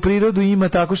ratničku prirodu ima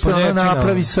tako što ona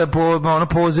napravi sa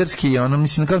pozerski,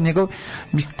 mislim, kao njegov...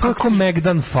 Kako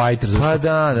Megdan Fighter, pa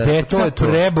da, deca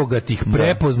prebogatih,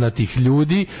 prepoznatih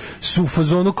ljudi su u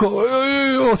fazonu kao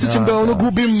osjećam da ono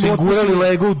gubim su gurali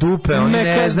lego u dupe, oni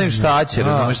ne znaju šta će,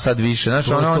 razumeš sad više, znaš,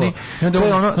 oni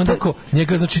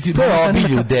njega, znači, to je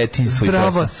obilju detinjstva.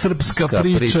 Zdrava srpska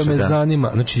priča me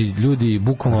zanima, znači, ljudi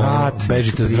bukvalno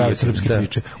bežite zdrave srpske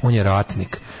priče, on je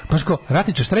ratnik. Znaš kao,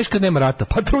 ratniče, šta reći kad nema rata?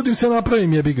 Pa trudim se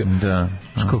napravim, jebi ga. Da.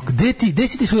 Gde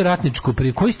si ti svoju ratničku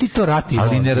prije? Koji si ti to rati?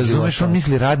 Ali ne razumeš, on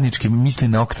misli radnički, misli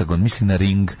na oktagon, misli na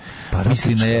ring,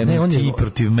 misli na ti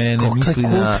protiv mene, misli na...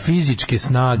 kult fizičke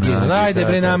snage. Ajde,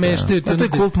 bre, nameštaju. To je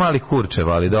kult malih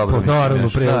kurčeva, ali dobro. Naravno,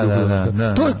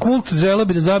 to je kult, želeo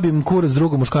bi da zabijem kurac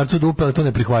drugom muškarcu dupe, ali to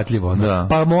neprihvatljivo.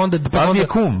 Pa onda... Pa mi je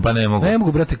kum, pa ne mogu. Ne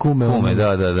mogu, brate, kume. Kume,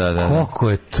 da. Koliko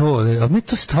je to? Ali mi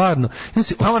to stvarno...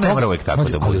 Ovo ne mora uvijek tako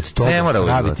da bude.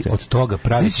 Od toga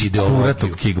praviti ideologiju.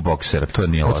 Kuratog kickboksera, to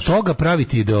nije loše. Od toga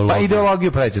praviti ideologiju. Pa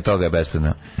ideologiju praviti od toga je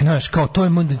bespredno. Znaš, kao to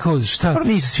je šta... Pa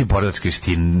nisu svi borilački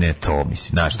stine to, mislim,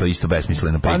 znaš, to je isto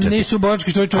besmisleno pričati. Pa nisu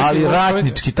borilački, što je čovjek... Ali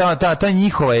ratnički, ta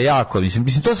njihova je jako, mislim,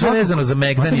 to sve vezano za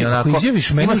Megdani, onako,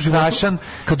 ima strašan,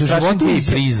 kad u životu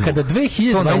prizvuk, kada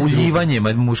 2022... to nauljivanje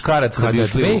muškaraca da bi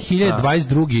ušli... Kada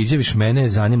 2022. izjaviš mene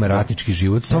zanima ratnički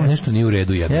život, to nešto nije u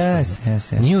redu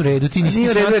jednostavno. Nije u redu, ti nisi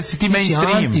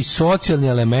antisocijalni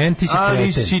element, ti si kreten.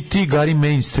 Ali si ti, Gari,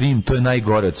 mainstream, to je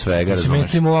najgore od svega, razumeš?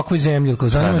 Mainstream u ovakvoj zemlji, kao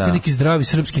zanima ti neki zdravi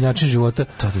srpski način života.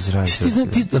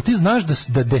 Ti znaš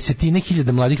da desetine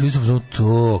hiljada mladih ljudi su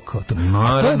to.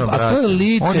 A to je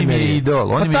lice. On im je idol.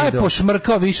 Pa taj je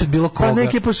pošmrkao više od bilo koga. Pa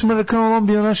neki je pošmrkao, on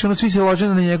bio naš, svi se lože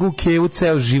na njegovu kevu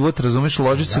ceo život, razumeš,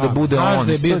 lože se da bude on. Znaš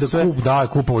da je bio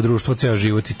kupovo društvo ceo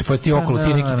život. Pa ti okolo,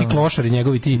 ti klošari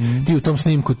njegovi, ti u tom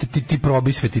snimku, ti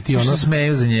probisveti, ti ono...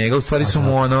 Smeju za njega, u stvari su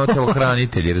mu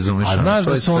telohranitelji, razumeš? A znaš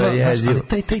da su ono...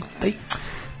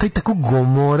 taj tako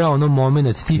gomora, ono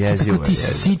moment, ti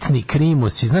sitni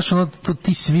krimusi, znaš, ono,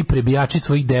 ti svi prebijači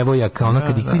svojih devojaka, ono,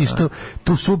 kad ih vidiš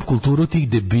tu subkulturu tih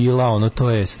debila, ono, to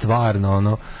je stvarno,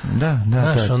 ono,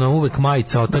 znaš, ono, uvek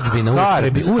majica otadžbina,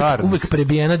 uvek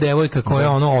prebijena devojka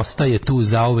koja, ono, ostaje tu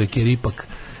zauvek, jer ipak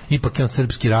je on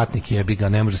srpski ratnik, jebi ga,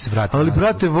 ne može se vratiti. Ali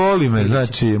brate, voli me,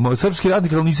 znači, srpski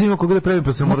ratnik, ali nisam imao koga da prebi,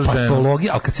 pa se moraš žena.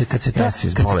 Patologija, ali kad se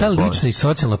ta lična i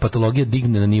socijalna patologija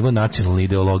digne na nivo nacionalne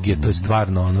ideologije, to je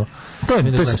stvarno ono. To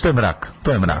je mrak.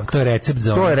 To je mrak. To je recept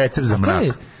za ono. To je recept za mrak.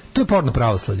 To je porno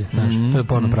pravoslavlje, znači, to je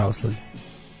porno pravoslavlje.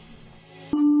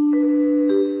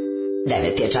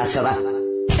 9 je časova.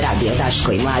 Radio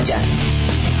Daško i Mlađa.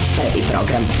 Prvi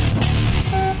program.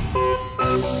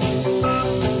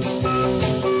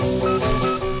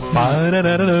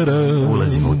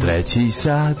 Ulazimo u treći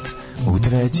sat.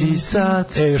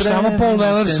 Još samo Paul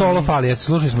Weller solo fali.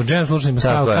 Slušali smo Jam, slušali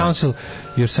smo Style Council,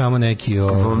 još samo neki...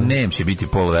 Nem će biti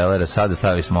Paul Wellera, sada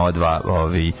stavili smo dva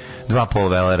Paul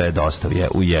Wellera je dosta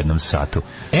u jednom satu.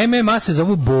 MMA se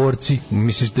zovu borci,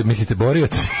 mislite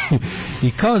borioci?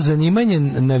 I kao zanimanje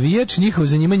navijač, njihovo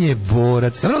zanimanje je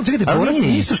borac. Čekajte, borac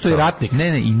nije isto što je ratnik.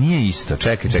 Ne, i nije isto.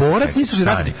 Čekaj. Borac nije isto što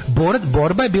je ratnik.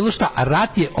 Borba je bilo šta, a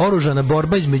rat je oružana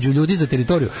borba između ljudi za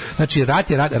teritoriju. Znači,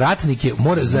 ratnik je,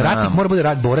 za ratnik mora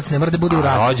bude borac, ne mora da bude u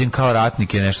ratu. Rođen kao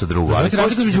ratnik je nešto drugo. Znate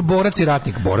razliku između borac i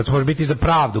ratnik. Borac može biti za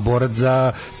pravdu, borac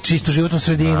za čistu životnu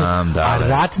sredinu. A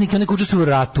ratnik je onaj koji učestvuje u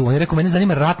ratu. On je rekao, mene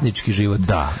zanima ratnički život.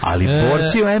 Da, ali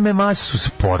borci u MMA su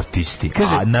sportisti.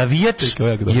 A navijač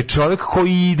je čovjek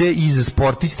koji ide iza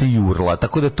sportiste i urla.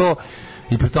 Tako da to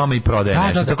i pri tome i prodaje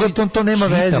nešto. Tako da to nema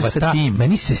veze sa tim.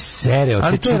 Meni se sere od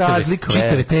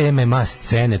čitave te MMA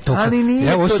scene.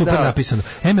 Evo, super napisano.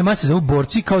 MMA se zovu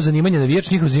borci, kao zanimanje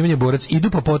navijač, njihovo zanimanje borac. Idu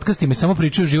po podcastima i samo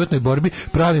pričaju o životnoj borbi,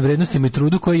 pravim vrednostima i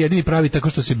trudu koji jedini pravi tako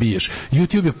što se biješ.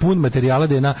 YouTube je pun materijala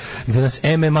gde nas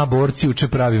MMA borci uče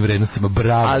pravim vrednostima.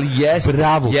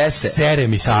 Bravo, sere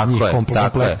mi se njih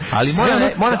kompletno. Ali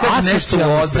moram kaži nešto u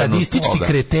odbranu. Sadistički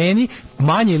kreteni,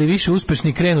 manje ili više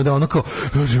uspešni krenu da ono kao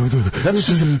zato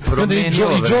što se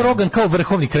promenilo i Joe Rogan kao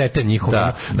vrhovni kreten njihov.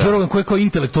 Joe Rogan koji je kao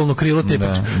intelektualno krilo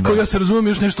tepač. Kao ja se razumijem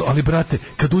još nešto, ali brate,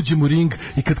 kad uđem u ring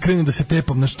i kad krenem da se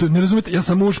tepam, znači ne razumete, ja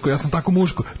sam muško, ja sam tako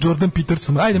muško. Jordan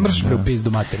Peterson, ajde mrš me u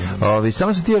pizdu materinu.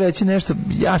 Samo sam htio reći nešto,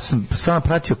 ja sam stvarno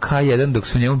pratio K1 dok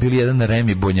su njemu bili jedan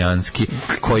Remi Bonjanski,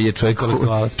 koji je čovjek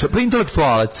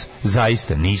intelektualac,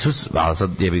 zaista, nisu, ali sad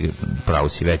jebi pravo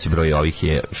si, veći broj ovih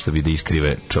je što bi da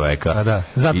iskrive čoveka. Da.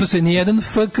 Zato se nijedan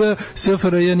FK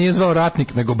SFRJ nije zvao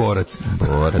ratnik, nego borac.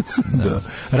 Da.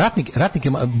 Ratnik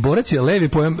je, borac je levi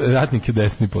pojam, ratnik je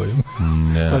desni pojam.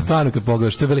 Pa stvarno kad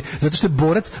pogledaš, zato što je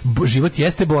borac, život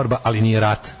jeste borba, ali nije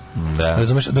rat. Da.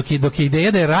 Razumeš, dok je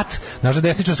ideja da je rat, naše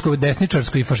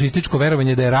desničarsko i fašističko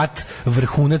verovanje da je rat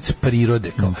vrhunac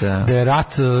prirode, da je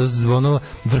rat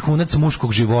vrhunac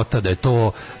muškog života, da je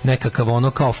to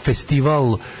nekakav kao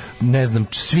festival, ne znam,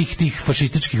 svih tih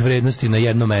fašističkih vrednosti na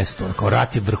jednom mestu, kao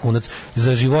rat je vrhunac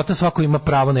za života, svako ima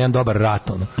pravo na jedan dobar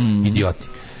rat, idioti.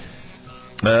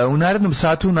 U narednom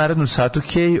satu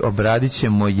hej, obradit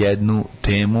ćemo jednu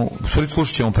temu,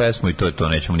 slušat ćemo pesmu i to je to,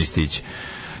 nećemo ni stići.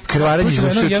 Krvarenje iz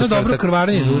ušiju, jedno dobro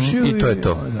krvarenje iz ušiju i to je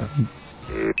to.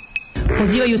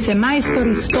 Pozivaju se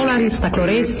majstori, stolari,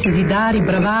 stakloresci, zidari,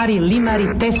 bravari,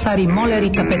 limari, tesari,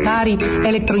 moleri, tapetari,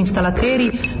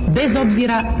 elektroinstalateri, bez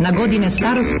obzira na godine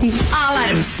starosti.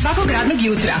 Alarm svakog radnog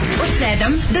jutra od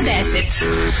 7 do 10.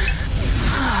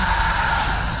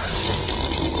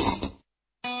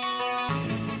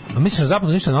 Misliš na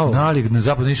zapadu ništa novo? Na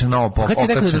zapadu ništa novo. Kad si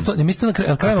rekao da to, ne mislite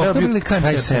na krajem oktobra ili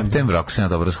krajem septembra, ako sam ja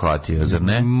dobro shvatio, zar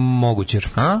ne? Moguće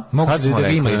da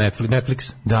ima i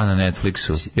Netflix. Da, na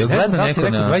Netflixu. Jel gleda neko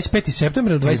na 25.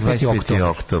 septembra ili 25.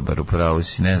 oktobar, upravo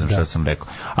si, ne znam šta sam rekao.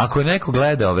 Ako je neko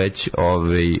gledao već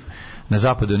na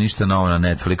zapadu ništa novo na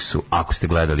Netflixu, ako ste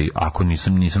gledali, ako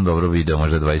nisam dobro video,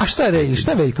 možda 20. A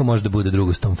šta Veljko može da bude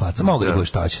drugo s tom facom? Mogu da bude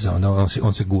šta će,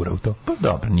 on se gura u to. Pa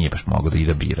dobro, nije baš mogo da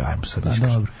ide bira, ajmo sad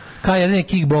iskreno. Dobro. K1 je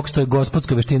kickboks, to je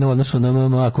gospodska veština u odnosu na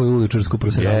MMA koju je uličarsku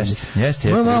prosredavanje.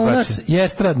 Jeste. MMA u nas je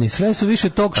estradni, sve su više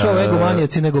talk show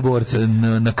egomanijaci nego borci.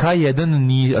 Na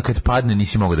K1 a kad padne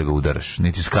nisi mogao da ga udaraš,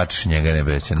 niti skačeš njega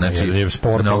nebeće. Znači, je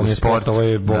sport, ovo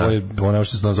je ono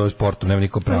što se nazove sportom, nema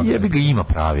niko pravila. Jebi ga, ima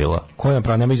pravila. Koja je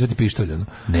pravila? Nema izvati pištolja.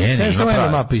 Ne, ima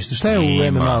pravila. Šta je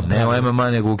u MMA? Ne u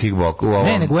MMA, nego u kickboksu.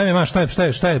 Ne, nego u MMA,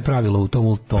 šta je pravilo u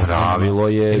tom? Pravilo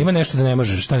je... Ima nešto da ne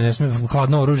možeš, šta ne sme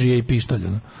hladno oružje i pištolj.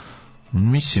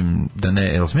 Mislim da ne,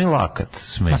 jel sme lakat?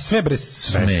 Sme. Pa sve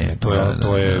sme,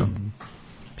 to je...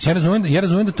 Ja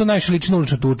razumijem da to najviše liči na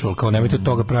uličnu tuču, ali kao nemojte od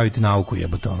toga praviti nauku,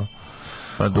 jebote ono.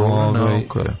 Pa dobro,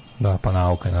 nauka je. Da, pa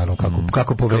nauka je naravno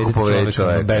kako povrediti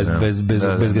čovjeka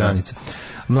bez granica.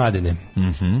 Mladene,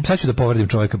 sad ću da povredim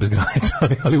čovjeka bez granica,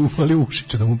 ali uši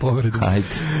ću da mu povredim. Ajde.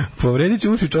 Povredit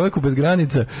ću uši čovjeku bez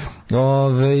granica.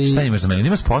 Šta imaš za mene?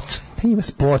 Ima spot? Ima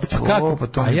spot, pa kako?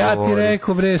 Pa ja ti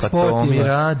rekao, bre, spot ima. Pa to mi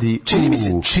radi.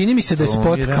 Čini mi se da je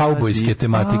spot kaubojske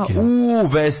tematike.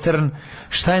 Western.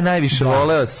 Šta je najviše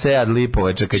voleo Sead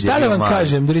Lipovača kad je bio mali? Šta da vam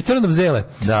kažem, The Return of Zele.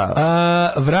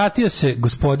 Da. Vratio se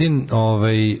gospodin,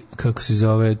 kako se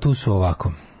zove, tu su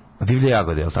ovako. Divlje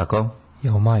jagode, je li tako?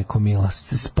 Jo, majko mila,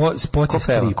 spot je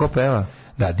strip. Ko peva?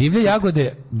 Da, Divlje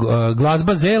jagode,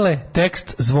 glazba Zele,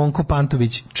 tekst Zvonko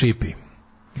Pantović Čipi.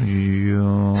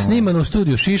 Sniman u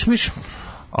studiju Šišmiš.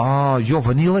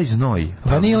 Vanila i znoj.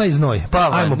 Vanila i znoj. Pa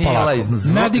vanila i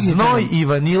znoj i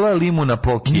vanila limuna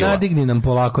pokila. Nadigni nam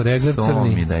polako regler crni. To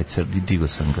mi daj crni, digo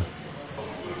sam ga.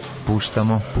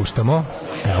 Puštamo.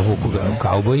 Evo vuku ga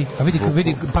kauboji. A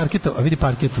vidi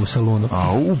parket u salonu.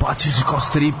 Ubacili su kao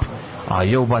strip.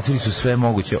 Ubacili su sve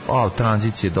moguće.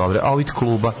 Tranzicije dobre. Vid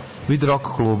kluba. Vid rock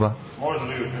kluba.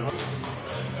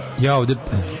 Ja ovde...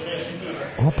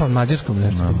 Opa, mađarskom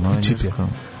nešto.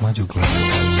 Mađu glavu.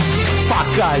 Pa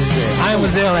kaže. Ajmo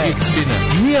Zele.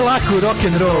 Nije lako u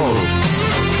rock'n'rollu.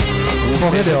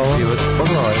 Pogledaj ovo.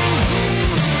 Pogledaj.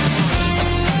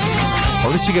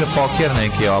 Ovdje si igra poker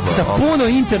neki oba. Sa puno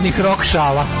internih rock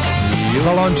šala.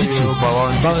 Balončići.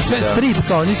 Sve strip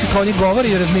kao oni govori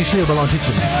i razmišljaju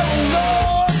balončići.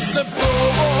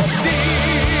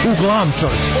 Glam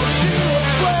čovječ.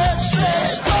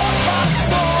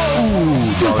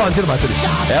 Stil Panter materi.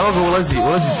 Evo ga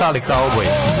ulazi stali kauboj.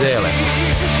 Zele.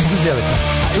 Zele.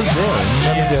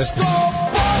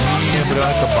 Nije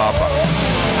brojka baba.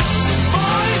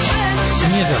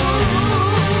 Nije Zele.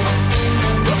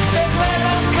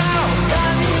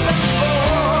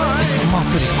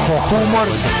 Materi, humor.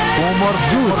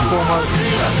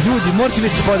 Ljudi, morate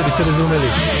vidjeti spod da biste razumeli.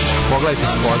 Pogledajte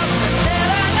spod.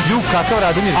 Kakav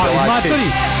Radomir Belačević. Matori,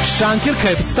 šankirka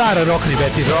je stara rock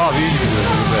ribetina. Da, vidim.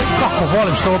 Kako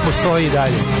volim što ovo postoji i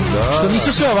dalje. Što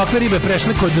nisu sve ovakve ribe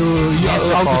prešle kod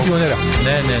autotunera.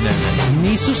 Ne.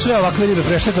 Nisu sve ovakve ribe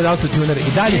prešle kod autotunera.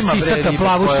 I dalje sisata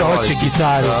plavuša oće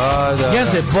gitaru.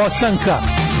 Jezda je bosanka.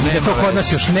 Da to kod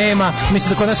nas još nema. Mislim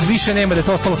da kod nas više nema, da je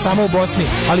to ostalo samo u Bosni,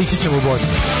 ali ići ćemo u Bosni.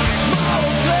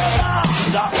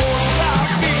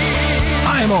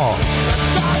 Ajmo!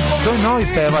 To je novi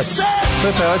pevač. To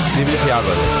je pevač Divljih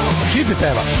jagode. Čipi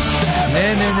peva?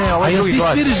 Ne, ovaj drugi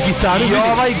glas. A jel ti sviriš gitaru? I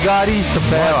ovaj Gari isto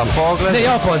peva, pogledaj. Ne,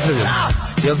 ja pozdravljam.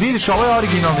 Jel vidiš, ovo je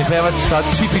originalni pevač, sad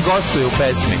Čipi gostuje u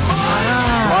pesmi.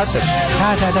 Shvataš?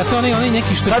 Da, to onaj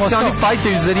neki što je postao. Sad se oni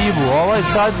fajtaju za ribu, ovo je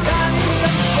sad...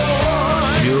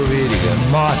 Vidi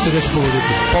ga. Matereš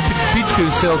poluditi. Popit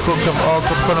pičkaju se oko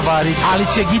konobarice. Ali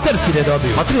će gitarski da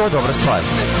dobiju. A to je dobra stvar.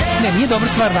 Ne, nije dobra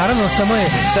stvar, naravno, samo je...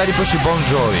 Sad je pošli Bon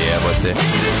Jovi, evote.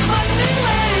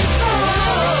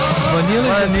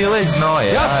 Vanila iz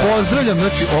znoje. Ja pozdravljam,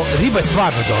 znači, riba je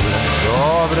stvarno dobra.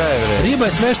 Dobra je, bre. Riba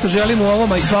je sve što želimo u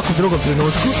ovom, a i svakom drugom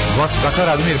trenutku. Gospod, kakav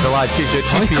Radomir Belačević.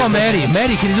 Oni kao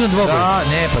Meri, ih idu na dvoboj. Da,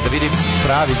 ne, pa da vidim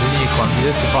pravi za njih, on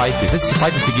ide se fajti. Sad će se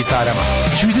fajtati gitarama.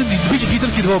 Biće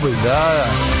gitarki dvoboj. Da.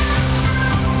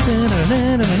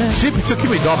 Čipi čak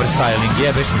ima i dobar styling,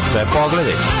 jebeš mi sve,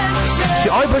 pogledaj.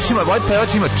 Ovaj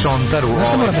pevač ima čontaru,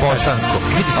 bosansku.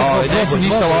 Neće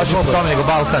ništa loše po tome nego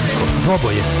balkansku.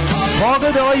 Dvoboje.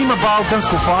 Pogledaj, ovaj ima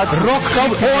balkansku facu. Rock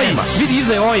kao ima. Vidi,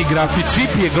 iza je ovaj grafit.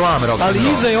 Čip je glam rock. Ali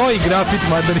iza je ovaj grafit,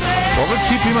 madari. Pogledaj,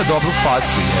 Čip ima dobru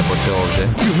facu, jebote ovde.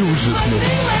 Užasno.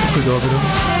 Kako je dobro.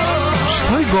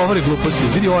 Što i govori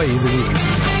gluposti? Vidi, ovaj iza njih.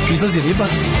 Izlazi riba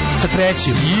sa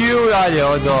trećim. Dalje,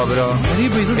 ovo dobro.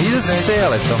 Riba izlazi sa trećim.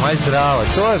 Sele to, maj zdravo,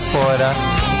 to je fora.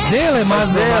 Zele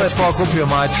mazno mačkice. Pokupio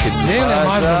mačkice. Zele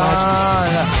mazno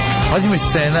mačkice. Pazimo i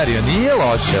scenariju, nije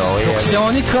loše ovo. Dok se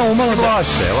oni kao umalo...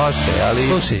 Loše, ali...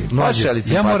 Slušaj, Mlađe,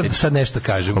 ja moram sad nešto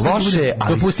kažem. Loše,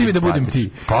 ali dopusti mi da budem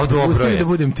ti. Pa dobro je. Dopusti mi da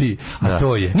budem ti, a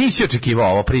to je... Nisi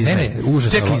očekivao ovo, priznaj. Ne,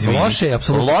 užasno. Loše je,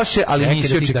 apsolutno. Loše, ali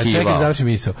nisi očekivao. Čekaj, završi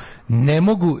misao. Ne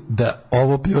mogu da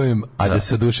ovo pljujem, a da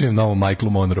se oduševim novom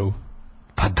Michaelu Monroe.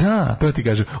 Pa da. To ti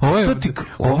kažem.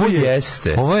 Ovo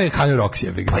jeste. Ovo je Hanoi Rocks,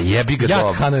 jebi ga. Pa jebi ga dobro.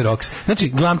 Jak Hanoi Rocks. Znači,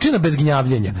 glamčina bez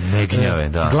gnjavljenja. Ne gnjave,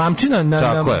 da. Glamčina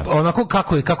onako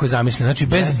kako je zamišljena. Znači,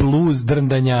 bez blues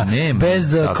drndanja,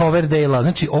 bez Coverdale-a.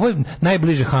 Znači, ovo je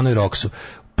najbliže Hanoi Rocksu.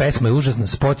 Pesma je užasna,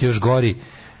 spot je još gori.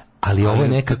 ali ovo je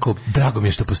nekako, drago mi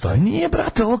je što postoji. Nije,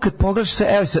 brate, ovo kad pogledaš sve,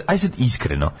 evo sad, aj sad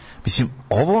iskreno, mislim,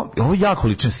 ovo jako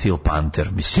ličan Steel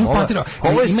Panther. Mislim, Steel Panther,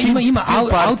 ovo ima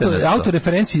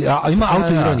autoreferenci, ima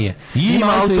autoironije.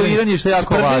 Ima autoironije, što je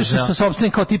jako važno. Sa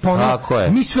sopstvenim kao tipa ono,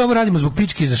 mi sve ovo radimo zbog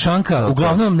pičke iza šanka,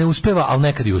 uglavnom nam ne uspeva, ali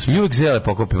nekad i uspeva. I uvijek zele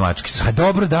pokopi mačkicu. A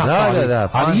dobro,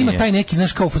 ali ima taj neki,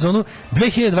 znaš, kao u fazonu,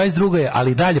 2022. je,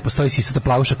 ali dalje postoji sisata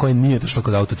plavuša koja nije došla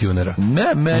kod autotunera.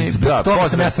 Zbog toga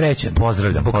sam ja srećen.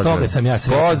 Zbog toga sam ja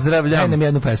srećen. Pozdravljam. Daj nam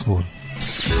jednu pesmu.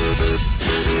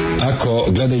 Ako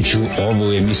gledajući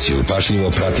ovu emisiju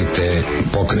pažljivo pratite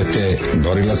pokrete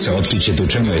borilaca, otkrićete u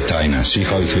čemu je tajna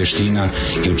svih ovih veština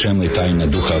i u čemu je tajna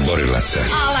duha borilaca.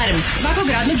 Alarm svakog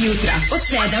radnog jutra od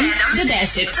 7 do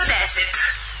 10.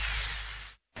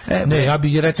 Ne, ja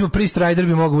bi, recimo, Priest Rider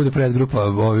bi mogao bude predgrupa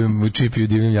ovim Čipi u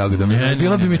divnim jagodama.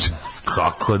 Bila bi mi čast.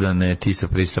 Kako da ne, ti sa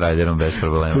Priest Riderom bez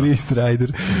problema. Priest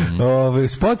Rider.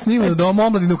 Spot snima na Domu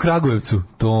omladine u Kragujevcu.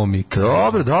 To mi...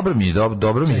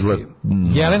 Dobro mi izgleda.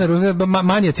 Jelena Rupić,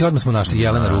 manjaci odmah smo našli.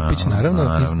 Jelena Rupić,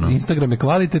 naravno. Instagram je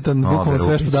kvalitetan, bukvalno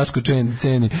sve što Daško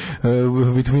ceni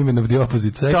with women of the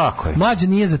opposite. Tako je. Mlađa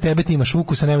nije za tebe, ti imaš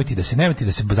ukusa, nemoj ti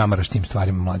da se zamaraš tim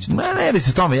stvarima, mlađa. Ne bi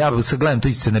se tome, ja sad gledam to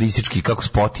i scenaristički, kako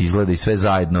spot izgleda i sve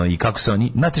zajedno i kako se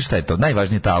oni, znate šta je to?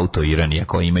 Najvažnije je ta autoironija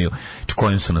koju imaju,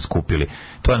 kojim su nas kupili.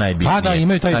 To je najbitnije. Da,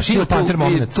 imaju taj Steel Panther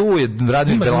moment. Tu je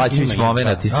Radomir Belačević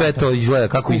moment i sve to izgleda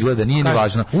kako izgleda, nije ni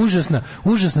važno.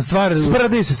 Užasna stvar.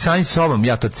 Sprdaju se sami sobom,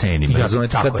 ja to cenim.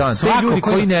 Razumete, kad te ljudi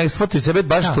koji ne shvataju sebe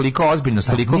baš toliko ozbiljno,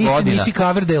 toliko godina. Nisi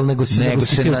Coverdale, nego si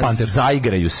Steel Panther.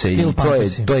 Zaigraju se i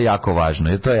to je jako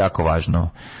važno. To je jako važno.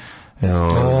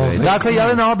 Dakle,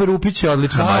 Jelena Rupić je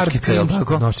odlična mačkica, je li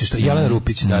tako? Nošti što, Jelena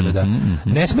Rupić, da.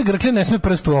 Ne sme grklje, ne sme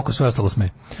prst u oko, sve ostalo sme.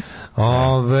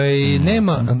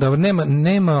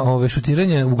 Nema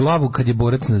šutiranja u glavu kad je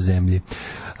borac na zemlji.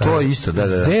 To je isto, da.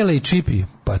 Zele i Čipi,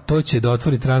 pa to će da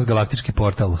otvori transgalaktički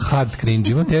portal. Hard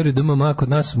cringe. Imam teoriju da MMA kod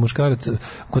nas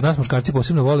muškarci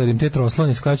posebno vole, jer im te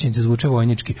troslonje skraćenice zvuče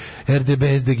vojnički. RDB,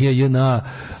 SDG, JNA,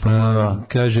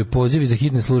 kaže, pozivi za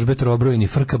hitne službe trobrojni,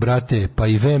 frka brate, pa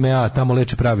i VMA, tamo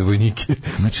leče prave vojnike.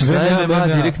 Znači, VMA,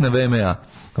 direkt na VMA.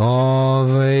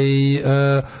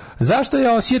 Zašto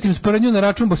ja osjetim sprdnju na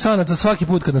račun Bosanaca svaki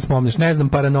put kad nas spomneš? Ne znam,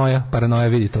 paranoja,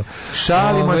 vidi to.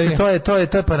 Šalimo se, to je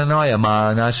paranoja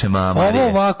naše Marije.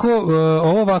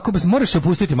 Ovo ovako, moraš se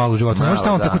opustiti malo u životu, možeš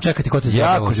tamo tako čekati ko te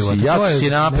zjebava u životu. Jako si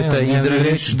napeta i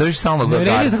držiš stalno godar.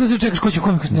 Ne vredi tako se čekaš ko će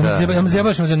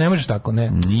zjebaš, ne možeš tako,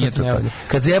 ne. Nije to tako.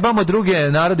 Kad zjebamo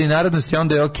druge narode i narodnosti,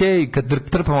 onda je okej, kad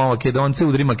trpamo Makedonce,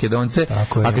 udri Makedonce,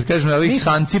 a kad kažemo ovih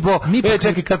sancibo,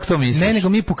 čekaj, kako to misliš? Ne, nego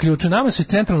mi po ključu, nama su iz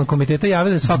centralnog komiteta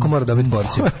javili da svako mora dobiti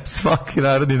borcima. Svaki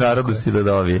narod i narodnosti da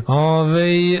dobije.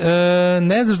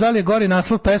 Ne znaš da li je gori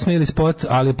naslov pesme ili spot,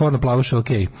 ali je porno plavuša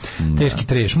okej. Teški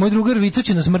treš. Moj drugar Vico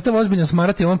će nas mrtav ozbiljno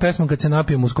smarati ovom pesmom kad se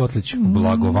napijemo u Skotliću.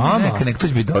 Blago vama. Nek to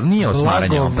će biti dobro. Nije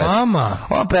osmaranje ovom pesmom.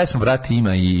 Ova pesma, brati,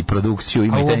 ima i produkciju,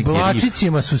 ima i taj neki riff. A u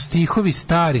Oblačicima su stihovi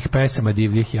starih pesama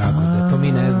divljih jagoda. To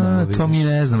mi ne znamo. To mi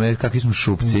ne znamo, kakvi smo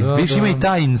šupci. Viš ima i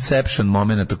taj Inception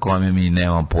moment o kojem mi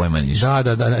nemamo pojma ništa.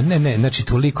 Da. Ne, znači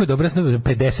toliko je dobro.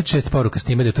 56 poruka s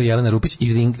time da je to Jelena Rupić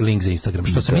i link za Instagram.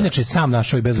 Što sam inače sam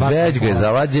našao i bez vas. Već ga je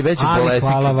zavađe, već je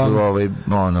bolesnik.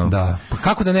 Da. Pa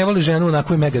kako da ne voli ženu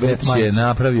onakvu Megadeth majicu? Već je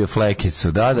napravio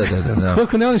flekicu, da.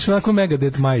 Kako ne voliš onakvu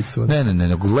Megadeth majicu? Ne,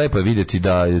 nego lepo je vidjeti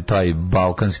da je taj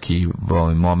balkanski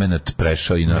moment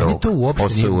prešao i na rok. Meni to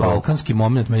uopšte nije balkanski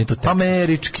moment, meni to Texas.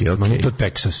 Američki, okej. Meni to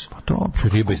Texas. Pa to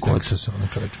riba iz Texasa, ono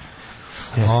čoveče.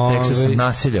 Texas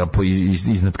naselja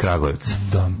iznad Kragujevca.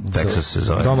 Texas se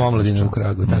zove. Dom omladine u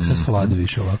Kragujevcu. Texas Vladu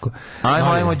više ovako.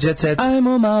 Ajmo jet set.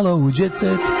 Ajmo malo u jet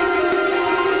set.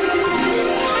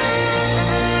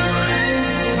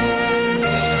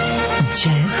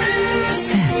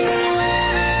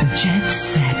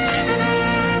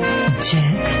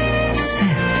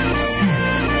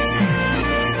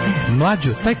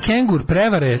 Mlađo, taj kengur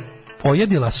prevare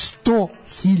ojedila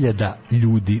 100.000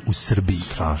 ljudi u Srbiji.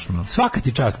 Strašno. Svaka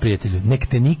ti čast, prijatelju, nek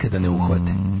te nikada ne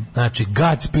uhvate. Znači,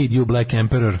 Godspeed you Black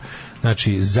Emperor,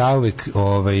 znači, zauvek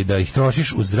da ih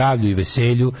trošiš u zdravlju i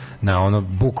veselju na ono,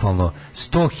 bukvalno,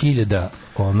 100.000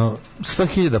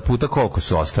 100.000 puta koliko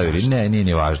su ostavili, nije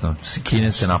ni važno.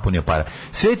 Kinen se napunio para.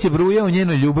 Svet je brujao u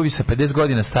njenoj ljubavi sa 50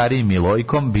 godina starijim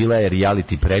Milojkom, bila je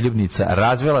reality preljubnica,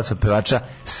 razvela se od pevača,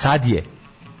 sad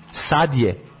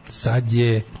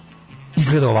je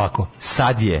izgleda ovako.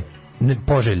 Sad je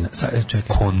poželjna.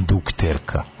 Čekaj.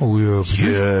 Kondukterka.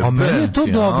 A meni je to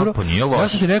dobro. Pa nije loš. Ja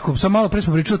sam ti rekao, sam malo pre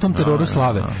smo pričali o tom teroru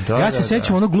slave. Ja se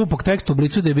sećam onog glupog teksta u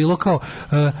Blicu da je bilo kao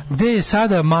gde je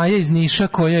sada Maja iz Niša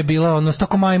koja je bila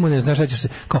tako majmune, znaš šta ćeš se,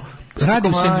 kao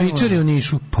radim sendvičari u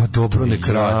Nišu, pa dobro nek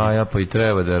radi. Ja pa i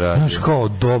treba da radi. Znaš kao,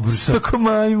 dobro.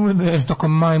 Stoko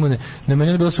majmune. Ne,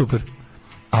 meni je bilo super.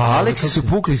 Aleksi su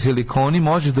pukli silikoni,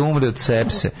 može da umre od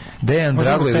sepse. Dejan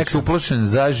Dragojević uplošen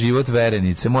za život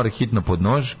verenice, mora hitno pod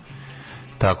nož.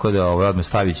 Tako da odmah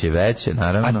stavit će veće,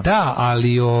 naravno. A da,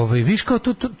 ali viš kao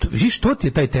viš to ti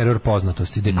je taj teror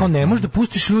poznatosti, da kao ne možeš da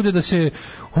pustiš ljude da se,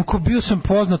 onko bio sam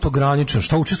poznat ograničen,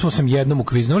 šta učestvovao sam jednom u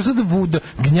kvizu, ne možeš da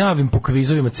gnjavim po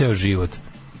kvizovima ceo život.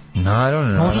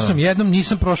 Naravno. Možda sam jednom,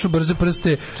 nisam prošao brze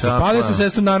prste, zapalio sam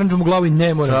sestru narandžom u glavu i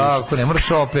ne moram. Tako, ne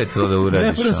moraš opet to da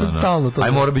uradiš. Ne moram sad stalno to.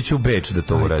 Aj mora biti u Beč da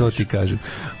to uradiš. To ti kažem.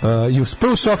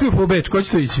 Prvo Sofiju po Beč, ko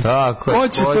će to ići? Tako je.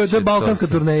 To je balkanska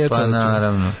turneja. Pa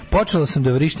naravno. Počela sam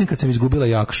da vrištim kad sam izgubila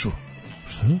Jakšu.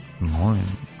 Šta? Molim.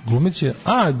 Glumić je,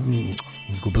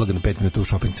 izgubila ga na 5 minuta u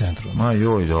shopping centru.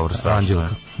 Joj, dobro, strašno.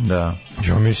 Da.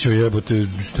 Ja mislio, jebote,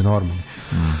 ste normalni.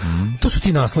 To su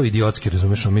ti naslovi idiotski,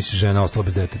 razumeš, misliš žena ostala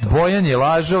bez deteta. Bojan je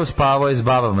lažao, spavao je s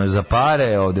babama za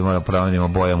pare, ovdje moramo promenimo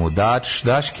Bojan Udač,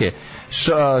 Daške,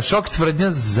 šok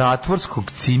tvrdnja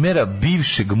zatvorskog cimera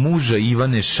bivšeg muža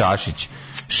Ivane Šašić.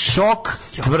 Šok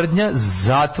tvrdnja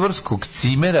zatvorskog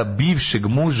cimera bivšeg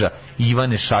muža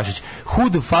Ivane Šašić. Who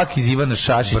the fuck is Ivana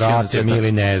Šašić? Brate,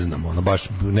 mili ne znam, ono baš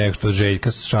nešto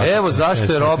Željka Šašić. Evo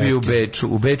zašto je robio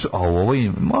u Beču, a u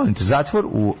ovoj, molim te, zatvor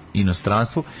u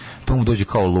inostranstvu, to mu dođe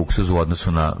kao luksuz u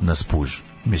odnosu na spuž.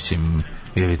 Mislim,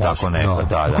 ili tako neko,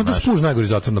 da. Kako da spuž najgori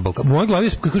zatvor na Balkanu? U mojoj glavi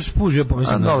je kako spuž, ja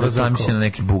pomislim. Dobro, zamislim na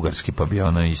neki bugarski, pa bi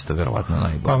ono isto verovatno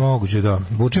najbolje. Pa moguće, da.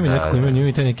 Vuče mi nekako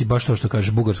imaju taj neki, baš to što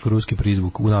kaže, bugarsko-ruski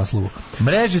prizvuk u naslovu.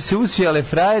 Mreže se usijale,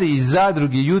 frajeri iz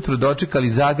zadruge jutro dočekali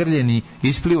zagrljeni,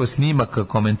 isplivo snimaka,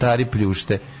 komentari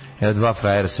pljušte. Evo, 2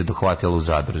 frajera se dohvatila u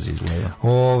zadruzi izgleda.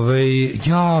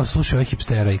 Slušaj, ovaj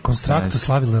hipstera i Konstrakta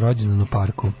slavila rođendan u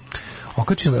parku.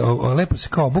 Okačila, lepo se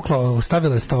kao obukla,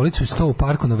 stavila je stolicu i sto u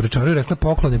parku na Vračaru i rekla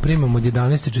poklone primam od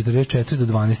 11.44 do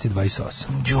 12.28.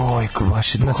 Joj, ko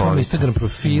baš je duhovito. Na svom Instagram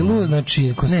profilu,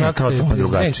 znači, Konstrakta je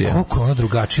drugačije. Koliko ona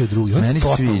drugačije od drugih. Meni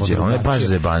sviđa, ona je baš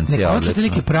zebancija. Ona čete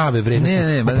neke prave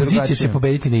vrednosti. Opozicija će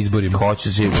pobediti na izborima.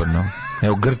 Hoće sigurno.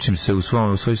 Evo, grčim se u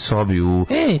svojoj sobi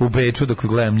u Beču dok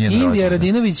gledam njen rođendan. Indija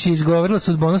Radinović je izgovorila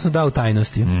sudbonosno da u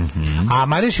tajnosti. A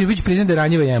Marija Širivić priznaje da je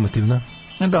ranjiva i emotivna.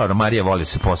 Dobro, Marija voli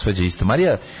se posvađa isto.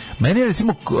 Meni je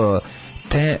recimo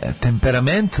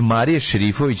temperament Marije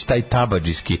Šerifović, taj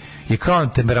tabadžijski, je kao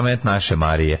temperament naše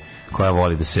Marije, koja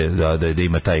voli da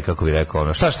ima taj, kako bi rekao,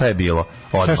 ono, šta je bilo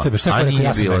odmah. A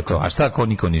nije bilo to. A šta ako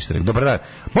niko ništa rekao? Dobar dan.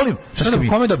 Molim,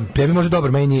 kome da tebi može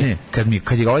dobro, meni nije. Ne,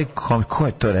 kad je ovaj ko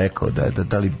je to rekao,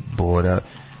 da li Bora,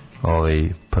 ovaj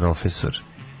profesor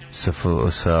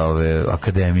sa ove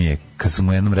akademije, kad sam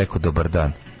mu jednom rekao dobar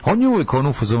dan. On je uvijek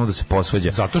u fazonu da se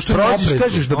posvađa. Zato što je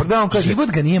kažeš dobar dan, on kaže život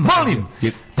ga nije mazio.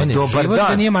 Molim. Dobar dan.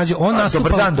 Ga nije mazio. On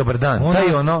nastupa dobar dan.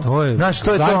 Taj ono. Znaš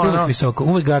što je to ono? Visoko,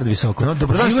 uvijek gard visoko. No,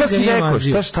 dobar dan, šta si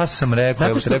rekao? Šta sam rekao?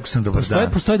 Rekao sam dobar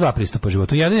dan. Postoje 2 pristupa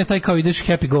životu. Jedan je taj kao ideš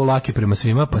happy go lucky prema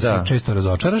svima, pa se često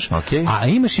razočaraš. A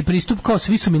imaš i pristup kao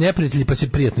svi su mi neprijatelji, pa se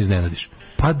prijatno iznenadiš.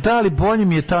 Pa da li bolje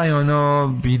mi je taj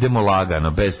ono idemo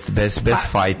lagano bez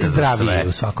fajta za sve. Zdravije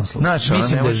u svakom slučaju.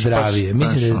 Mislim da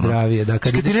je zdravije. Da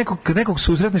kad nekog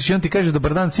susretneš i on ti kaže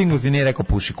dobar dan, singl ti nije rekao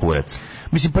puši kurac.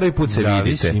 Mislim prvi put se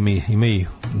vidite. Ime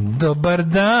dobar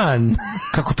dan.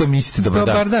 Kako to mislite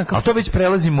dobar dan? A to već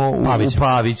prelazimo u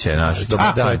Paviće, naš.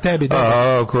 Dobar dan. Tebi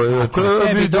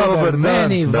dobar,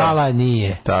 meni vala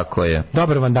nije. Tako je.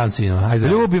 Dobar vam dan svima.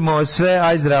 Ljubimo sve,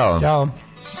 aj zdravo. Ćao.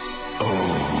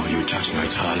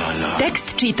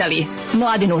 Tekst čitali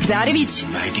Mladin Urdarević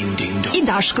i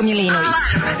Daško Milinović.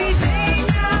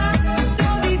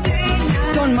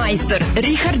 Ton majstor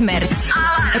Richard Merc.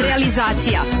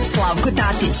 Realizacija Slavko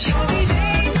Tatić.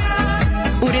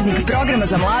 Urednik programa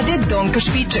za mlade Donka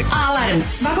Špiček. Alarms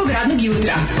svakog radnog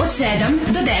jutra od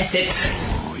 7 do 10.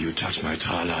 You touch my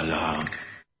tra-la-la.